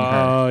 seeing her.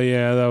 Oh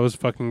yeah, that was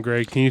fucking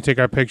great. Can you take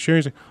our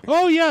pictures?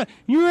 Oh yeah,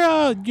 you're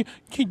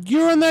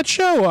on that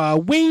show,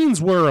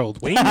 Wayne's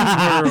World. Wayne's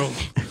World.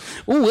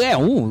 Oh yeah,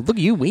 look at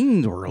you,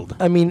 Wayne's World.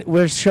 I mean,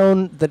 we're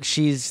shown that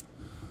she's.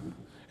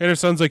 And her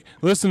son's like,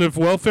 listen, if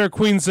Welfare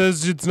Queen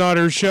says it's not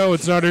her show,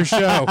 it's not her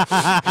show.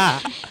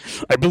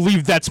 I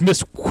believe that's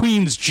Miss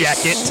Queen's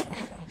jacket.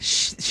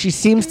 She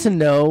seems to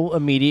know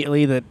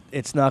immediately that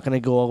it's not going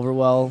to go over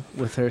well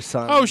with her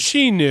son. Oh,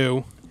 she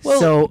knew.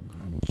 So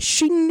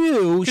She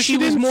knew. 'Cause She she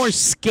was didn't- more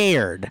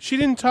scared. She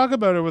didn't talk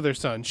about it with her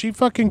son. She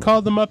fucking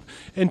called them up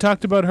and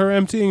talked about her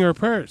emptying her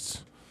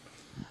purse.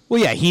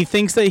 Well, yeah, he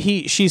thinks that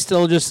she's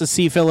still just a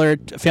sea filler,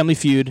 Family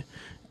Feud,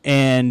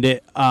 and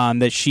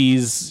that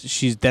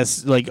she's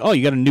that's like, oh,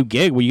 you got a new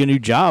gig, well, you got a new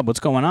job, what's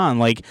going on?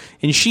 Like,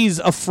 and she's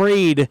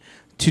afraid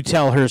to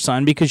tell her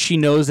son because she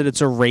knows that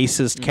it's a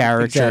racist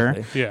character,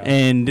 Exactly. Yeah.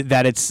 and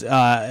that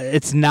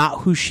it's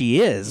not who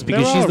she is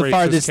because They're she's all the racist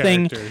farthest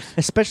thing. characters.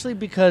 especially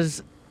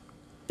because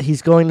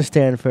he's going to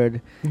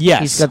Stanford.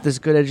 Yes, He's got this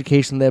good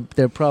education. They're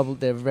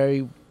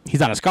very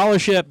he's on a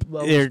scholarship.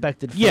 well They're-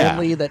 respected yeah.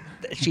 family. That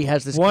she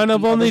has this One of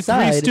complete only other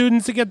 3 side.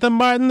 students to get the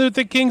Martin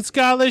Luther King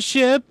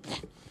Scholarship.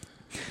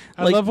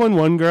 I Like- love when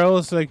one girl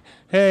is like,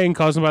 hey, and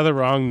calls him by the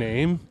wrong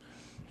name.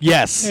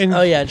 Yes, And,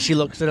 Oh yeah, and she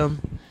looks at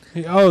him,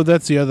 oh,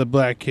 that's the other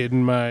black kid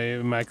in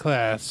my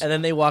class. and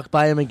then they walk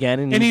by him again,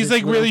 and And he's this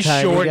like little really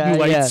tiny short guy, and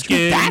yeah. light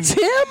skinned. that's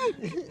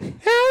him.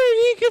 How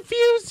did he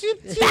confuse you?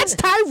 That's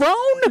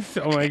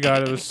Tyrone. Oh my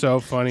god, it was so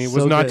funny. It So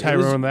was not good. It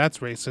was- Tyrone, that's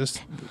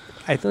racist.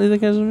 I thought the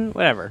guys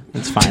whatever.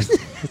 It's fine.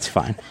 It's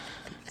fine.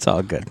 It's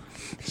all good.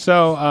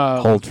 So,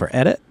 Hold for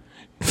edit.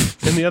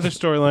 in the other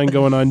storyline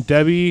going on,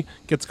 Debbie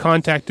gets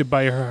contacted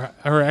by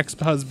her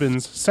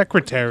ex-husband's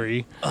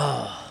secretary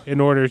in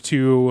order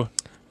to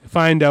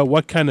find out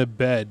what kind of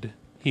bed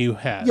he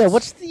has. Yeah,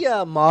 what's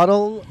the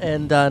model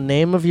and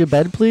name of your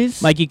bed,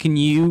 please? Mikey,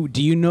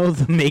 do you know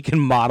the make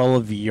and model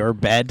of your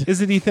bed? Is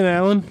it Ethan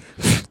Allen?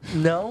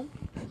 No,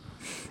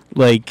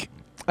 Like,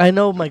 I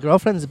know my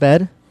girlfriend's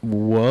bed.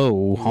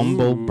 whoa,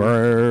 humble It's a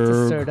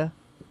bird. Serta.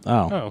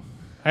 Oh. Oh.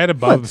 I had a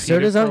Bob What,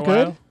 Feeder Sertas for a aren't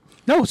good? while.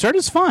 No,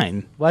 Serta's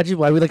fine. Why we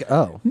like?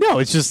 Oh, No,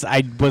 it's just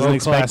I wasn't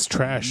Low-class expecting.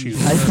 trash. You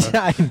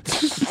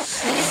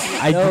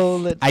I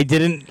No, that- I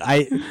didn't.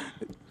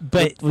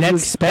 But What would you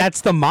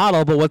that's the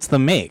model. But what's the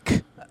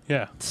make?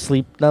 yeah.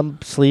 sleep.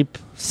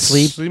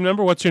 Sleep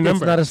number? What's your It's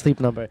number? not a sleep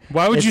number.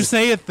 Why would It's you a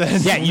say it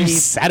then? Yeah, you Sleep.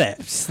 said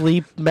it.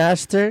 Sleep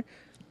Master.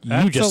 You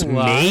That's just a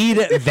lie. made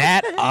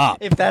that up.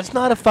 If that's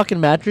not a fucking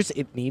mattress,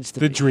 it needs to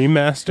The be. Dream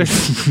Master,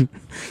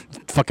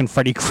 Fucking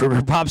Freddy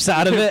Krueger pops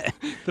out of it.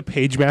 the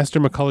Page Master,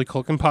 Macaulay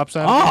Culkin pops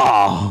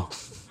out.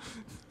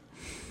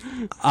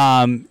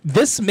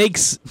 This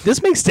makes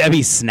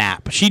Debbie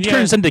snap. She Yeah.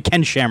 turns into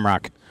Ken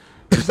Shamrock.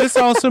 This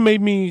also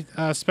made me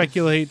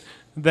speculate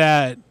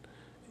that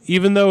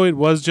even though it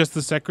was just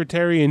the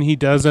secretary and he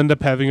does end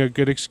up having a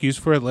good excuse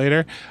for it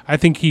later, I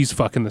think he's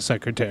fucking the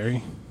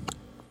secretary.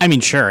 I mean,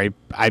 sure,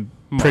 I'm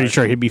pretty Mark.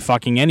 sure he'd be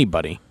fucking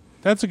anybody.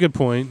 That's a good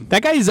point.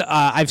 That guy's.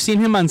 I've seen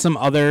him on some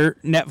other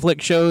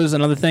Netflix shows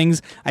and other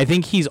things. I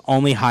think he's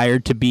only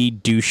hired to be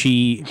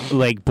douchey,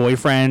 like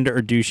boyfriend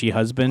or douchey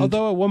husband.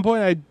 Although at one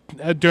point,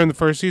 during the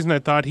first season, I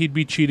thought he'd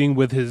be cheating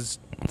with his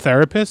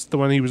therapist, the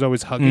one he was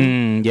always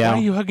hugging. yeah. Why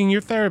are you hugging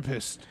your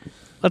therapist?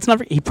 Let's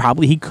not. He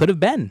could have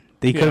been.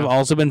 He could Yeah. have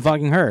also been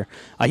fucking her.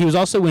 He was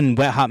also in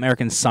Wet Hot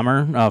American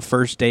Summer,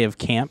 first day of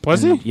camp.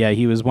 Was And, he? Yeah,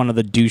 he was one of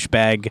the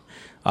douchebag.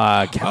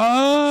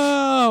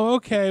 Oh,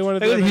 okay. One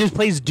of He the just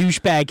plays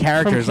douchebag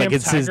characters like Camp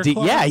it's his. Tiger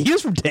Claw? Yeah, he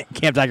was from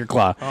Camp Tiger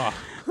Claw.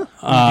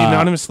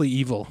 anonymously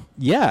evil.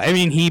 Yeah, I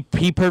mean he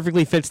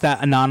perfectly fits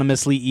that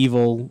anonymously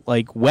evil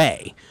like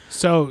way.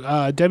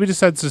 So Debbie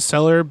decides to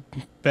sell her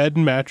bed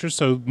and mattress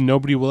so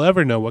nobody will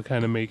ever know what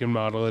kind of make and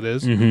model it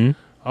is. Mm-hmm.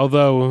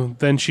 Although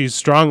then she's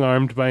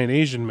strong-armed by an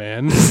Asian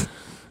man.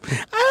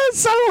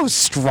 So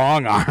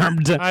strong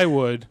armed. I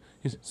would.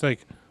 It's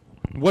like,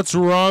 What's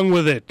wrong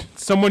with it?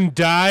 Someone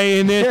die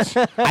in it?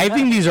 I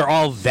think these are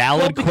all Well,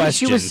 valid because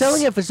questions. she was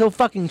selling it for so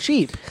fucking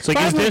cheap. It's like,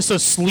 is this a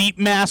sleep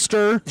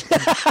master?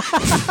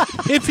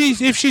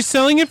 If she's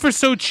selling it for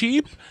so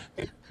cheap,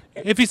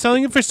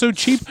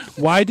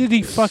 why did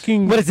he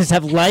fucking What does this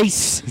have,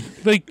 lice?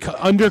 like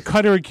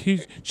undercut her?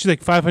 She's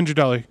like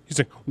 $500. He's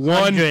like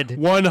 100.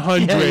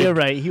 Yeah, you're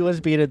right. He was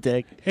being a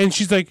dick. And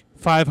she's like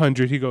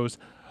 500. He goes,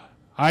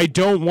 I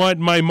don't want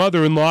my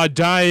mother-in-law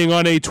dying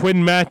on a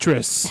twin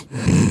mattress.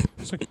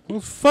 It's like, well,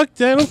 fuck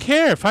that. I don't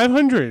care.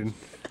 500.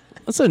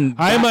 Listen,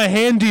 I'm a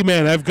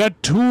handyman. I've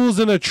got tools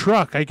in a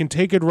truck. I can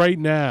take it right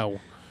now.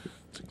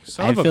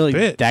 Son I of a feel like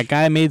bitch. that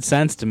guy made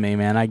sense to me,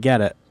 man. I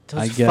get it.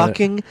 I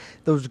get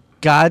Those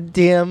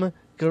goddamn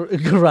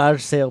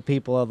garage sale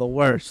people are the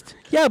worst.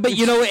 Yeah, but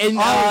you know, and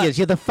All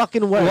you're the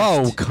fucking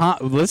worst. whoa,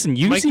 listen,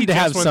 you Mikey seem to just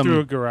have went through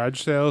a some.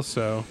 garage sale,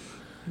 so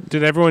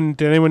did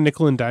anyone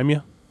nickel and dime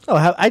you?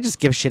 Oh, I just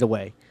give shit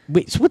away.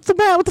 Wait, so what's the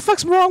matter? What the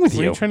fuck's wrong with What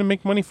are you? you trying to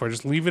make money for?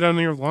 Just leave it on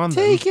your lawn.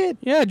 Take then. it.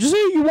 Yeah, just say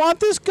you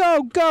want this.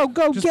 Go,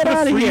 Just get put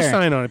out a of free here.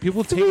 sign on it.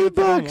 People take it.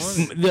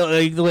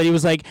 $3. The lady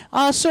was like,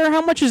 "Sir,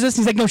 how much is this?"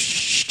 He's like, "No,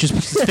 shh." Just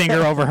puts his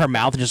finger over her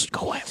mouth and just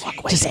go away, walk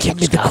away. Just give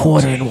me the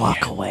quarter and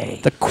walk away.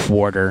 The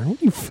quarter.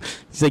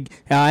 He's like,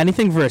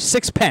 anything for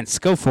 6 pence.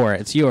 Go for it.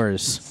 It's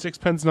yours. 6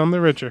 pence, none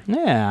the richer.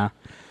 Yeah.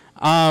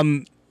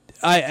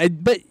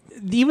 But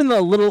even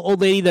the little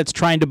old lady that's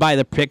trying to buy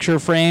the picture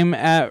frame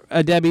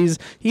at Debbie's,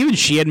 even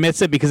she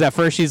admits it because at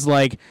first she's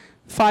like,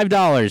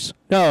 $5.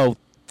 No,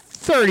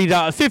 $30,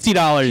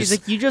 $50. She's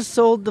like, you just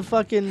sold the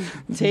fucking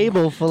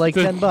table for like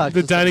 $10.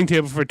 The dining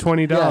table for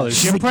 $20. Yeah.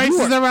 She's Your like,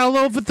 prices are all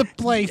over the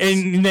place.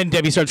 and then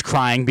Debbie starts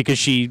crying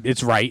because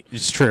it's right.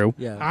 It's true.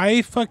 Yeah.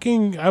 I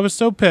was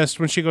so pissed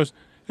when she goes,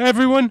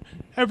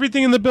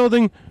 everything in the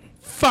building,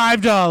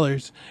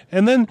 $5.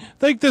 And then,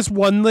 like, this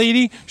one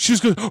lady, she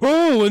just goes,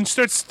 oh, and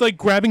starts, like,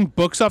 grabbing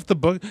books off the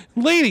book.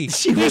 Lady,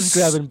 She was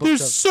grabbing books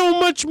There's off. so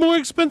much more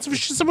expensive.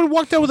 Someone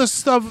walked out with a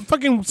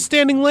fucking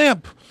standing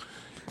lamp.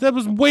 That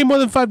was way more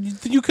than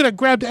 $5. You could have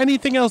grabbed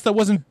anything else that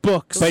wasn't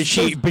books. But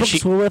she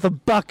Books were worth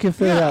 $1 if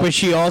they're out. But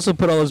she also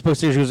put all those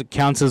books there. She goes, it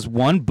counts as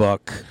one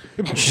book.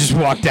 She just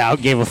walked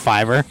out, gave a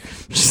 $5.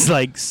 She's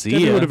like, see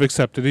Debbie ya. would have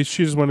accepted it.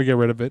 She just wanted to get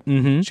rid of it.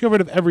 Mhm. She got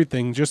rid of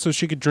everything just so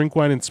she could drink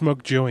wine and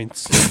smoke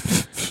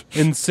joints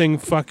and sing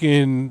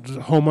fucking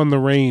Home on the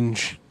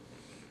Range.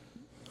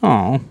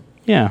 Oh,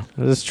 yeah,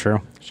 that is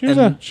true. She was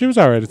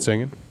all right at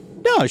singing.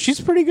 No, she's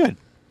pretty good.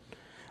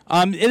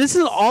 And this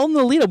is all in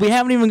the lead up. We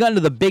haven't even gotten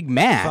to the big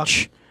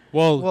match.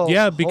 Well,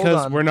 yeah, hold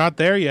because on. we're not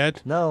there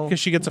yet. No. Because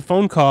she gets a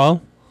phone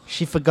call.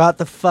 She forgot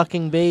the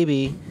fucking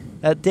baby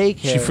at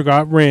daycare. She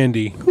forgot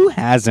Randy. Who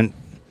hasn't?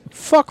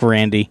 Fuck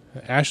Randy.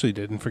 Ashley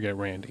didn't forget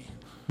Randy.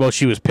 Well,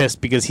 she was pissed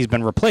because he's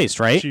been replaced,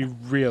 right? She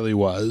really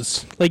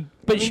was. Like,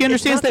 but I mean, she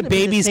understands it's that not gonna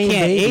be the babies same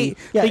can't baby. age.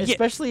 Yeah, Like,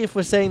 especially if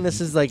we're saying this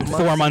is like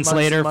 4 months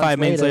later, 5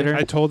 minutes later.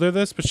 I told her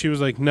this, but she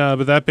was like, "No,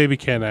 but that baby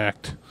can't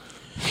act."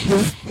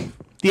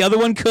 The other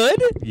one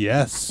could.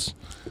 Yes.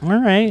 All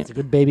right. It's a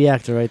good baby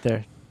actor right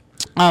there.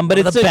 But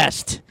it's the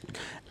best.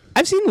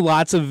 I've seen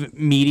lots of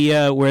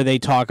media where they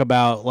talk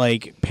about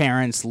like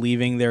parents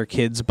leaving their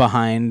kids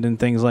behind and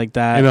things like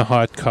that. In a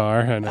hot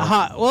car. I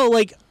know. Well,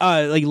 like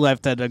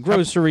left at a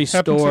grocery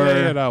Happened store.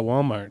 today at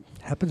Walmart.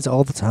 Happens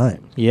all the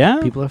time. Yeah.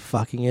 People are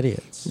fucking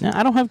idiots. No,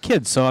 I don't have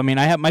kids, so I mean,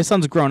 my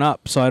son's grown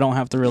up, so I don't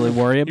have to really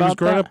worry He about was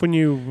grown that. up when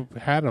you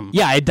had him.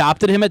 Yeah, I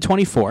adopted him at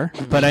 24,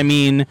 but I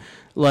mean,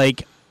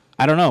 like,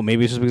 I don't know.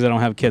 Maybe it's just because I don't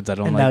have kids. I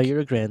don't And like. now you're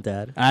a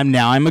granddad. I'm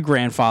a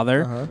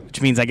grandfather, Uh-huh.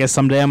 which means I guess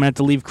someday I'm gonna have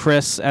to leave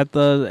Chris at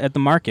the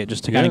market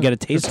just to kind of get a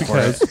taste just for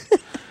it. because.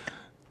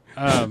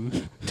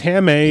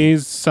 Tam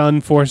A's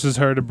son forces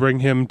her to bring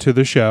him to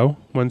the show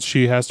once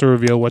she has to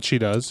reveal what she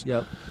does.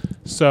 Yep.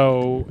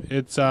 So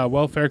it's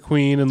Welfare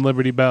Queen and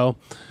Liberty Bell,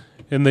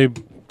 and they're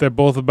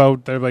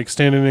like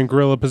standing in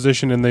gorilla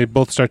position, and they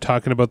both start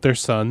talking about their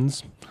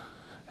sons.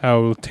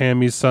 How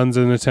Tammy's son's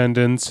in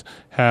attendance,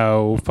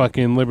 how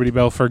fucking Liberty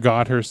Bell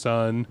forgot her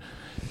son.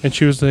 And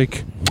she was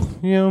like,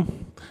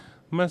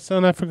 my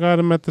son, I forgot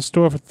him at the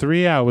store for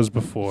 3 hours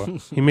before.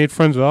 He made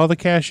friends with all the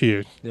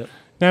cashiers. Yep.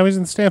 Now he's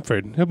in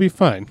Stanford. He'll be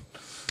fine.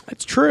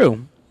 It's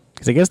true,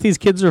 because I guess these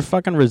kids are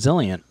fucking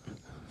resilient.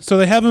 So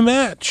they have a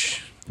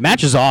match.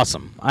 Match is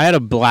awesome. I had a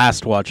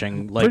blast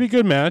watching. Like, Pretty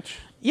good match.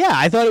 yeah,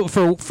 I thought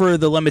it for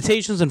the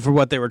limitations and for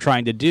what they were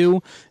trying to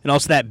do, and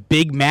also that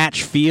big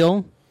match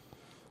feel.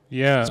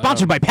 Yeah.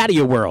 Sponsored by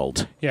Patio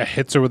World. Yeah,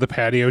 hits her with a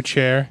patio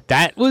chair.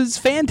 That was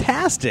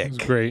fantastic. It was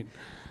great.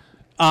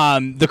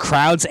 The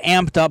crowd's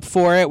amped up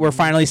for it. We're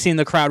finally seeing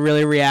the crowd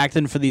really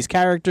reacting for these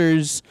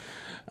characters.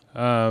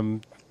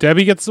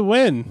 Debbie gets the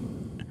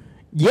win.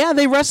 Yeah,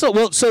 they wrestle.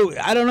 Well, so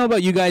I don't know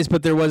about you guys,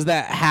 but there was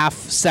that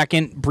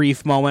half-second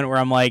brief moment where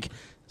I'm like,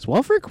 is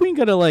Welfare Queen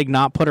gonna like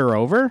not put her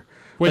over?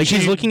 Like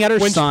she's looking at her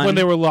son when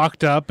they were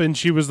locked up, and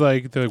she was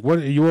like, they're like,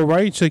 "What? You were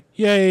right." She's like,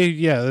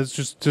 "Yeah. Let's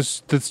just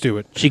let's do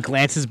it." She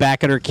glances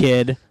back at her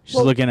kid. She's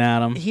Well, looking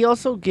at him. He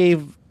also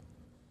gave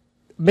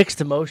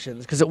mixed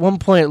emotions because at one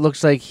point it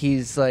looks like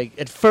he's like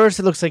at first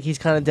it looks like he's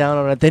kind of down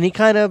on it. Then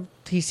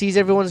he sees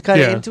everyone's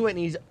kind of Yeah. into it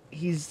and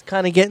he's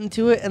kind of getting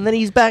to it, and then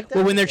he's back down.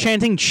 Well, when they're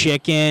chanting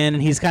chicken,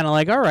 and he's kind of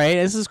like, all right,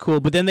 this is cool.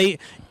 But then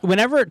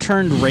whenever it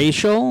turned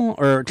racial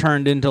or it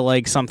turned into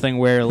like something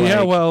where like,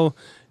 Yeah, well,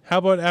 how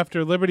about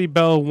after Liberty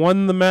Bell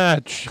won the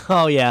match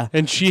oh yeah,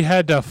 and she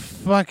had to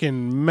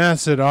fucking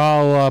mess it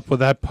all up with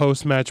that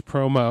post-match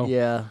promo?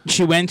 yeah,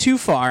 she went too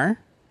far,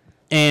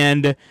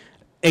 and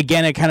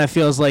again, it kind of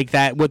feels like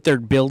that what they're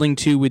building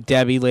to with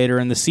Debbie later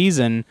in the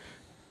season.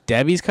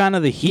 Debbie's kind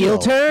of the heel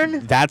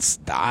turn? That's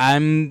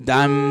I'm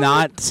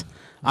not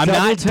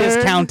Double turn?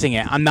 discounting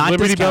it. I'm not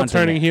Liberty Bell discounting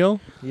turning it.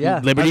 heel? yeah. I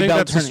Liberty think Bell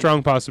that's a turning.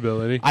 strong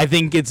possibility. I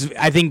think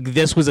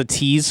this was a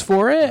tease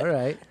for it. All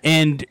right.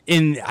 And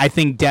I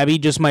think Debbie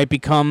just might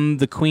become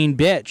the queen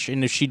bitch,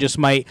 and if she just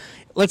might,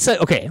 let's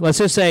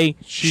just say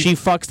she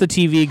fucks the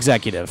TV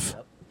executive.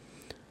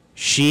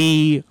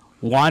 She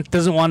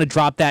doesn't want to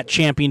drop that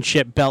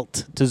championship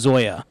belt to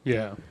Zoya,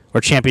 Yeah.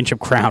 or championship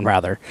crown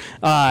rather.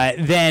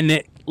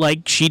 Then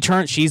like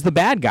she's the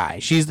bad guy.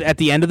 She's at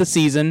the end of the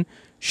season.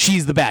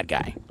 She's the bad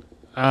guy.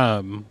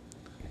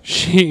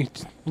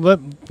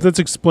 Let's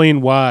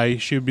explain why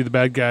she would be the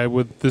bad guy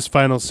with this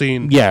final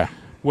scene. Yeah.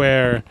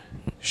 Where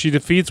she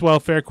defeats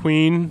Welfare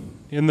Queen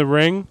in the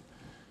ring,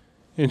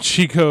 and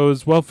she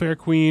goes, "Welfare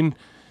Queen,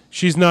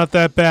 she's not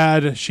that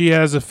bad. She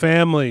has a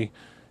family.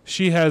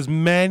 She has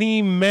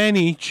many,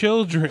 many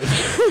children."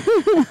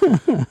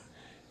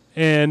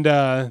 And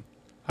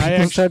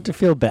People start to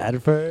feel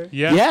bad for her.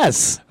 yeah,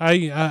 Yes.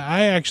 I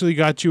actually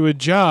got you a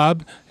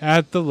job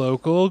at the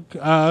local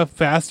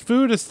fast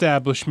food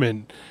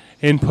establishment,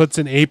 and puts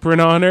an apron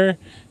on her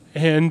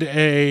and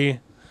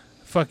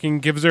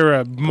gives her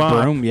a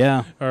mop. Broom.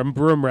 Yeah. Or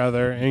broom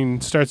rather,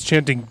 and starts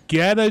chanting,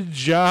 "Get a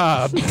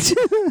job,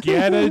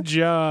 get a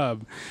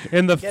job,"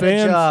 and the Get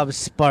fans. a job,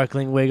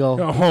 Sparkling Wiggle.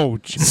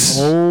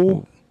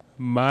 Oh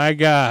my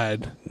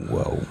God!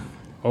 Whoa.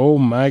 Oh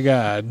my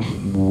God!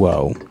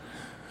 Whoa.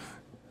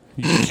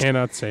 You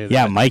cannot say that.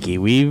 Yeah,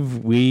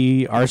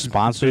 Mikey, our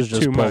sponsors Too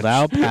just pulled much.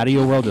 out.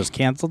 Patio World just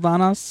canceled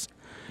on us.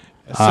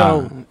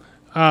 So,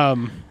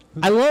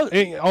 I love.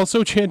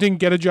 also chanting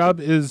 "Get a job"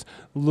 is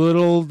the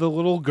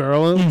little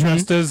girl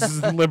dressed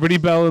as Liberty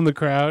Bell in the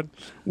crowd.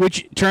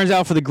 Which turns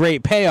out for the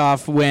great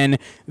payoff when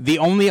the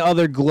only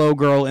other glow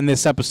girl in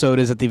this episode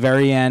is at the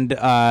very end.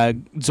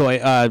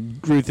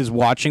 Ruth is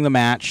watching the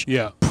match,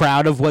 Yeah.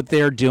 proud of what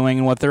they're doing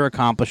and what they're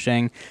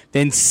accomplishing.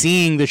 Then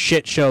seeing the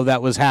shit show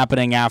that was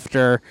happening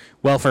after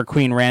Welfare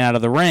Queen ran out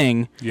of the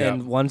ring. Yeah.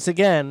 And once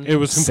again, It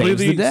was Saves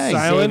completely the day.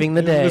 silent. Saving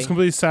the It day. was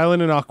completely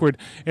silent and awkward.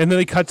 And then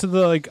they cut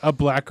to a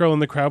black girl in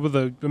the crowd with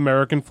an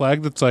American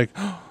flag that's like,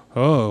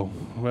 "Oh,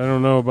 I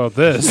don't know about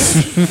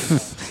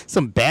this."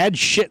 Some bad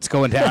shit's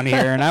going down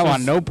here, and I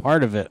want no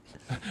part of it.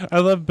 I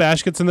love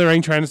Bash gets in the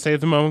ring trying to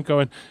save the moment,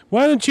 going,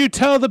 "Why don't you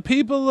tell the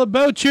people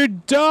about your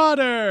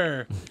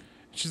daughter?"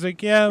 She's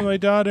like, "Yeah, my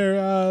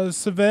daughter,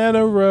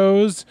 Savannah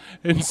Rose."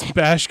 And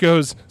Bash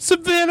goes,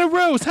 "Savannah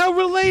Rose, how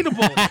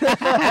relatable."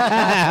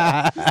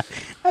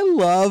 I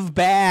love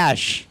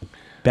Bash.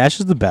 Bash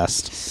is the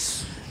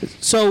best.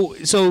 So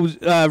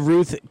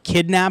Ruth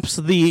kidnaps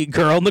the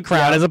girl in the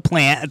crowd as a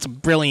plant. It's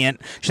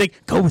brilliant. She's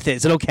like, "Go with it.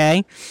 Is it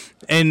okay?"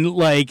 And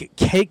like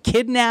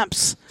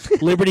kidnaps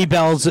Liberty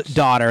Bell's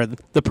daughter.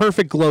 The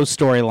perfect glow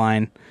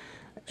storyline.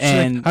 She's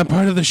And like, "I'm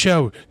part of the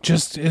show.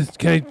 Just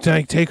can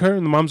I take her?"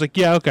 And the mom's like,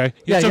 "Yeah, okay.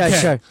 It's okay."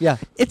 sure, yeah.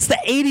 it's the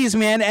 80s,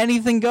 man.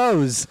 Anything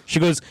goes. She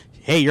goes,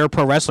 "Hey, you're a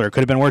pro wrestler. It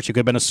could have been worse. You could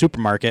have been a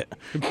supermarket.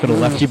 Could have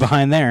left you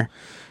behind there."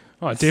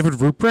 Oh, David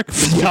Rubrick,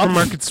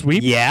 Supermarket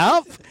Sweep.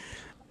 Yep.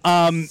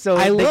 So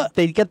I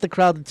they get the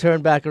crowd to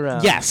turn back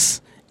around.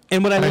 Yes.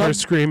 And what I I heard love,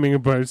 screaming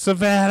about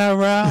Savannah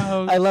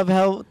Rose. I love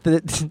how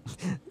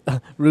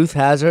Ruth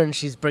has her and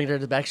she's bringing her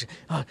to the back.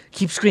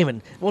 Keep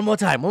screaming. One more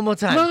time.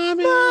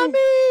 Mommy.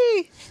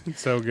 Mommy!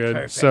 It's so good.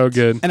 Perfect. So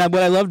good. and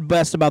what I loved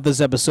best about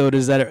this episode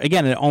is that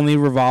again, it only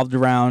revolved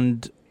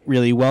around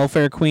really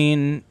Welfare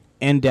Queen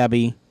and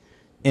Debbie,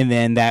 and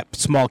then that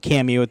small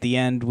cameo at the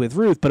end with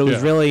Ruth. But it was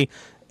Yeah. really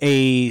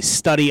a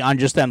study on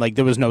just them. Like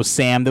there was no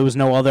Sam, there was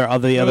no other It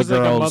other was like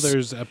a girls.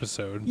 Mother's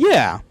episode.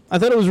 Yeah, I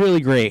thought it was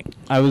really great.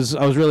 I was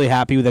really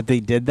happy that they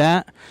did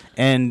that.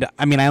 And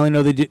I mean, I only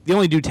know they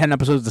only do 10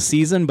 episodes a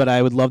season, but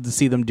I would love to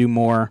see them do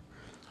more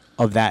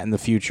of that in the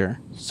future.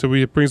 So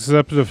it brings us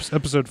up to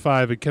episode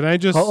 5. And can I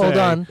just Hold say,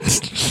 on.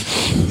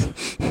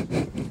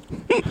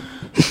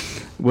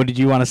 What did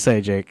you want to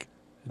say, Jake?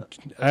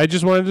 I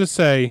just wanted to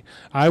say,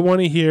 I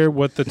want to hear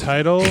what the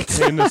title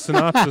and the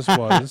synopsis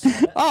was.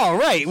 All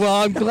right. Well,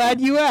 I'm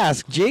glad you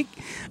asked, Jake.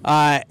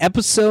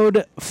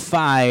 Episode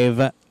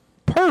 5,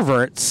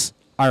 Perverts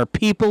Are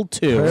People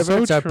Too.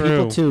 Perverts So are true.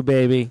 people too,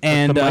 baby.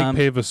 And The Mike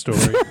Pava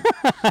story.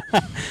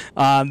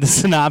 the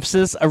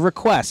synopsis, a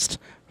request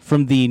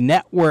from the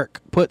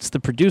network puts the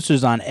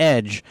producers on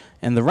edge,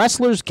 and the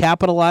wrestlers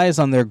capitalize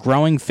on their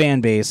growing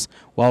fan base,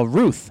 while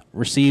Ruth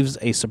receives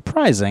a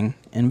surprising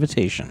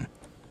invitation.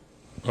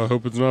 I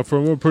hope it's not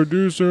from a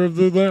producer of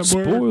the network.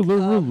 Spoiler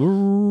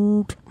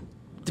alert.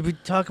 Did we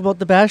talk about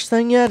the Bash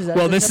thing yet? Is that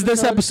Well, this is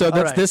this episode. That's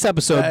Alright. this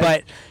episode.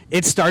 But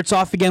it starts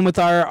off again with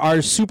our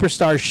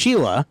superstar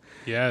Sheila,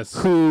 Yes.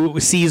 who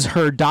sees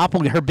her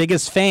her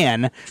biggest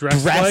fan,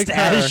 Dressed like her.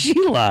 as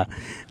Sheila.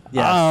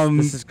 Yes,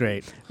 this is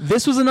great.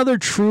 This was another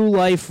true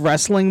life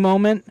wrestling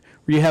moment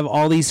where you have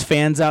all these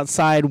fans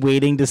outside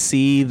waiting to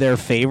see their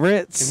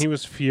favorites. And he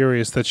was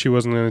furious that she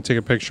wasn't going to take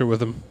a picture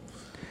with him.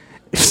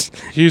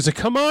 He was like,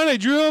 "Come on, I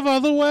drove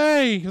all the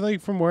way, like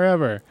from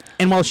wherever."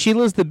 And while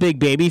Sheila's the big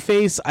baby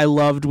face, I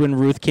loved when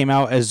Ruth came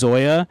out as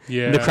Zoya.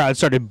 Yeah. And the crowd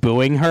started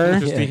booing her.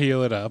 Just to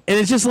heal it up. And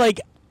it's just like,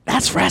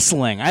 that's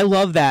wrestling. I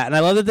love that. And I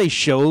love that they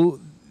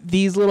show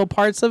these little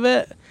parts of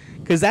it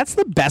because that's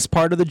the best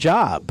part of the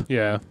job.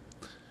 Yeah.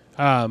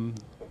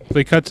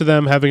 They cut to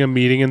them having a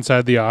meeting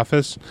inside the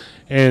office,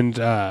 and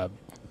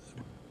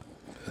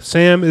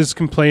Sam is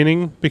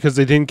complaining because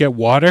they didn't get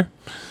water.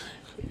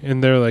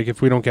 And they're like,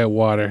 if we don't get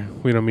water,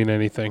 we don't mean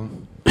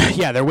anything.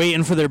 Yeah, they're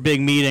waiting for their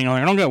big meeting.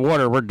 Like, I don't get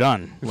water, we're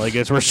done. Like,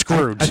 we're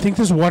screwed. I think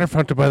there's a water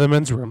fountain by the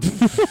men's room.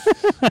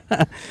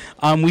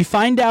 We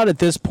find out at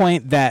this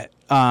point that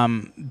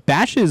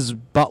Bash's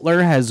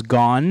butler has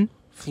gone.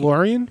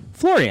 Florian?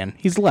 Florian,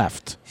 he's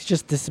left. He's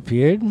just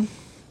disappeared.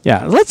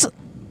 Yeah, let's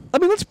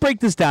break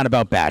this down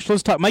about Bash.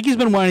 Let's talk. Mikey's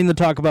been wanting to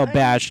talk about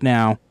Bash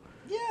now.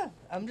 Yeah,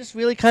 I'm just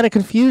really kind of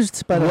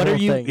confused by the What whole are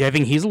you? thing. Yeah, I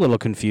think he's a little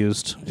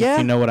confused. Yeah. If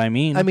you know what I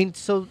mean. I mean,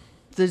 so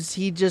does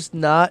he just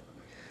not?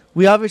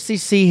 We obviously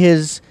see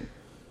his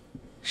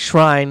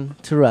shrine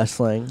to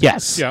wrestling.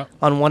 yes. Yeah.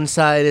 On one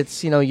side,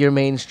 it's your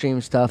mainstream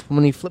stuff.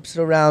 When he flips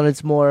it around,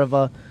 it's more of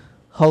a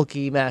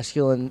hulky,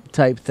 masculine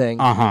type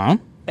thing, Uh huh.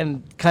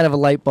 and kind of a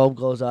light bulb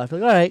goes off.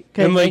 Like, all right,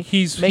 okay, And like makes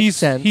he's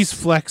sense.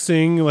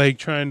 flexing, like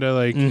trying to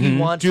like He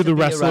wants do to the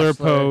be a wrestler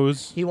wrestler.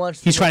 pose. He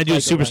wants. He's trying to do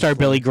look a like superstar wrestler.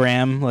 Billy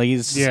Graham. Like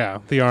he's. Yeah,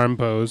 the arm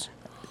pose.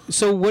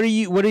 So what are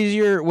you? What are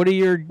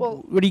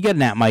you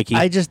getting at, Mikey?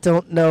 I just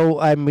don't know.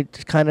 I'm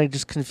kind of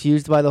just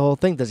confused by the whole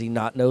thing. Does he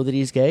not know that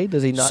he's gay?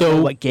 Does he not So-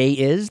 know what gay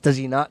is? Does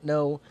he not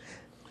know?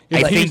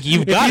 I Like, think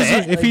you've If got he's,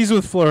 it. if he's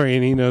with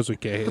Florian, he knows what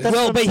gay is. That's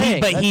Well, what I'm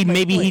saying. but That's he my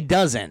maybe he point.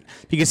 doesn't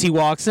because he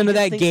walks into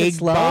that thinks gay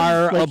it's love?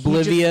 bar Like, he just-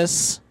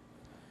 oblivious.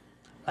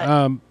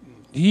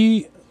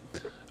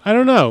 I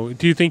don't know.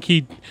 Do you think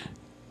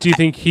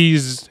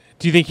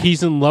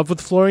he's in love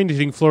with Florian? Do you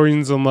think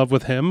Florian's in love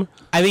with him?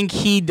 I think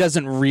he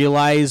doesn't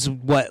realize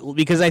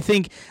because I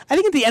think at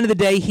the end of the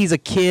day he's a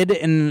kid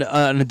in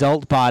an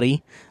adult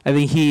body. I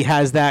think he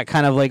has that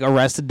kind of like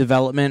Arrested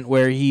Development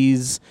where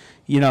he's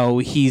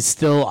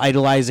still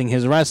idolizing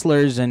his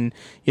wrestlers and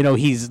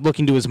he's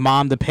looking to his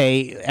mom to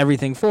pay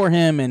everything for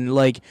him and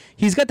like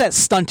he's got that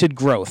stunted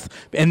growth.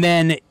 And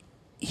then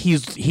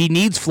he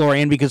needs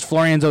Florian because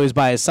Florian's always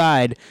by his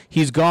side.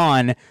 He's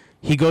gone.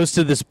 He goes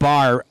to this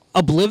bar,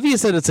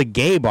 oblivious that it's a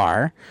gay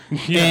bar,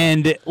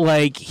 and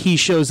like he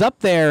shows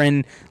up there,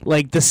 and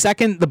like the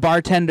second the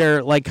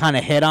bartender like kind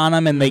of hit on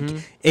him, and like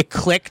it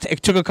clicked.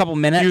 It took a couple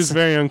minutes. He was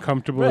very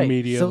uncomfortable Right.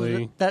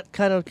 immediately. So that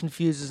kind of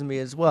confuses me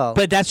as well.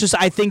 But that's just,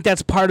 I think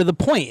that's part of the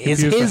point. Is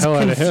Confused the his hell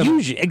out of him.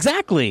 confusion.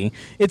 Exactly.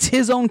 It's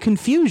his own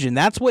confusion.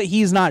 That's what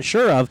he's not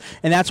sure of.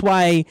 And that's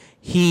why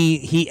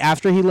he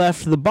after he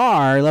left the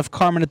bar, left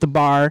Carmen at the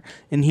bar,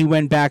 and he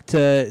went back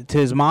to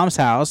his mom's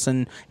house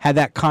and had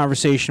that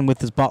conversation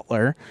with his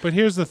butler. But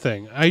here's the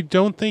thing. I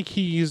don't think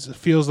he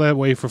feels that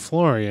way for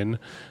Florian.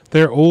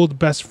 They're old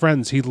best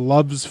friends. He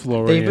loves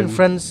Florian. They've been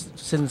friends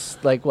since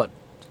like what?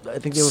 I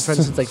think they were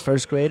friends since like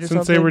first grade or since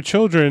something. they were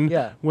children.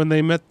 Yeah. When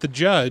they met the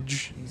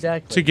judge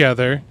exactly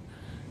together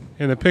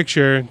in the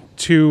picture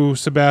to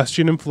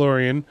Sebastian and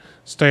Florian.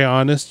 Stay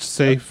honest,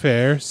 stay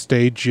fair,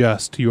 stay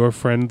just. Your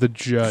friend the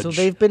judge. So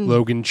they've been-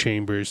 Logan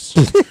Chambers.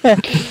 So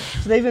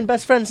they've been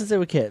best friends since they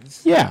were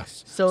kids. Yeah.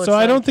 So it's So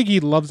I like- don't think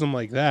he loves them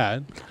like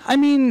that. I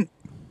mean,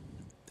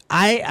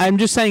 I'm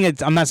just saying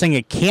I'm not saying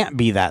it can't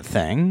be that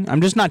thing.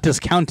 I'm just not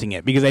discounting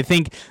it because I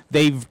think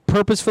they've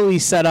purposefully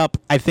set up.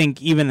 I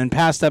think even in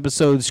past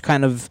episodes,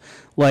 kind of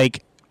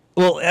like.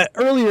 Well,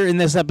 earlier in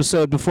this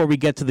episode, before we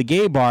get to the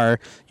gay bar,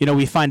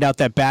 we find out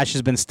that Bash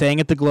has been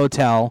staying at the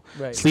Glotel,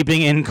 Right.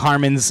 sleeping in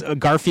Carmen's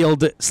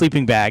Garfield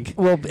sleeping bag.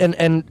 Well,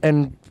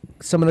 and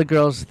some of the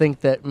girls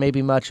think that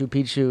maybe Machu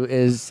Picchu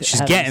is She's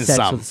having getting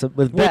sex some.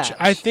 with Which Bash.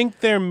 I think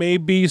there may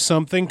be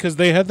something because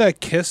they had that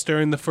kiss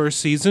during the first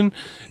season.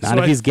 Not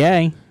if he's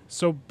gay.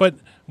 But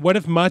what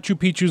if Machu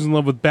Picchu's in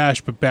love with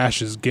Bash, but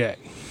Bash is gay?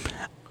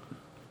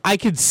 I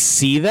could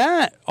see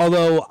that,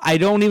 although I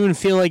don't even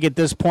feel like at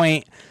this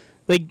point,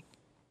 like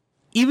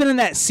even in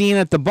that scene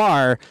at the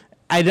bar,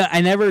 I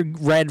never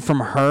read from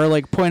her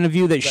like point of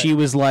view that she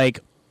was like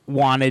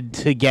wanted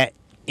to get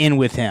in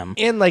with him.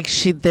 And like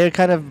they're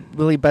kind of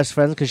really best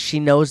friends because she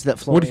knows that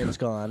What do you- Florian's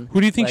gone. Who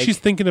do you think Like, she's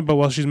thinking about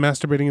while she's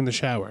masturbating in the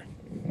shower?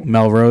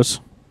 Melrose,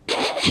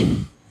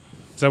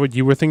 Is that what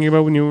you were thinking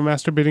about when you were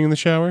masturbating in the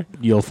shower?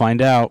 you'll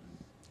find out.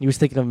 He was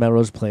thinking of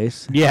Melrose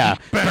Place. Yeah.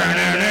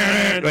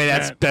 Wait,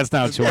 that's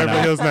now 210.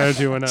 Beverly Hills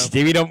 90210.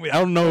 Stevie, I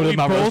don't know We what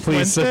Melrose both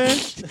Place went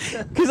is.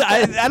 Because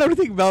I don't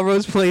think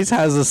Melrose Place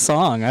has a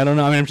song. I don't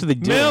know. I mean, I'm sure they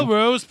do.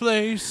 Melrose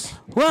Place.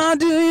 Why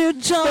do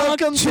you talk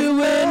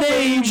to an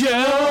angel?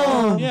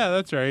 Yeah,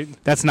 that's right.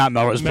 That's not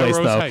Melrose Place,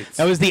 Melrose though. Heights.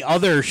 That was the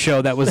other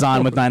show that was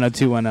on with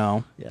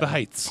 90210. The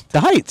Heights.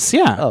 The Heights,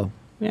 yeah. Oh.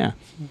 Yeah.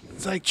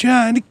 It's like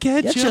trying to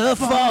catch Get a your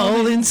falling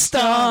falling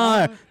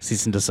star.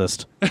 Cease and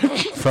desist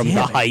from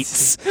The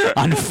Heights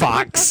on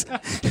Fox.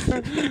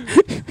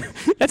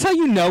 That's how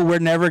you know we're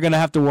never going to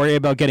have to worry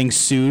about getting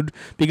sued,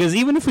 because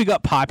even if we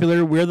got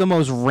popular, we're the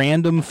most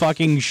random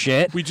fucking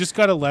shit. We just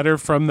got a letter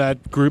from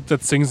that group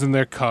that sings in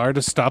their car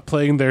to stop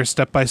playing their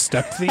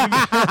step-by-step theme.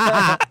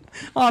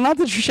 Oh, not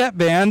the Trichet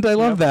Band. I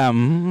love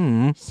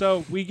them.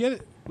 So we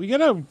get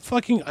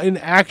an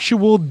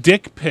actual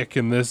dick pic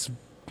in this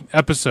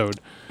episode.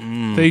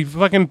 They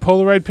fucking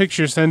Polaroid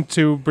picture sent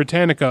to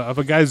Britannica of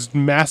a guy's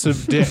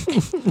massive dick.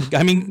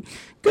 I mean,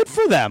 good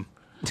for them.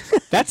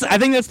 I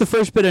think that's the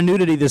first bit of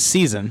nudity this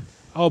season.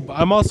 Oh,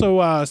 I'm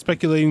also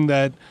speculating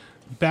that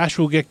Bash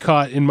will get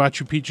caught in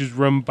Machu Picchu's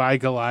room by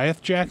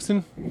Goliath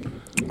Jackson.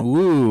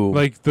 Ooh.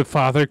 Like the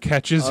father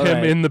catches him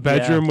right, in the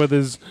bedroom with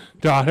his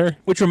daughter.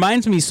 Which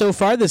reminds me, so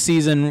far this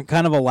season,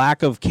 kind of a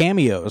lack of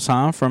cameos,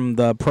 huh? From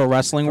the pro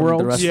wrestling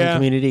world. The wrestling Yeah.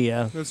 community,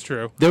 yeah. That's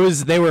true.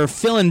 They were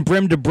filling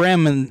brim to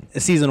brim in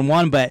season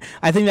 1, but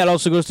I think that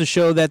also goes to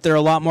show that they're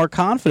a lot more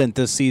confident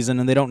this season,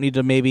 and they don't need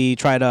to maybe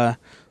try to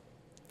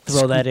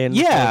Throw that in.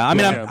 Yeah, I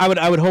mean, Yeah.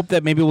 I would hope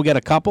that maybe we'll get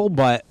a couple,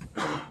 but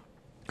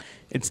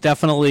it's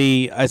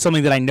definitely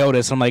something that I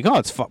noticed. I'm like,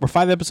 oh, we're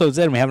 5 episodes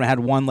in, and we haven't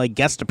had one like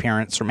guest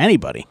appearance from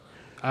anybody.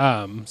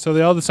 So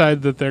they all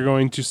decided that they're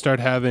going to start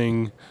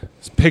having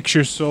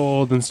pictures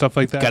sold and stuff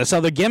like that. Got to sell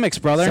their gimmicks,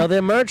 brother. Sell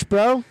their merch,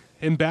 bro.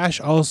 And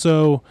Bash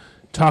also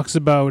talks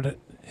about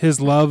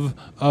his love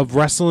of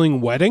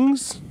wrestling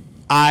weddings.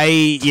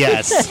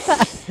 Yes.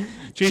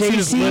 JC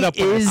just lit up.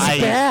 is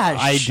Bash.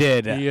 I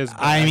did. He is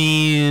I Bash.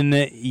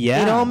 mean,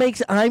 yeah. It all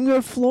makes. I'm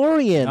your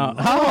Florian.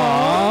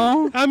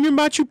 Aw. I'm your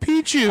Machu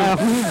Picchu.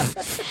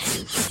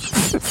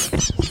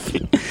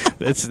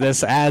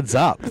 This adds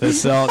up.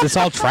 This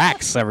all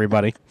tracks,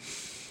 everybody.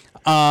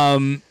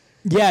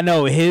 Yeah,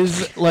 no,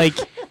 his like.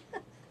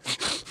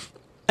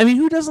 I mean,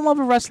 who doesn't love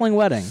a wrestling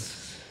wedding?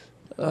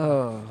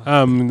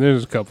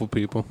 There's a couple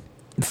people.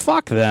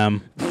 Fuck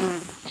them.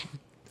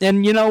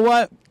 And you know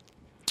what?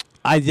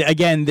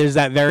 Again, there's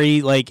that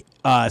very like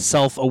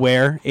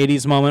self-aware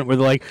 80s moment where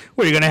they're like,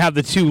 "What, are you gonna have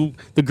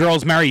the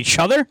girls marry each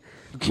other?"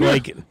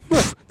 Like,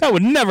 that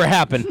would never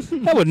happen.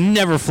 That would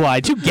never fly.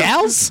 2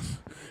 gals?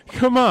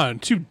 Come on,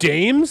 2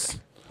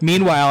 dames?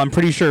 Meanwhile, I'm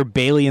pretty sure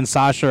Bailey and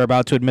Sasha are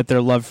about to admit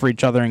their love for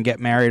each other and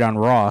get married on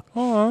Raw.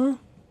 Aw.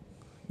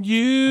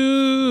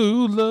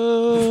 You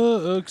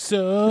look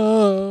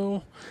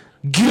so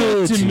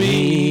Good to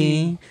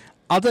me.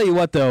 I'll tell you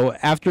what, though.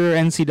 After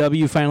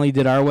NCW finally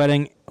did our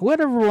wedding,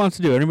 whatever wants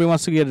to do. Anybody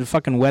wants to get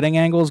fucking wedding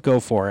angles,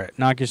 go for it.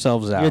 Knock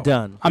yourselves out. You're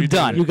done. I'm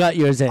done. You got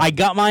yours in. I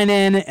got mine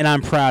in, and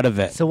I'm proud of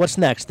it. So what's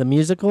next? The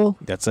musical?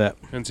 That's it.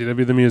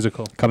 NCW the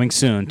musical. Coming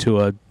soon to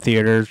a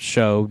theater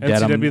show.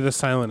 NCW the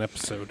silent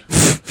episode.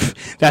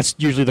 That's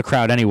usually the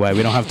crowd anyway.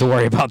 We don't have to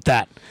worry about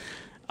that.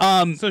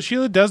 So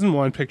Sheila doesn't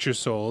want pictures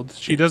sold.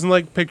 She doesn't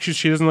like pictures.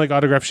 She doesn't like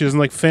autographs. She doesn't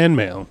like fan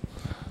mail.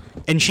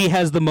 And she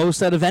has the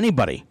most out of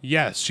anybody.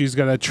 Yes, she's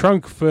got a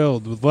trunk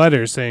filled with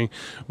letters saying,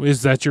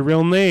 "Is that your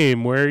real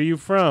name? Where are you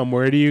from?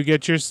 Where do you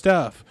get your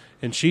stuff?"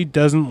 And she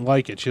doesn't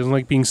like it. She doesn't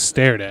like being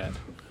stared at.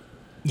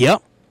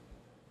 Yep.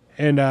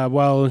 And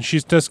while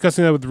she's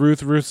discussing that with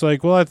Ruth, Ruth's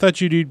like, "Well, I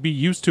thought you'd be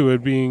used to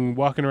it being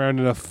walking around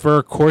in a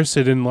fur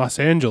corset in Los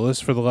Angeles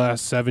for the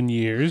last 7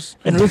 years.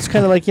 And Ruth's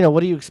kind of like,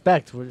 what do you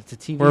expect? It's a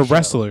TV We're show.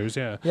 wrestlers,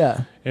 yeah."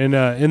 Yeah. And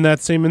in that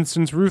same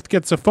instance, Ruth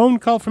gets a phone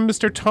call from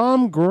Mr.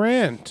 Tom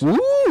Grant.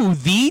 Ooh,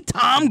 the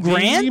Tom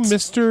Grant? The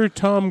Mr.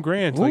 Tom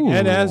Grant, like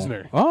Ed Ooh.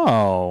 Asner.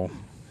 Oh.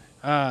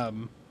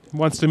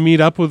 Wants to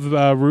meet up with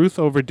Ruth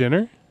over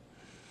dinner.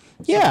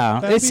 Yeah.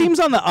 that'd It be- seems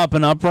on the up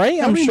and up, right?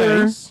 I'm That'd be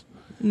sure nice.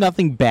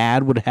 nothing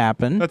bad would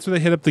happen. That's where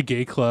they hit up the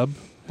gay club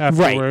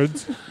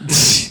afterwards.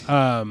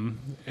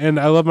 And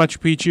I love Machu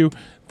Picchu.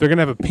 They're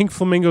gonna have a pink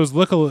flamingos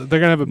lookalike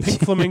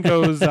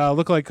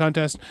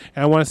contest,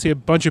 and I want to see a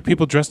bunch of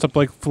people dressed up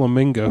like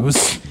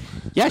flamingos.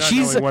 Yeah, Not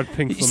she's knowing what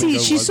pink see, flamingo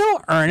she's was.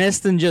 so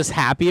earnest and just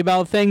happy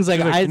about things. Like,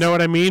 Like, I you know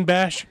what I mean,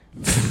 Bash?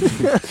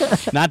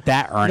 not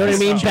that You know what I earnest.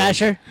 mean,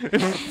 Basher?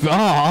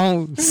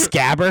 Oh,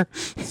 scabber.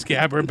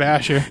 Scabber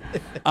Basher.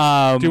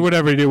 Do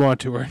whatever you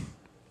want to her.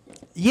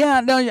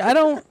 Yeah, no, I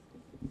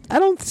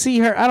don't see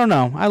her. I don't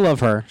know. I love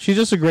her. She's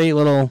just a great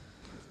little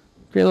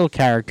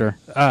character.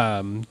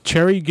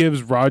 Cherry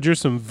gives Roger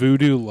some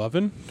voodoo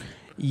lovin'.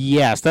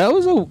 Yes, that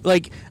was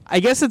I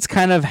guess it's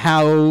kind of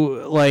how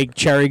like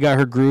Cherry got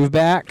her groove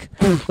back.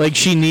 Like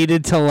she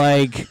needed to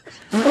like.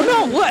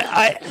 Oh no! What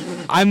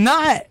I'm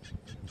not.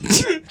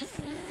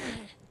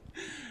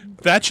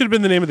 That should have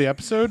been the name of the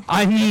episode.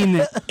 I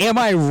mean, am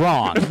I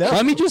wrong?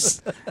 Let me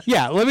just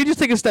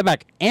take a step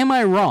back. Am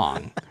I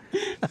wrong?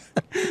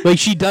 Like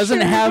she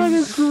doesn't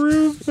have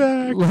groove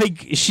back.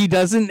 like she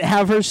doesn't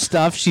have her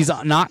stuff. She's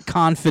not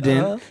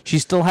confident. She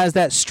still has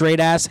that straight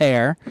ass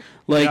hair.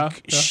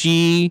 Like Yeah.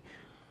 she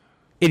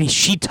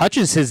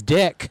touches his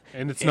dick,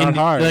 And it's not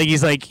hard.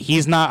 Like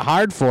he's not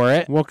hard for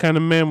it. What kind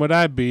of man would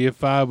I be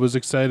if I was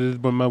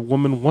excited when my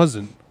woman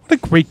wasn't? What a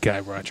great guy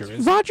Roger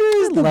is. Roger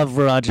is the Love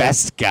Roger.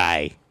 best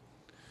guy,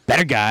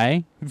 better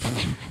guy.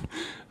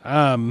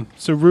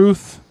 So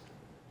Ruth,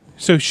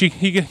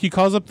 he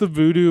calls up the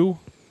voodoo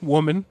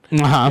woman,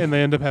 and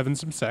they end up having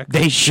some sex.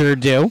 They sure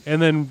do.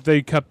 And then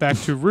they cut back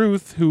to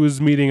Ruth, who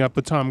is meeting up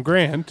with Tom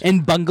Grant.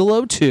 In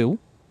Bungalow 2.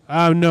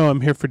 No,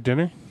 I'm here for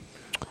dinner.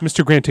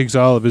 Mr. Grant takes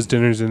all of his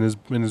dinners in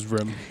his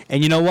room.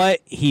 And you know what?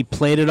 He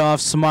played it off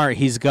smart.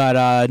 He's got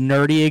a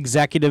nerdy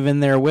executive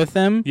in there with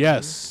him.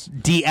 Yes.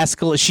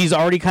 De-escalate. She's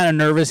already kind of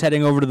nervous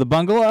heading over to the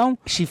bungalow.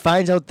 She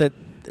finds out that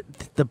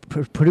the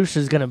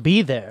producer's gonna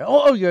be there.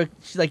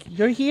 She's like,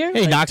 you're here?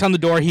 He Like, knocks on the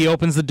door. He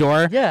opens the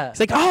door. Yeah. He's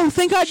like, oh,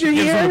 thank God you're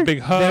Gives him here. a big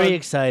hug. very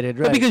excited,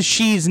 right? But because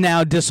she's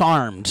now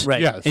disarmed.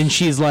 Right. Yes. And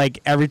she's like,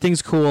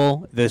 everything's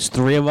cool. There's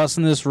three of us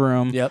in this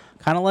room. Yep.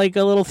 Kind of like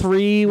a little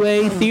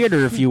three-way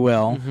theater, if you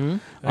will.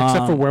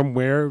 Except for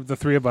where the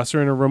three of us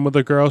are in a room with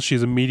a girl,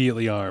 she's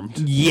immediately armed.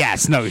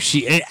 Yes. No, as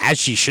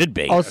she should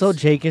be. Also,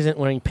 Jake isn't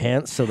wearing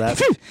pants, so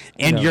that's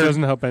and It you're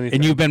doesn't help anything.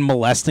 and you've been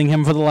molesting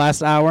him for the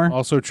last hour.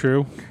 Also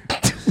true.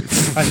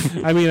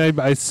 I mean,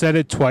 I said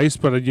it twice,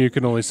 but you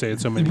can only say it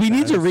so many We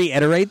times. need to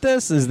reiterate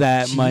this: is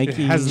that Mike? It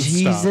hasn't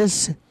stopped.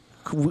 Jesus.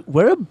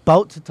 We're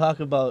about to talk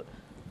about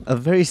a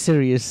very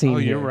serious scene. Oh,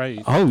 you're here.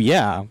 right. Oh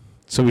yeah.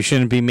 So we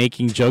shouldn't be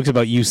making jokes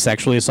about you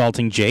sexually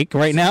assaulting Jake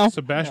right now.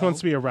 So Bash wants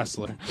to be a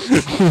wrestler.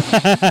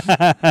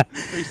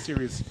 Very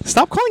serious.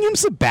 Stop calling him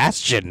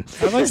Sebastian.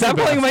 like Stop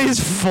calling him by his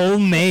full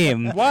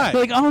name. Why?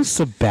 You're like, oh,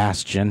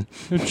 Sebastian.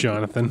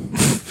 Jonathan.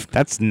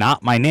 That's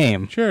not my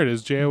name. Sure it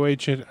is.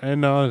 J-O-H and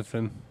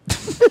Jonathan.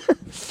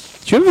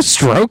 Do you have a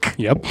stroke?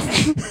 Yep.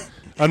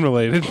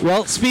 Unrelated.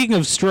 Well, speaking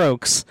of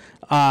strokes,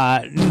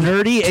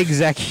 nerdy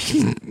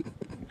executive.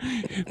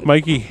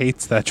 Mikey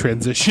hates that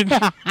transition.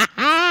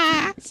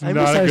 It's I not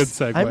miss a our- good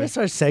segue. I miss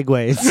our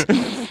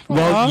segues.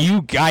 Well,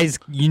 you guys,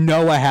 you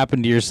know what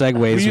happened to your segues.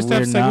 we used to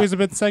have We're not- segues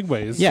about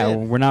segues. Yeah,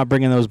 we're not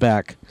bringing those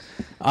back.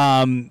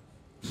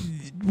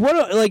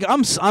 What? Like,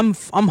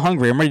 I'm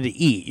hungry. I'm ready to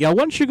eat. Yeah, why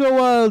don't you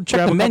go check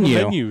Grab the a couple menu?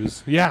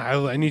 menus. Yeah,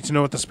 I need to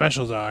know what the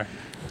specials are.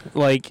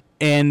 Like,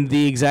 and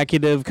the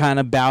executive kind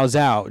of bows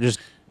out. Just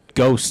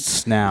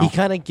ghosts now. He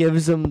kind of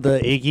gives him the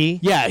Iggy.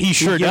 Yeah, he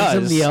sure gives does.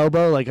 him the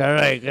elbow, like, all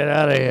right, get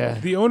out of here.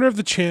 The owner of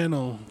the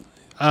channel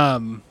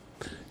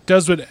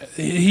does what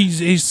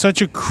he's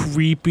such a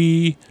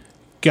creepy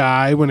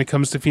guy when it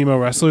comes to female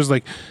wrestlers.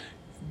 Like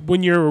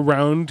when you're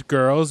around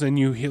girls and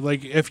you hear,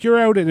 like, if you're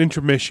out at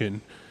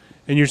intermission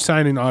and you're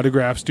signing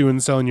autographs,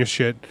 selling your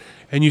shit,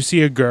 and you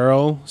see a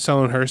girl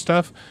selling her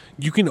stuff,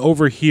 you can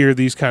overhear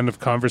these kind of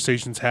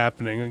conversations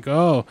happening. Like,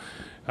 oh,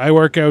 I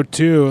work out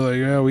too. Like,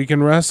 yeah, we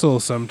can wrestle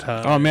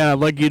sometime. Oh man, I'd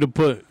like you to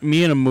put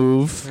me in a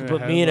move.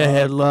 Put me in a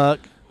headlock.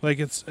 Like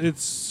it's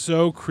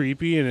so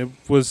creepy, and it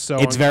was so.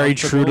 It's very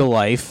true to uncomfortable.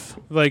 life.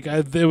 Like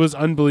it was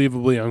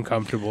unbelievably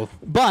uncomfortable.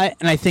 But,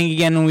 and I think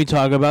again when we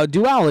talk about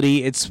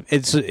duality, it's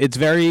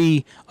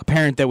very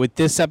apparent that with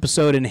this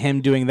episode and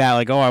him doing that,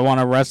 like, oh, I want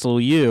to wrestle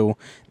you,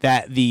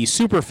 that the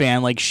super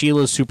fan, like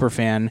Sheila's super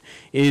fan,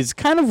 is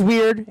kind of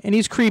weird and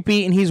he's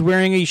creepy and he's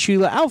wearing a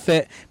Sheila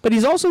outfit, but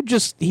he's also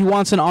he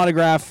wants an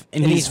autograph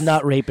and, And he's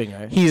not raping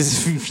her.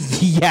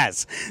 He's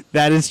yes,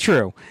 that is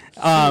true.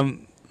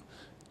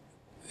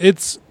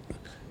 It's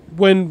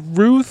when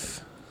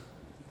Ruth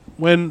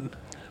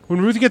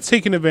gets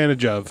taken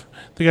advantage of.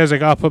 The guy's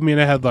like, "Oh, put me in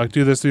a headlock,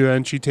 do this, do that,"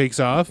 and she takes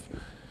off.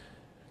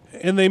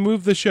 And they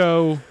move the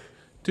show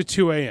to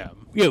 2 a.m.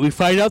 Yeah, we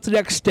find out the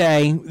next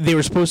day they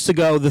were supposed to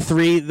go.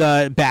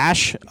 The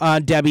Bash,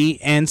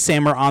 Debbie, and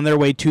Sam are on their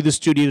way to the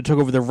studio to take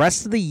over the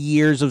rest of the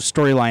years of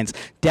storylines.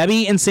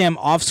 Debbie and Sam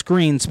off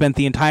screen spent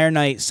the entire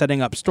night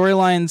setting up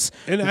storylines.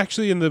 And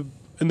actually, in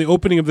the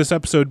opening of this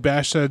episode,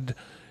 Bash said,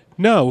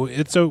 "No."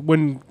 It's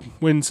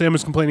when Sam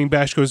was complaining,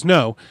 Bash goes,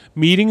 "No,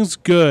 meetings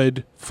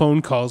good,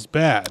 phone calls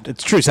bad."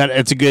 It's true.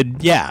 It's a good.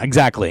 Yeah,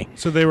 exactly.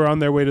 So they were on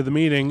their way to the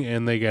meeting,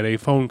 and they get a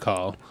phone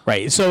call.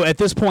 Right. So at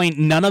this point,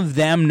 none of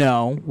them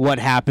know what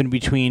happened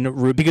between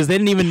Ruth because they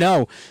didn't even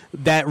know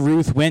that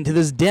Ruth went to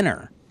this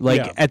dinner.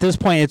 Like Yeah. at this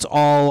point, it's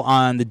all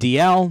on the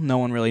DL. No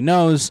one really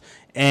knows,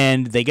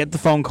 and they get the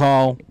phone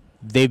call.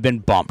 They've been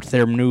bumped.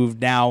 They're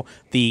moved now.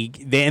 They've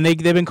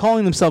been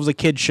calling themselves a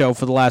kid show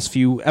for the last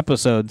few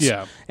episodes.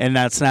 Yeah. And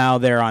that's now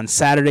they're on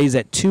Saturdays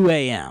at 2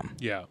 a.m.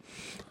 Yeah.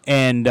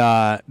 And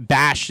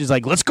Bash is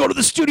like, let's go to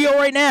the studio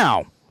right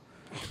now.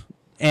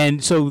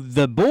 And so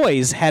the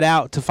boys head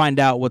out to find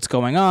out what's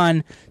going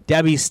on.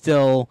 Debbie's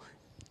still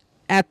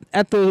at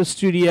the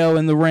studio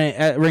in the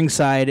at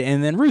ringside,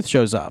 and then Ruth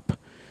shows up.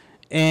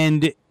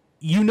 And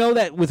you know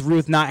that with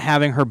Ruth not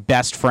having her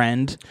best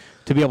friend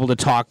to be able to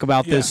talk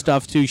about this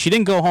stuff too, she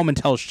didn't go home and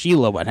tell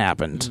Sheila what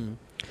happened.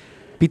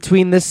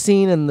 Between this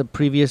scene and the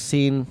previous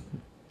scene,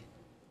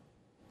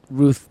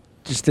 Ruth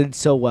just did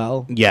so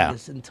well. Yeah.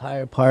 This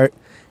entire part,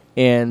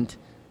 and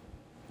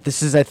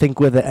this is, I think,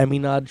 where the Emmy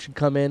nod should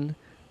come in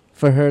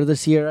for her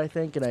this year. I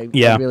think, and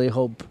I really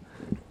hope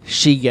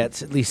she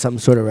gets at least some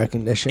sort of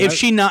recognition.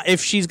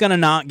 If she's gonna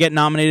not get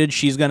nominated,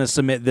 she's gonna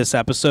submit this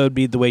episode.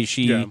 Be the way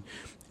she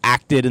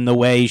acted and the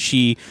way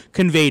she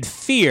conveyed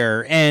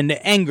fear and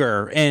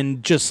anger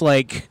and just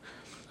like.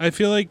 I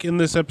feel like in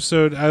this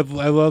episode, I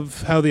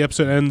love how the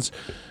episode ends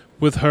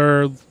with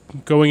her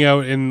going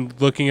out and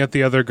looking at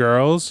the other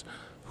girls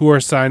who are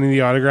signing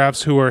the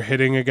autographs, who are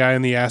hitting a guy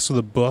in the ass with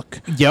a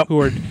book. Yep.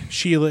 Who are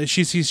Sheila?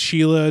 She sees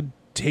Sheila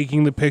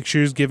taking the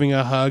pictures, giving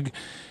a hug,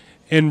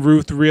 and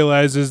Ruth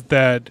realizes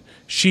that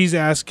she's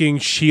asking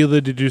Sheila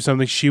to do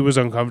something she was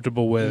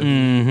uncomfortable with.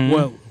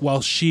 Mm-hmm.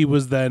 While she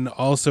was then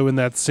also in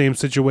that same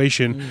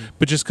situation,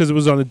 but just because it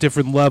was on a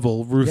different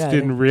level, Ruth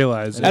didn't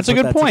realize it. That's a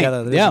good point.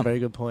 That is a very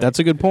good point. That's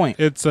a good point.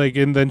 It's like,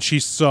 and then she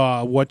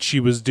saw what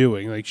she was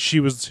doing. Like she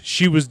was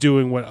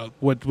doing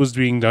what was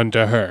being done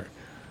to her,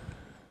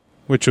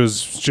 which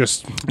was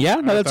just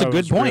that's a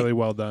good point. Really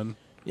well done.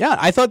 Yeah,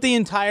 I thought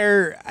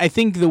I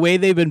think the way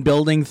they've been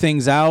building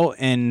things out,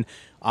 and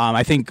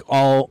I think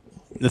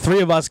the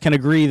three of us can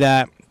agree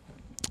that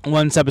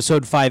once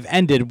episode 5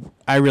 ended,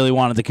 I really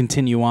wanted to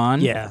continue on.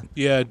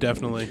 Yeah,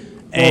 definitely.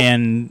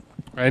 And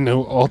I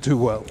know all too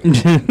well.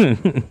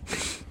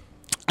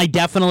 I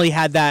definitely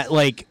had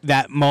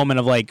that moment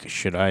of like,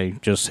 should I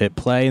just hit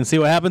play and see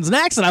what happens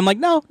next? And I'm like,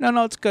 no,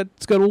 it's good.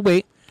 It's good. We'll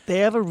wait. They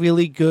have a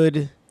really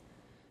good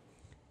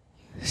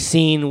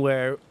scene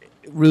where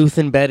Ruth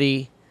and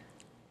Betty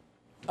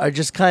are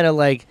just kind of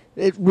like,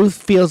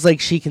 Ruth feels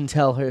like she can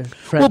tell her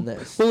friend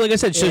this. Well, like I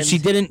said, so she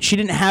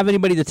didn't have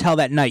anybody to tell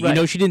that night. Right. You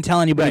know, she didn't tell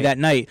anybody that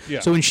night.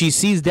 Yeah. So when she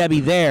sees Debbie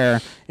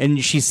there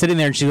and she's sitting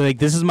there and she's like,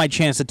 this is my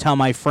chance to tell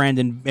my friend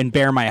and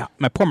pour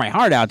my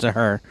heart out to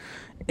her.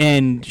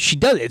 And she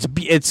does.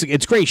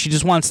 It's great. She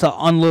just wants to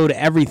unload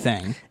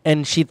everything.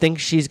 And she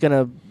thinks she's going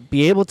to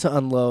be able to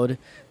unload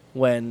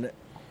when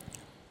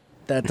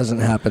that doesn't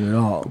happen at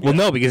all. Well,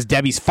 no, because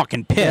Debbie's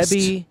fucking pissed.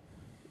 Debbie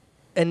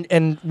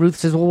and Ruth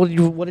says, well,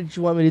 what did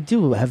you want me to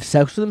do? Have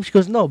sex with him? She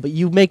goes, no, but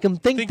you make him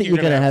think that you're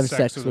going to have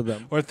sex with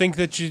him. Or think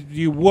that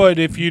you would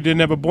if you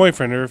didn't have a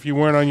boyfriend or if you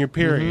weren't on your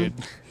period.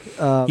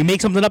 You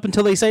make something up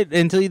until they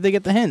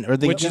get the hint, or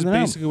they Which is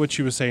basically what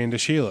she was saying to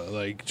Sheila.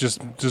 Like, just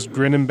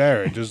grin and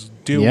bear it. Just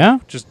do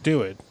it. Just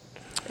do it.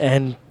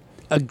 And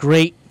a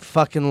great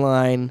fucking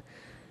line.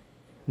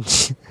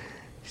 She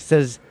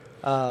says,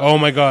 oh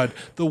my God!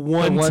 The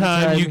one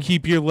time you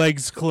keep your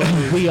legs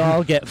closed, we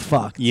all get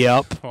fucked.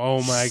 Yep.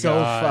 Oh my So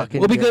God! fucking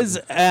Well, because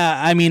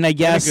I mean, I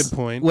guess a good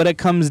point. what it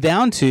comes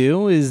down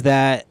to is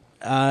that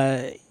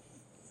that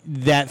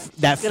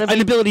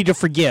inability to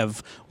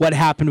forgive what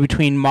happened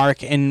between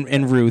Mark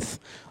and Ruth.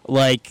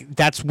 Like,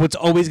 that's what's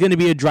always going to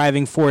be a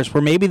driving force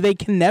where maybe they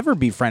can never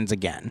be friends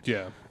again.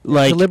 Yeah.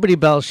 Like to Liberty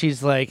Bell,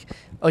 she's like,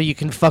 oh, you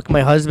can fuck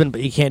my husband,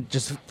 but you can't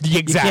just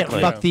You can't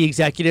fuck the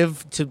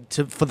executive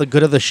to for the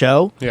good of the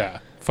show. Yeah.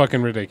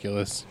 Fucking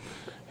ridiculous.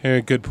 Yeah,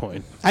 good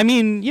point. I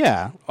mean,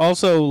 yeah.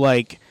 Also,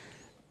 like,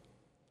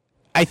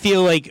 I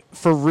feel like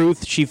for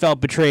Ruth, she felt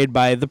betrayed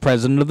by the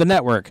president of the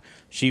network.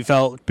 She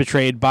felt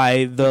betrayed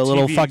by the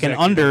little TV fucking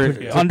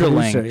executive,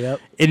 underling. Producer,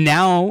 yep. And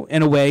now,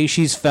 in a way,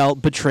 she's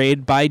felt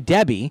betrayed by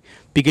Debbie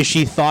because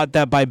she thought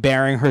that by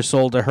bearing her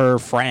soul to her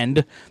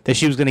friend, that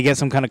she was going to get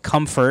some kind of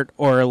comfort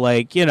or,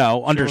 like, you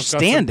know,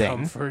 understanding.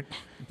 Comfort.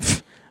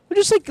 Or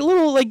just, like, a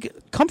little, like,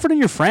 comfort in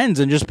your friends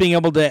and just being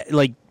able to,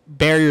 like,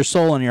 bare your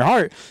soul and your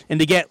heart and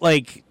to get,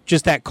 like,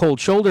 just that cold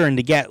shoulder and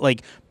to get,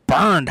 like,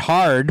 burned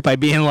hard by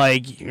being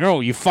like, you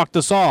know, you fucked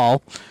us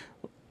all.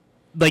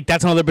 Like,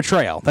 that's another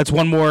betrayal. That's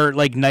one more,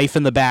 like, knife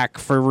in the back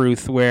for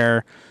Ruth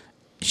where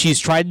she's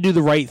tried to do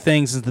the right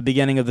thing since the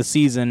beginning of the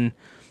season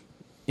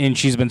and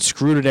she's been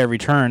screwed at every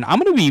turn. I'm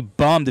going to be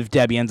bummed if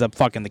Debbie ends up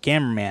fucking the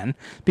cameraman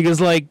because,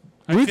 like,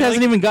 Ruth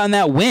hasn't even gotten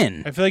that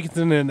win. I feel like it's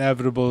an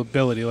inevitable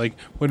ability. Like,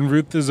 when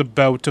Ruth is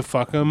about to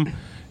fuck him,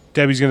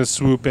 Debbie's going to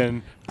swoop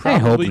in, I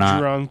hope probably not.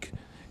 drunk,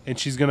 and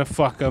she's going to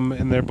fuck him,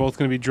 and they're both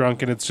going to be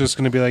drunk, and it's just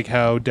going to be like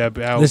how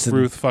Listen,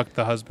 Ruth fucked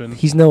the husband.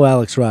 He's no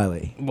Alex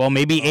Riley. Well,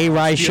 maybe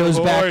A-Rye Steel shows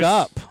back horse.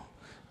 up.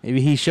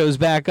 Maybe he shows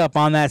back up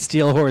on that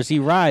steel horse he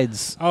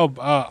rides. Oh,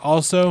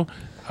 also,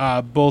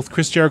 both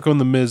Chris Jericho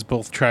and The Miz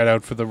both tried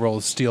out for the role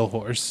of Steel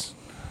Horse.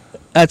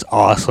 That's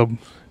awesome.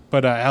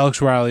 But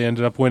Alex Riley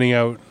ended up winning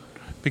out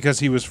because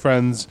he was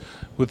friends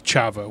with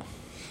Chavo.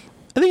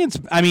 I think it's.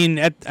 I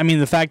mean,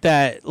 the fact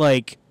that,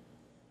 like,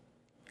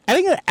 I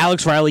think that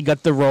Alex Riley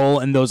got the role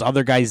and those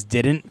other guys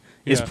didn't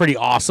is Yeah. pretty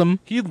awesome.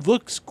 He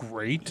looks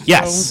great.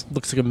 Yes,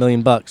 Looks like $1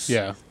 million.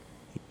 Yeah.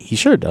 he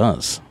sure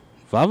does.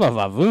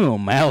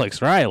 Va-va-va-voom,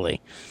 Alex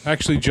Riley. I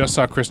actually just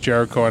saw Chris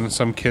Jericho on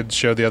some kid's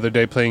show the other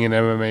day playing an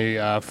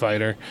MMA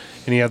fighter,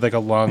 and he had like a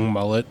long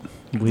mullet.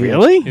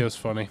 Really? It was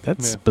funny.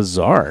 That's Yeah.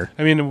 bizarre.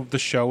 I mean, the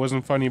show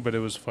wasn't funny, but it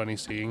was funny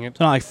seeing it. It's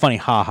not like funny,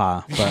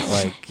 haha, but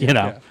like you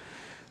know. Yeah.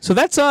 So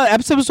that's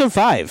episode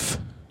 5.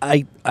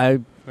 I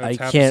That's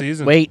half the can't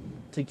season. wait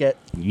to get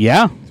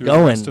Yeah, Through the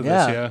going, rest of this,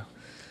 yeah. yeah.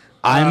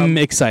 I'm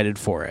excited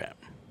for it.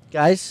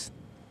 guys.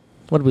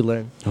 What did we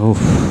learn?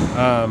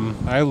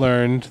 I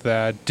learned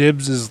that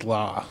dibs is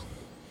law.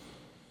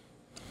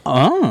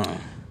 Oh.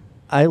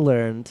 I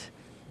learned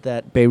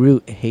that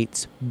Beirut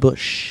hates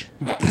Bush.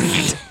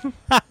 The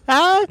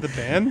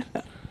band?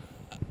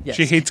 Yes.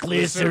 She hates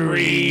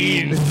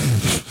glycerine.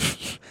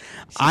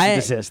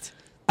 Desist.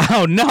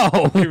 Oh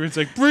no! It's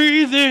like,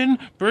 breathe in,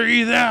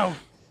 breathe out.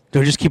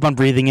 Don't just keep on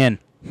breathing in.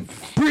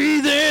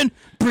 Breathe in,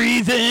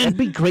 breathe in. That'd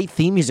be great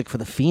theme music for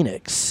the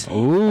Phoenix.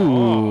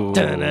 Ooh.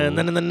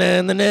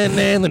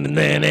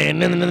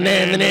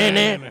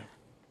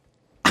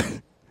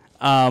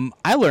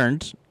 I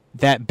learned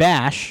that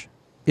Bash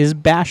is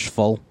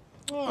bashful.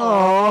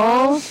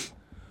 Aww.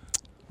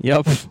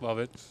 Yep. Love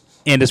it.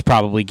 And is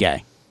probably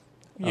gay.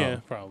 Yeah,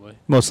 probably.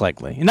 Most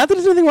likely. And not that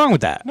there's anything wrong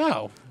with that.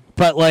 No.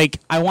 But, like,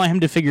 I want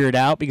him to figure it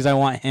out because I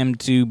want him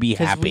to be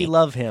Because happy. we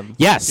love him.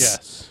 Yes.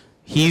 Yes.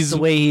 He's, The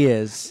way he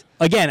is.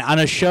 again, on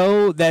a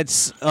show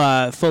that's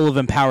full of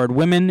empowered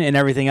women and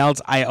everything else,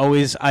 I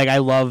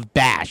love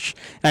Bash.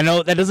 And I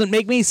know that doesn't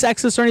make me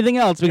sexist or anything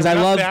else because We're I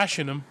not love...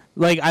 bashing him.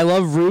 Like, I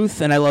love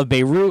Ruth, and I love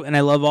Beirut, and I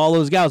love all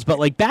those gals. But,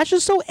 like, Bash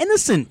is so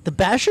innocent. The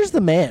Basher's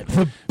the man.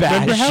 Remember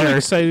how Basher.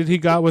 excited he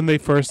got when they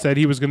first said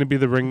he was going to be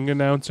the ring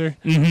announcer?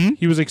 Mm-hmm.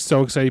 He was like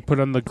so excited. He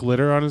put on the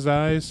glitter on his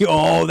eyes.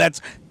 Oh,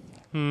 that's...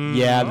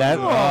 Yeah, that...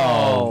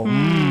 Oh.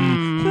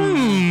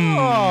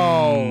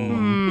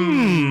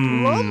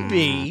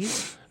 Lumpy.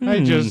 I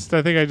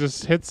think I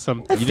just hit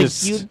something. You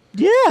just...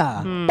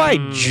 Yeah. By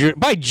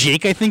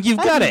Jake, I think you've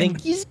got I it. think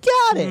he's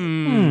got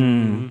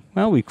it.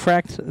 Well, we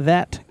cracked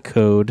that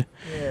code.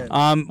 Yeah.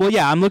 Well,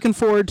 yeah, I'm looking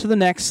forward to the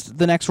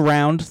next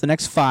round, the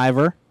next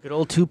fiver. Good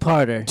old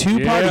two-parter. Two-parter.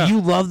 Yeah. You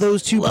love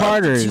those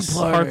two-parters.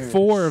 Part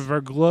 4 of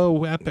our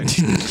Glow epic.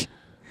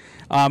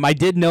 I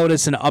did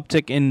notice an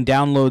uptick in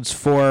downloads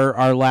for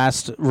our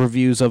last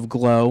reviews of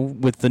Glow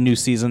with the new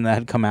season that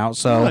had come out.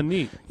 So, Oh,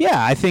 neat.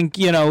 yeah, I think,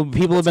 people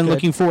have been good.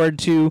 looking forward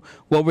to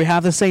what we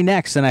have to say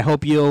next, and I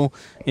hope you'll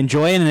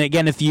enjoy it. And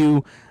again, if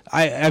you...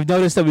 I've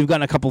noticed that we've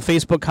gotten a couple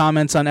Facebook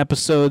comments on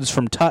episodes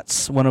from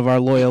Tuts, one of our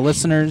loyal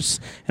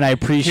listeners, and I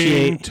King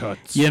appreciate,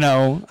 Tuts.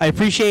 I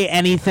appreciate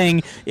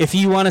anything. If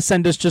you want to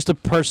send us just a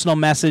personal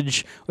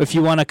message, if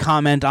you want to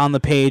comment on the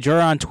page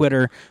or on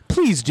Twitter,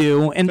 please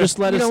do, and just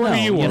let us know.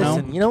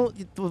 Listen, you know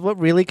what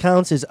really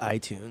counts is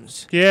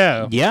iTunes.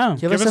 Yeah. Yeah.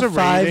 Give Give us us a a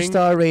rating.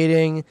 5-star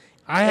rating.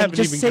 I And haven't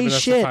just even say given us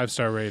shit. a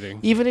 5-star rating.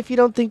 Even if you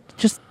don't think,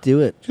 just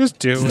do it. Just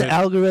do The it.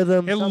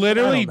 algorithm. It something,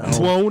 literally I don't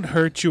know. won't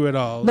hurt you at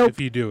all Nope.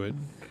 if you do it.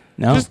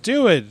 No. Just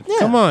do it. Yeah.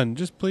 Come on.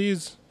 Just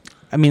please.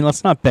 I mean,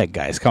 let's not beg,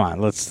 guys. Come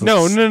on. Let's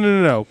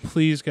No.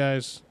 Please,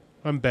 guys.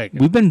 I'm begging.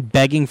 We've been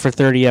begging for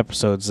 30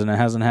 episodes, and it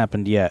hasn't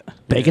happened yet.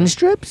 Bacon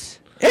strips?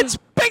 It's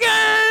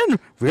bacon!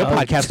 Real Oh.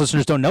 podcast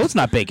listeners don't know it's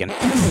not bacon.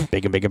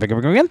 Bacon.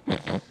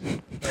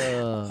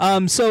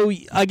 So,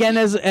 again,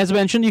 as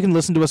mentioned, you can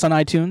listen to us on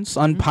iTunes,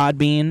 on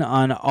Podbean,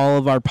 on all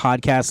of our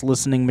podcast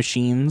listening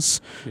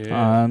machines.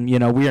 Yeah.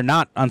 We are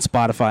not on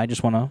Spotify. I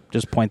just want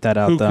to point that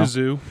out, though.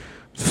 Hookazoo.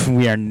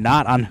 We are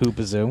not on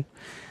Hoopazoo.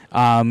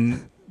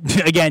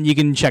 Again, you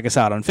can check us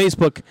out on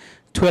Facebook,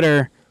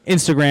 Twitter,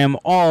 Instagram,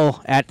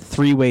 all at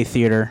 3-Way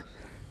Theater.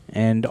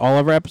 And all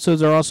of our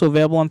episodes are also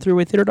available on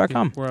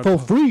 3waytheater.com. We're on For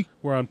Pod- free.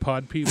 We're on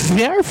Pod People.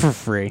 They are for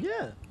free.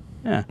 Yeah.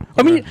 Yeah.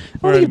 I mean,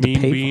 We're you on have to Mean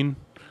pay Bean.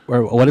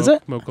 for, what is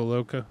it? Mocha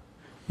Loca.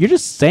 You're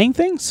just saying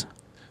things?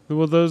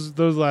 Well, those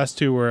last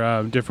two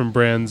were different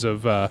brands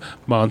of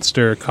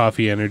Monster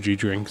coffee energy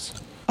drinks.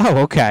 Oh,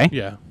 okay.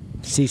 Yeah.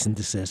 Cease and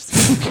desist.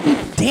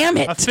 Damn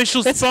it.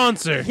 Official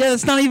sponsor Yeah,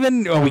 that's not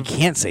even... Oh, we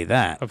can't say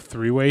that. of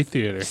 3-Way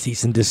Theater.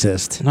 Cease and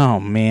desist.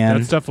 Oh, man.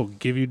 That stuff will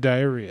give you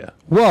diarrhea.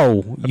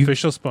 Whoa. You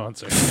Official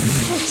sponsor.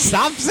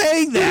 stop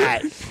saying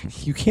that.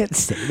 You can't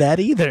say that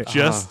either.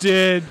 Just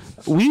did.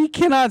 We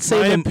cannot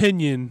say My them.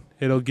 opinion,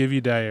 it'll give you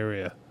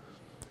diarrhea.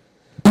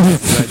 And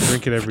I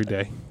drink it every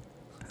day.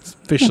 It's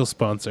official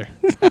sponsor.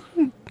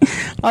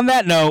 On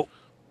that note,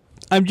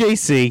 I'm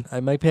JC.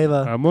 I'm Mike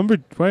Pava. I'm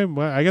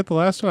Wait, I got the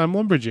last one. I'm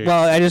Lumberjack.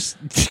 Well, I just...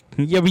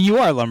 Yeah, but you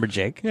are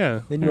Lumberjake.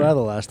 yeah. Then you are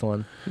the last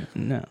one.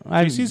 No.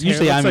 I'm JC's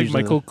usually hair I'm looks like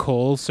usually Michael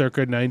Cole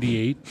circa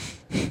 98.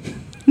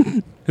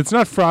 It's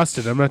not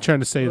frosted. I'm not trying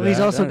to say Well, that. he's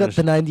also got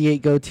the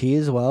 98 goatee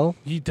as well.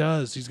 He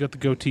does. He's got the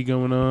goatee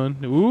going on.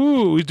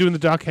 Ooh, he's doing the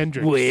Doc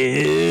Hendricks.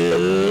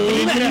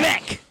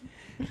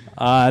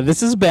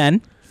 This is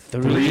Ben.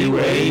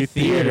 3-Way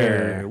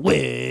Theater.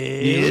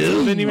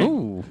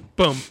 Ooh.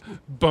 Bump,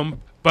 bump,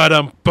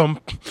 ba-dum,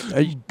 bump,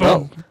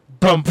 bump,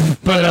 bump,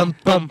 ba-dum,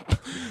 bump.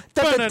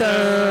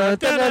 Ba-da-da.